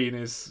Gordon Green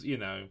is,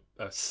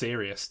 a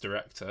serious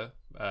director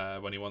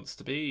when he wants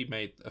to be. He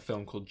made a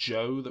film called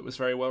Joe that was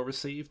very well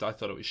received. I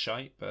thought it was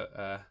shite,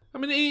 but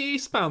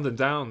Eastbound and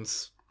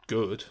Down's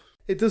good.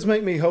 It does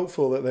make me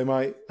hopeful that they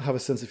might have a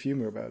sense of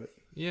humour about it.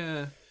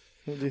 Yeah.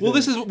 What do you Well,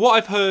 think? this is what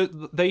I've heard.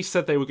 They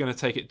said they were going to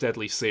take it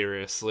deadly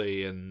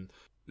seriously and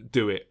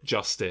do it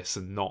justice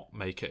and not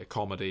make it a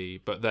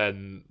comedy, but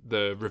then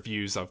the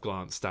reviews I've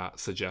glanced at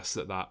suggest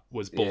that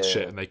was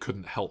bullshit and they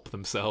couldn't help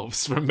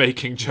themselves from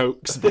making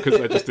jokes because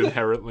they're just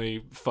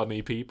inherently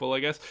funny people, I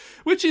guess,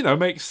 which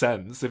makes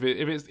sense if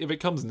it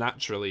comes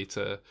naturally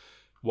to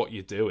what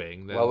you're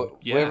doing. Then,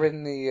 we're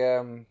in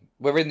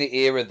the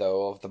era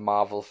though of the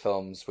Marvel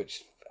films,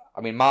 which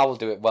Marvel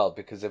do it well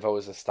because they've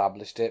always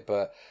established it,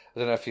 but I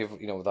don't know if you've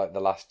like The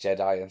Last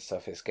Jedi and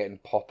stuff. It's getting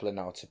popular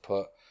now to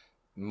put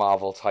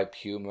Marvel type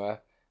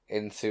humor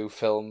into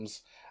films,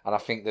 and I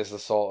think there's a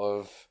sort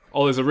of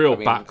there's a real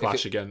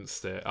backlash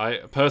against it. I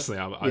personally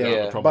don't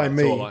have a problem by at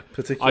me, all.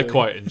 particularly. I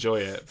quite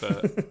enjoy it,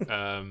 but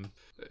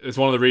it's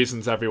one of the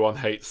reasons everyone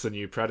hates the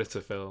new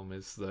Predator film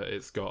is that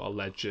it's got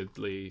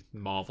allegedly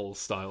Marvel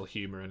style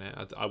humor in it.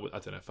 I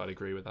don't know if I'd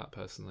agree with that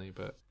personally,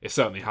 but it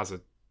certainly has a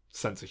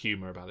sense of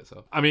humor about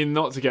itself. I mean,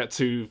 not to get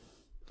too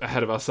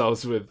ahead of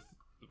ourselves with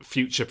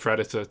future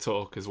Predator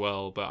talk as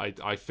well, but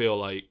I feel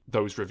like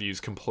those reviews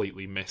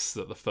completely miss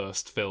that the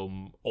first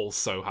film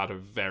also had a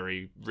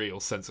very real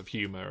sense of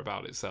humor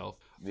about itself.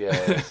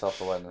 Yeah,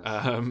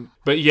 self-awareness.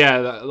 But yeah,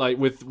 like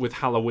with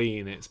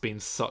Halloween, it's been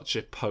such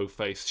a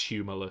po-faced,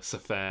 humorless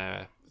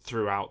affair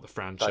throughout the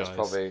franchise.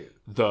 That's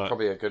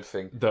probably a good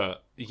thing.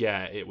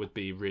 It would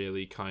be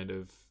really kind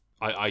of.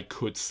 I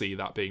could see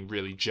that being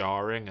really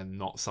jarring and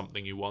not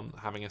something you want,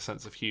 having a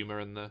sense of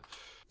humor in the.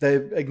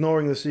 They're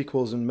ignoring the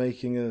sequels and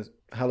making a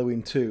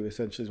Halloween 2,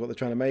 essentially, is what they're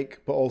trying to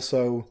make, but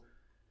also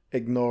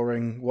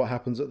ignoring what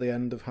happens at the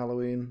end of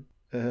Halloween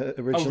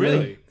originally. Oh,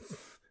 really?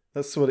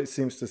 That's what it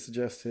seems to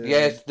suggest here.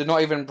 Yeah, they're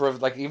not even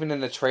even in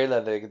the trailer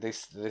they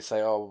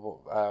say,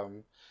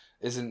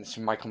 isn't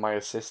Michael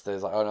Myers' sister?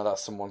 It's like, oh no,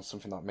 that's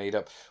something that made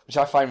up, which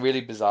I find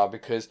really bizarre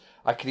because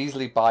I could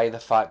easily buy the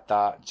fact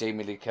that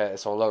Jamie Lee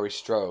Curtis or Laurie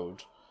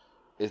Strode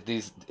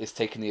is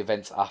taking the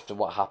events after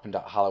what happened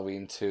at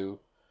Halloween 2.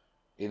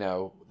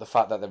 The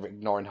fact that they're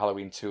ignoring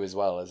Halloween 2 as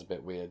well is a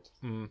bit weird.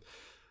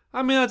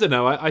 I mean, I don't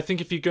know. I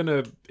think if you're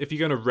gonna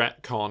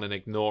retcon and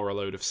ignore a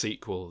load of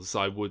sequels,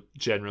 I would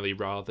generally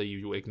rather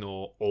you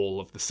ignore all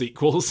of the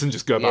sequels and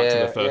just go back to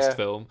the first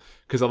film,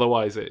 because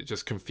otherwise it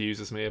just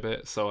confuses me a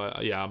bit. So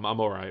I'm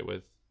all right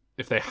with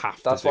if they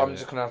have That's to. what I'm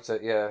just gonna have to.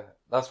 Yeah,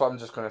 that's what I'm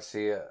just gonna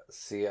see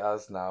it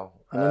as now.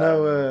 And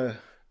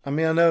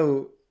I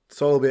know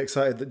Saul will be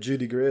excited that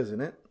Judy Greer's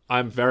in it.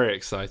 I'm very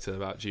excited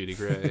about Judy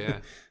Greer. Yeah.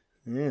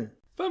 Yeah.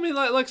 But I mean,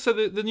 like I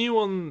said, the new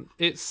one,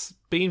 it's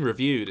been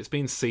reviewed. It's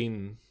been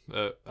seen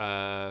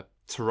at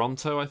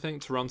Toronto, I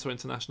think. Toronto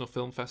International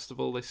Film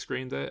Festival, they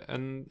screened it.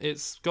 And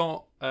it's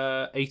got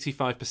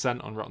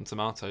 85% on Rotten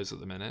Tomatoes at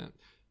the minute.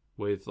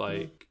 With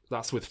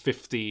that's with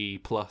 50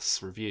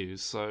 plus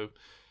reviews. So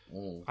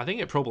I think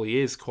it probably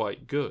is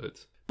quite good.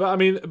 But I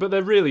mean,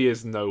 there really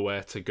is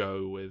nowhere to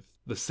go with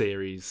the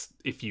series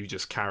if you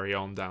just carry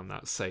on down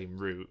that same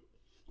route,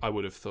 I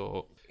would have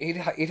thought. He'd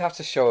have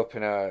to show up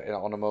on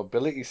a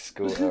mobility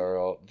scooter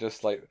or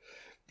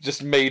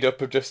just made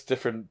up of just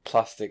different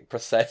plastic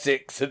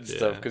prosthetics and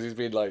stuff, because he's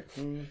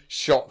been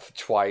shot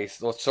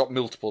twice or shot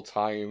multiple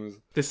times.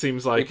 This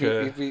seems like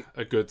a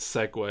good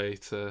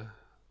segue to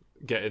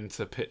get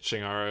into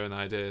pitching our own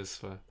ideas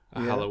for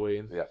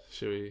Halloween. Yeah.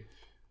 Should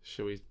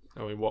we?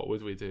 I mean, what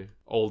would we do?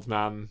 Old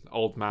man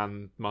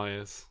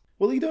Myers.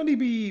 Well, he'd only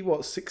be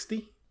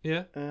 60.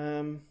 Yeah.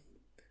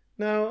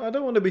 Now, I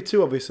don't want to be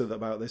too obvious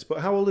about this, but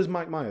how old is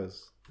Mike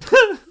Myers?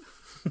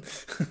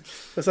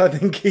 Because I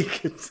think he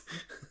could.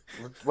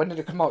 When did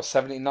it come out?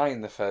 79,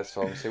 the first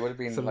film. So he would have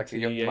been like a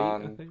young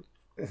man.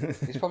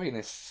 He's probably in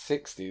his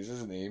 60s,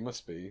 isn't he? He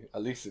must be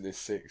at least in his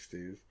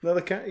 60s.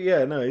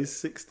 No, he's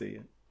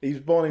 60. He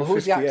was born in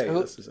 58.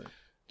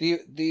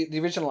 The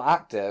original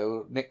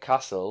actor, Nick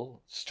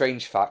Castle,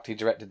 strange fact, he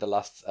directed The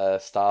Last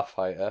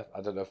Starfighter.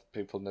 I don't know if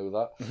people knew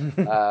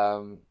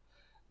that.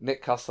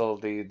 Nick Castle,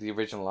 the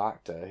original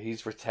actor,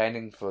 he's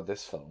returning for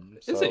this film.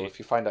 So is he? If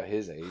you find out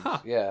his age,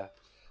 yeah.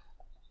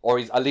 Or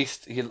he'll at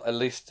least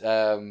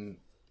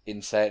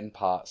in certain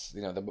parts,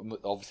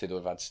 obviously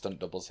they've had stunt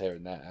doubles here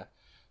and there.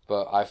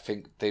 But I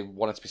think they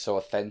wanted to be so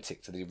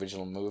authentic to the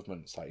original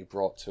movements that he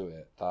brought to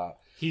it that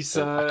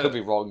I could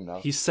be wrong now.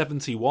 He's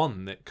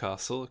 71, Nick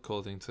Castle,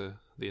 according to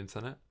the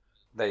internet.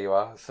 There you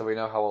are. So we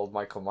know how old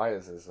Michael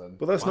Myers is then.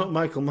 But that's not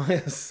Michael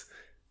Myers.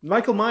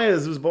 Michael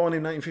Myers was born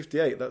in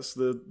 1958.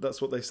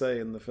 That's what they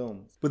say in the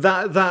film. But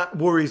that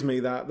worries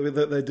me that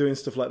they're doing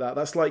stuff like that.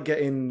 That's like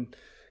getting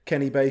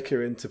Kenny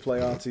Baker in to play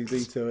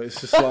R2-D2. It's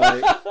just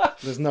like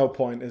there's no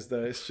point, is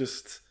there? It's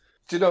just.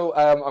 Do you know?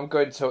 I'm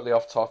going totally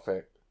off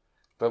topic.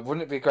 But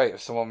wouldn't it be great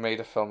if someone made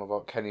a film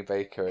about Kenny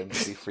Baker and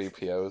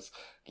C-3PO's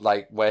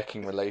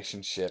working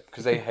relationship,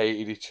 because they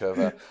hated each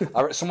other?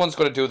 Someone's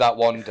going to do that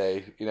one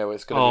day.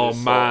 It's going to be.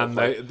 Oh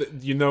man,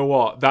 you know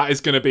what? That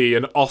is going to be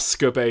an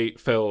Oscar bait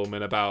film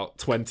in about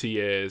 20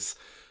 years.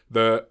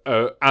 The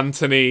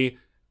Anthony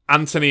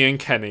and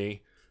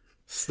Kenny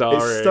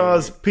starring. It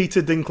stars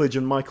Peter Dinklage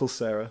and Michael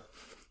Cera.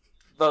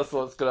 That's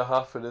what's going to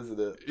happen, isn't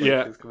it?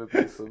 Yeah. It's going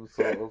to be some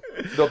sort of.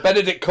 No,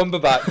 Benedict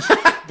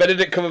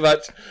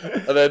Cumberbatch,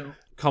 and then.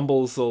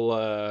 Cumbles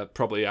will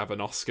probably have an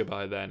Oscar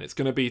by then. It's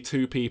going to be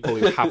two people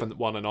who haven't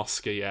won an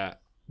Oscar yet,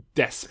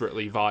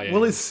 desperately vying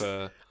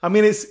for... I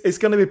mean, it's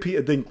going to be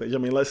Peter Dinklage. I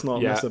mean, let's not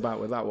mess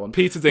about with that one.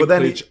 Peter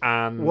Dinklage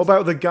and... What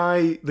about the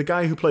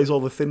guy who plays all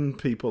the thin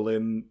people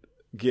in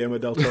Guillermo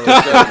del Toro?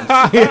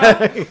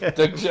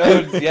 Doug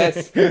Jones,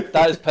 yes.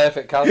 That is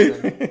perfect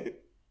casting.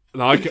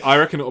 No, I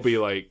reckon it'll be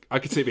I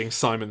could see it being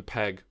Simon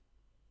Pegg.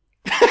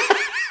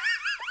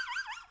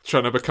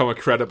 Trying to become a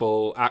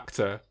credible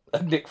actor.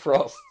 Nick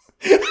Frost.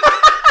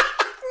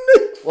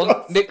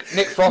 Nick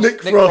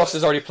Frost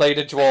has already played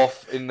a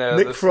dwarf in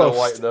the Snow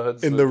White and the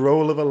Huntsman. In the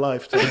role of a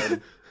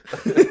lifetime.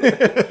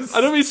 I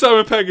don't mean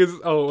Simon Pegg is...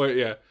 Oh, wait,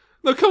 yeah.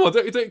 No, come on.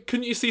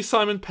 Couldn't you see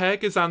Simon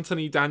Pegg as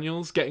Anthony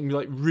Daniels getting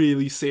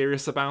really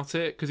serious about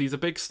it? Because he's a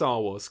big Star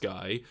Wars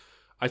guy.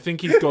 I think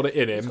he's got it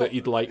in him that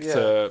he'd like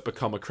to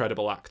become a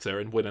credible actor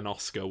and win an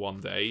Oscar one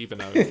day, even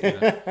though...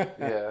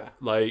 Yeah.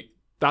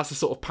 That's a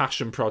sort of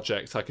passion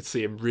project I could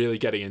see him really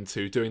getting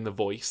into, doing the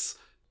voice.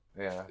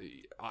 Yeah,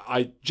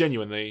 I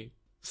genuinely,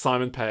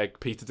 Simon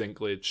Pegg, Peter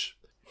Dinklage,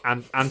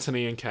 and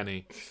Anthony and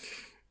Kenny.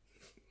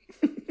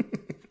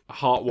 A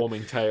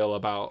heartwarming tale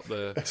about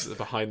the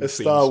behind the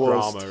scenes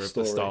drama of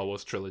the Star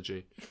Wars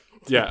trilogy.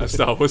 Yeah, a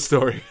Star Wars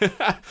story.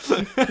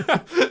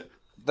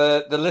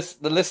 The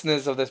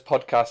listeners of this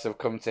podcast who've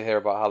come to hear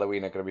about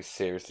Halloween are going to be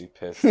seriously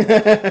pissed.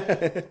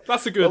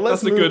 That's a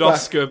good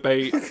Oscar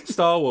bait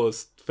Star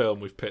Wars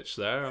film we've pitched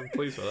there. I'm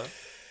pleased with that.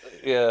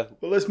 Yeah.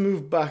 Well, let's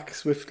move back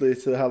swiftly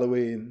to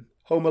Halloween.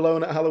 Home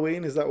Alone at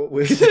Halloween, is that what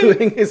we're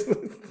doing?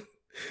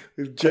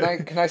 With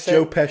can I say,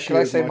 Joe Pesci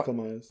as Michael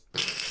Myers.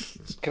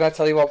 Can I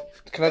tell you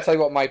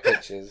what my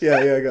pitch is?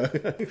 Yeah, go.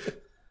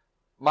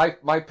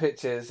 My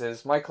pitch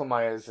is Michael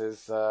Myers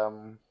is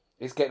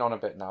he's getting on a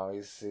bit now.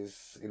 He's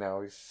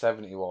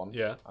 71.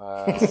 Yeah.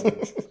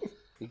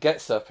 He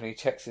gets up and he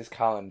checks his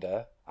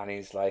calendar and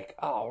he's like,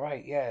 "Oh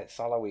right, yeah, it's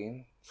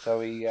Halloween." So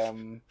he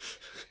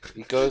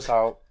goes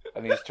out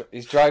and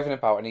he's driving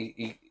about and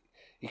he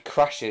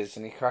crashes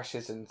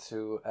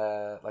into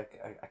a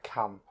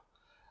camp.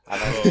 And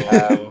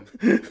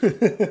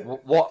then,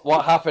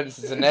 what happens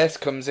is the nurse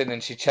comes in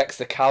and she checks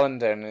the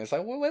calendar and it's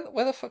like, well,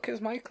 where the fuck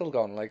is Michael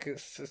gone?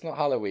 It's not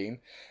Halloween.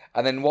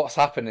 And then what's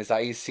happened is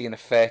that he's seen a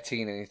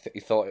 13 and he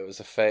thought it was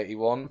a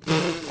 31.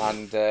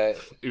 And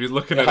he was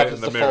looking at it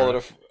in the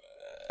mirror.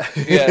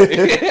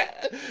 Yeah.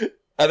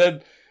 And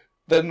then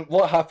then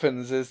what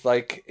happens is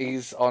like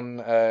he's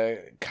on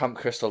Camp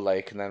Crystal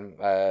Lake, and then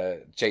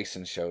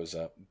Jason shows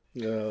up,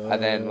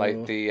 and then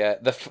like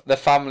the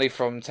family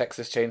from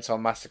Texas Chainsaw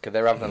Massacre,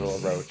 they're having a little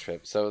road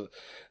trip, so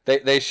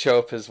they show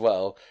up as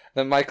well.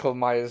 Then Michael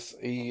Myers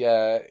he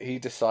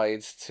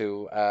decides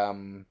to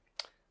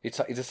he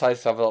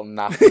decides to have a little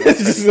nap.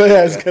 He's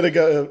gonna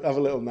go have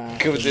a little nap.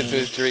 Comes into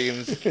his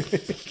dreams,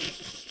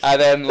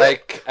 and then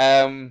like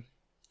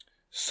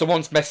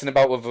someone's messing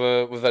about with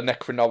a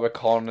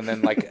Necronomicon, and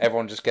then like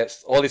everyone just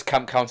gets, all these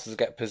camp counselors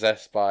get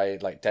possessed by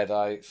like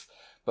deadites.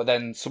 But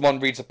then someone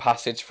reads a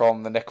passage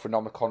from the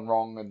Necronomicon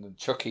wrong, and then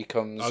Chucky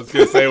comes. I was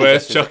going to say,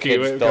 where's Chucky?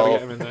 We've got to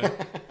get him in there.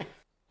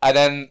 And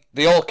then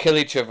they all kill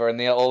each other, and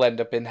they all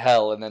end up in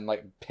hell. And then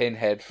like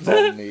Pinhead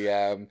from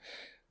the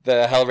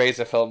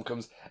Hellraiser film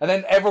comes, and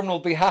then everyone will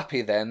be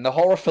happy. Then the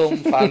horror film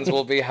fans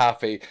will be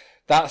happy.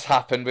 That's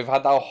happened. We've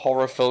had that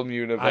horror film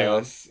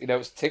universe. You know,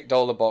 it's ticked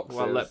all the boxes.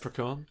 Well,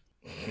 Leprechaun.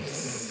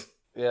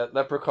 Yeah,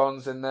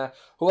 Leprechaun's in there.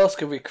 Who else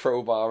can we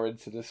crowbar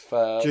into this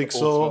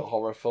Jigsaw ultimate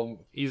horror film?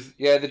 He's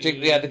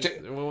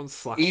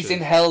in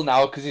hell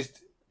now because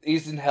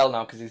he's in hell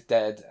now because he's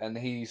dead, and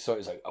he sort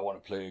of like, I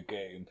want to play a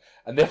game,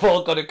 and they've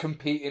all got to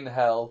compete in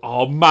hell.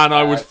 Oh man,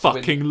 I would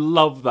fucking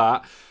love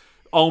that.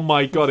 Oh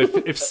my god,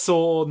 if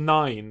Saw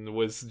 9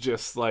 was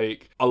just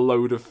like a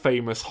load of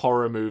famous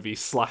horror movie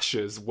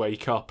slashers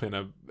wake up in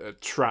a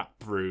trap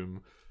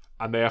room,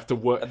 and they have to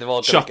work.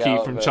 Chucky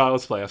from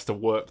Child's Play has to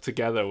work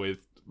together with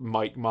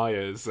Mike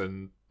Myers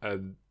and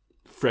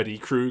Freddy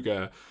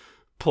Krueger,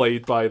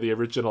 played by the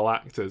original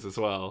actors as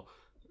well,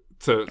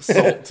 to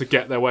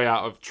get their way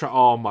out of.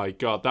 Oh my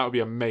god, that would be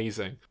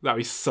amazing. That would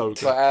be so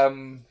good. But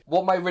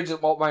what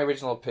my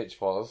original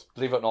pitch was,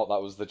 believe it or not,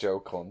 that was the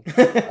joke on.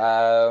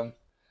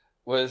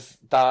 Was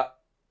that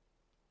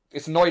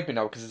it's annoyed me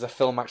now because there's a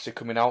film actually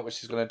coming out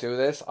which is going to do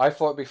this. I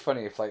thought it'd be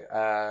funny if like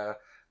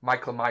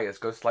Michael Myers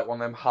goes to like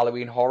one of them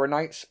Halloween Horror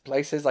Nights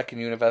places like in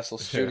Universal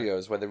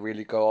Studios where they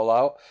really go all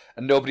out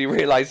and nobody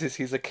realizes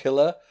he's a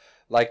killer.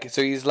 Like,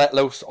 so he's let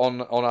loose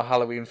on a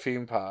Halloween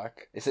theme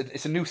park. It's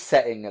a new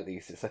setting, at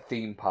least. It's a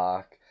theme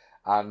park,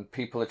 and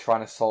people are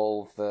trying to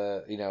solve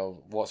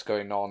what's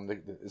going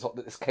on.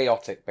 It's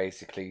chaotic,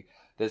 basically.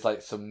 There's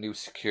like some new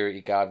security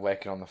guard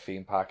working on the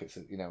theme park. It's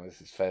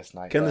his first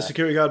night. Can the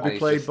security guard be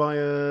played by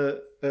a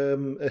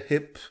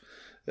hip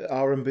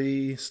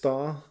R&B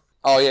star?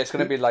 Oh yeah, it's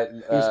going to be like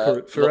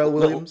Pharrell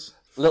Williams,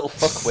 little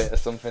fuckwit or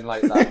something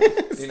like that.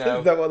 Is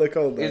that what they're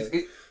called?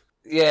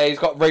 Yeah, he's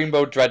got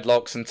rainbow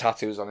dreadlocks and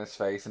tattoos on his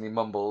face, and he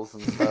mumbles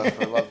and stuff.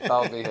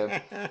 That'll be him.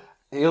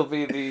 He'll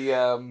be the.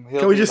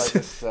 Can't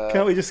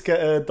we just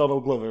get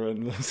Donald Glover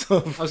and?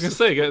 Sort of... I was going to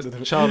say,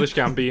 get Childish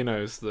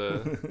Gambino's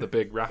the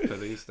big rapper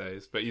these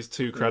days, but he's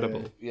too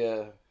credible.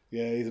 Yeah,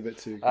 he's a bit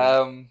too.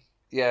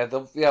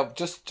 Good.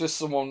 Just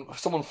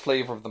someone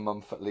flavour of the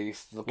month at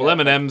least. Well,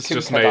 Eminem's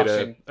just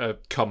Kardashian. Made a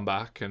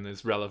comeback and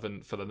is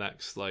relevant for the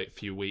next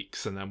few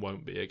weeks, and then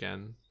won't be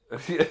again.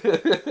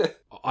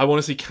 I want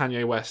to see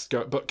Kanye West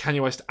but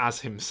Kanye West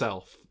as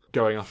himself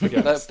going up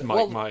against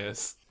Mike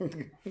Myers.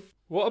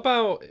 What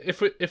about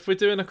if we're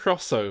doing a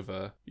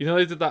crossover?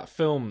 They did that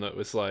film that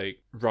was like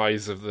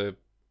Rise of the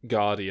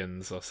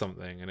Guardians or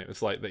something, and it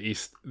was like the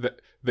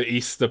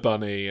Easter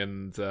Bunny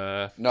and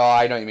no,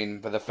 I know what you mean,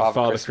 but the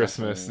Father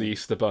Christmas, the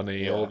Easter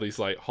Bunny, all these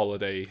like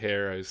holiday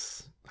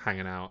heroes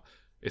hanging out.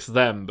 It's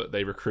them, but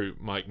they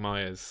recruit Mike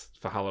Myers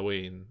for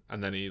Halloween,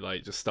 and then he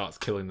just starts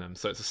killing them.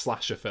 So it's a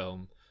slasher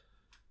film.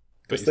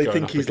 Because they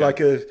think he's like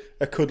a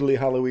cuddly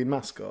Halloween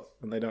mascot,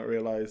 and they don't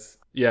realise.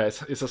 Yeah,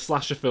 it's a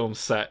slasher film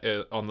set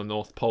on the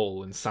North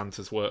Pole in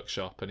Santa's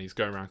workshop, and he's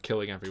going around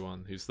killing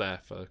everyone who's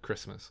there for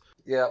Christmas.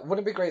 Yeah,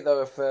 wouldn't it be great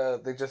though if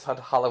they just had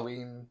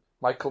Halloween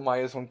Michael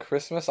Myers on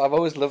Christmas? I've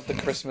always loved the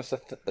Christmas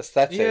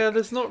aesthetic. Yeah,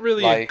 there's not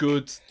really a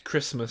good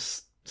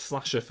Christmas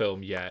slasher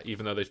film yet,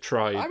 even though they've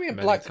tried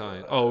many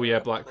times. Oh yeah,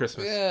 Black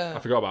Christmas. Yeah. I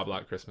forgot about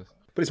Black Christmas.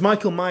 But it's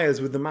Michael Myers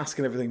with the mask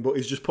and everything, but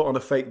he's just put on a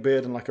fake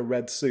beard and like a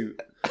red suit.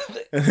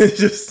 And it's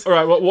just... All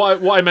right, well,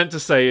 what I meant to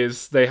say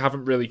is they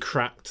haven't really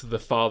cracked the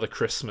Father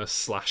Christmas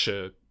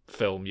slasher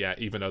film yet,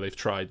 even though they've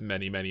tried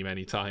many, many,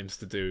 many times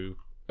to do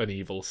an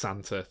evil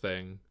Santa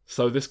thing.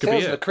 So this could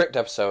Tales be it. of the Crypt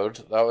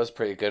episode, that was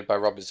pretty good by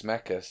Robert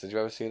Zemeckis. Did you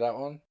ever see that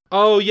one?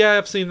 Oh, yeah,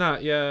 I've seen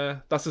that,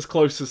 yeah. That's as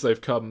close as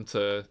they've come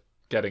to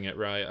getting it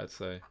right, I'd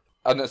say.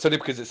 And it's only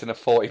because it's in a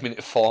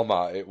 40-minute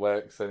format, it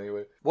works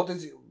anyway. What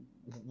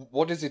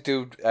does he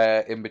do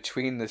in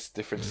between this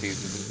different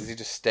seasons? Is he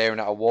just staring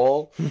at a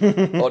wall?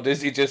 Or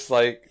does he just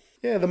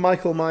Yeah, the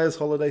Michael Myers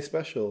holiday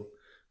special.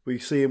 We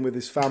see him with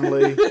his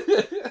family.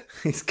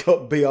 He's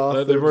got B.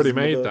 Arthur. They've already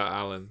made that,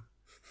 Alan.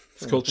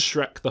 It's called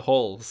Shrek the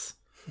Halls.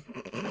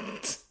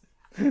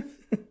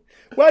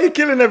 Why are you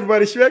killing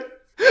everybody, Shrek?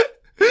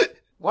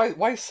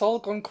 Why is Saul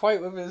gone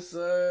quiet with his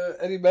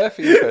Eddie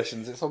Murphy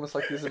impressions? It's almost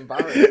like he's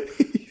embarrassed.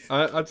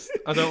 I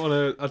don't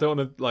want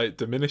to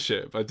diminish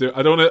it, but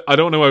I don't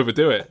want to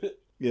overdo it.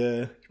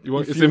 Yeah,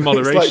 it's in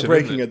moderation. It's like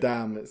breaking a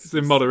dam. It's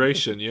in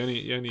moderation. You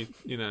only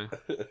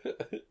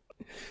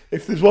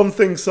If there's one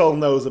thing Saul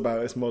knows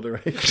about, it's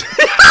moderation.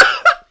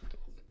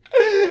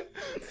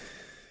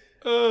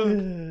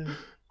 Anyway,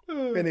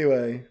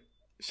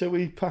 shall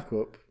we pack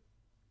up?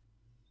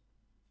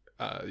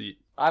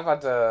 I've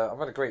had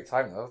a great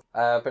time though.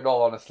 But in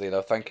all honesty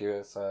though, thank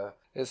you.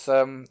 It's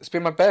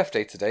been my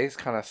birthday today. It's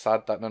kind of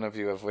sad that none of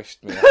you have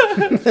wished me.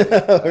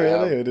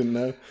 Really? I didn't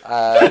know.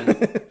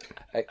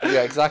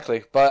 Yeah,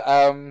 exactly. But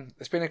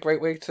it's been a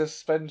great way to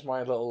spend my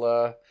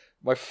little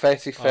my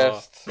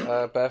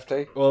 31st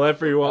birthday. Well,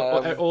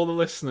 everyone, all the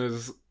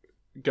listeners,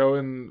 go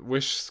and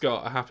wish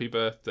Scott a happy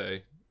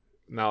birthday.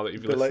 Now that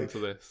you've listened to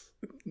this,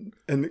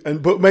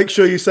 but make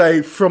sure you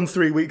say from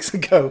 3 weeks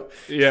ago.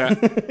 Yeah.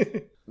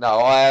 No,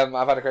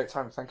 I've had a great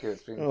time. Thank you.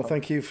 It's been. Oh,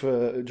 thank you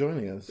for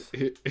joining us.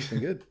 It's been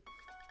good.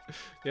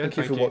 Yeah, thank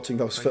you for watching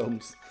those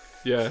films.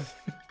 Yeah.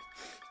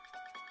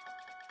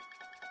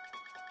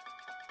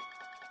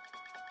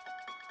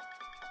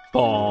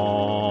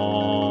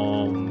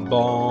 Bom,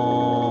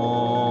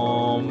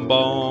 bom,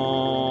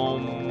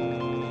 bom.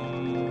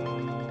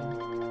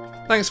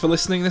 Thanks for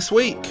listening this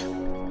week.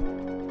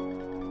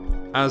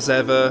 As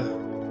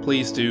ever,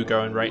 please do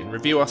go and rate and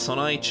review us on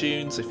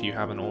iTunes if you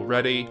haven't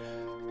already.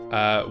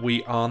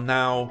 We are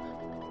now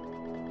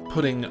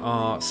putting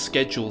our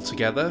schedule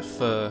together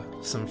for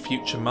some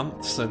future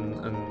months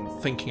and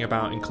thinking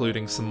about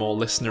including some more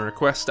listener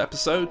request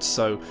episodes.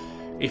 So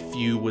if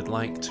you would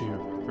like to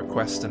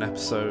request an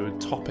episode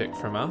topic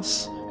from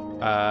us,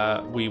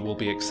 we will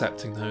be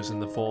accepting those in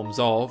the forms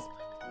of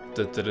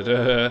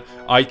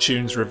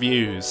iTunes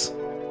reviews.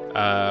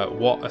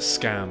 What a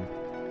scam.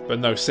 But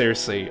no,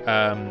 seriously,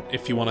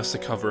 if you want us to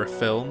cover a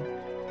film,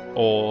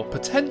 or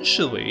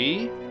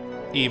potentially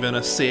even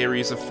a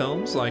series of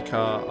films, like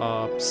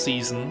our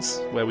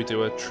seasons, where we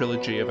do a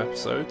trilogy of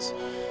episodes,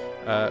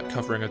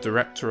 covering a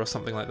director or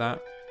something like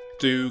that,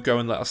 do go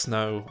and let us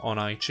know on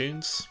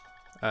iTunes.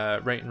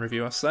 Rate and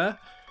review us there,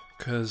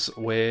 because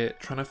we're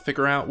trying to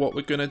figure out what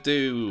we're going to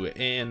do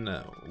in,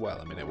 well,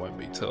 I mean, it won't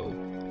be till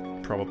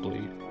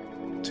probably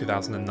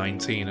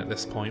 2019 at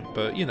this point,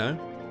 but, you know,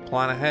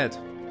 plan ahead.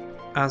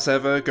 As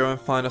ever, go and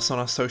find us on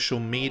our social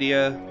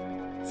media.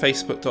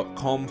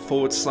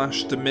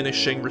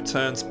 Facebook.com/Diminishing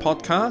Returns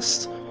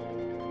Podcast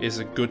is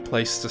a good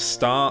place to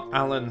start.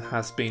 Alan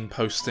has been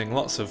posting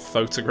lots of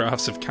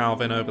photographs of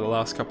Calvin over the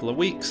last couple of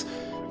weeks.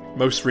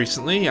 Most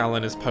recently,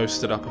 Alan has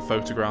posted up a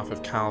photograph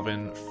of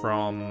Calvin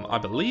from, I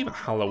believe, a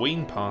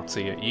Halloween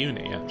party at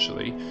uni,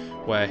 actually,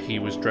 where he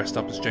was dressed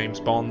up as James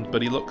Bond,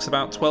 but he looks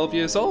about 12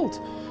 years old.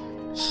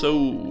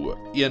 So,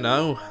 you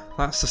know,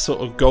 that's the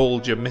sort of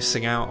gold you're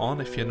missing out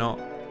on if you're not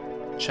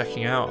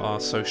checking out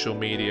our social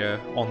media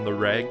on the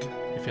reg,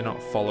 if you're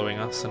not following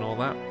us and all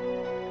that.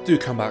 Do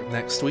come back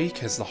next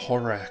week as the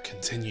horror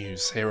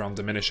continues here on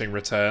Diminishing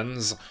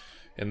Returns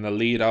in the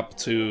lead up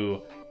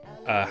to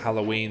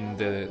Halloween,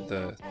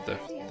 the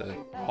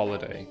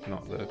holiday,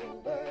 not the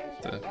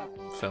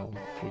film.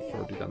 We've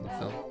already done the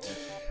film.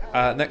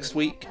 Next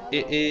week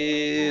it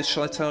is,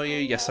 shall I tell you?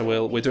 Yes, I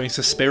will. We're doing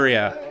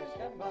Suspiria,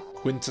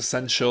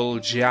 quintessential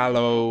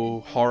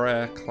giallo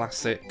horror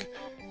classic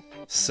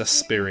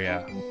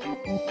Suspiria.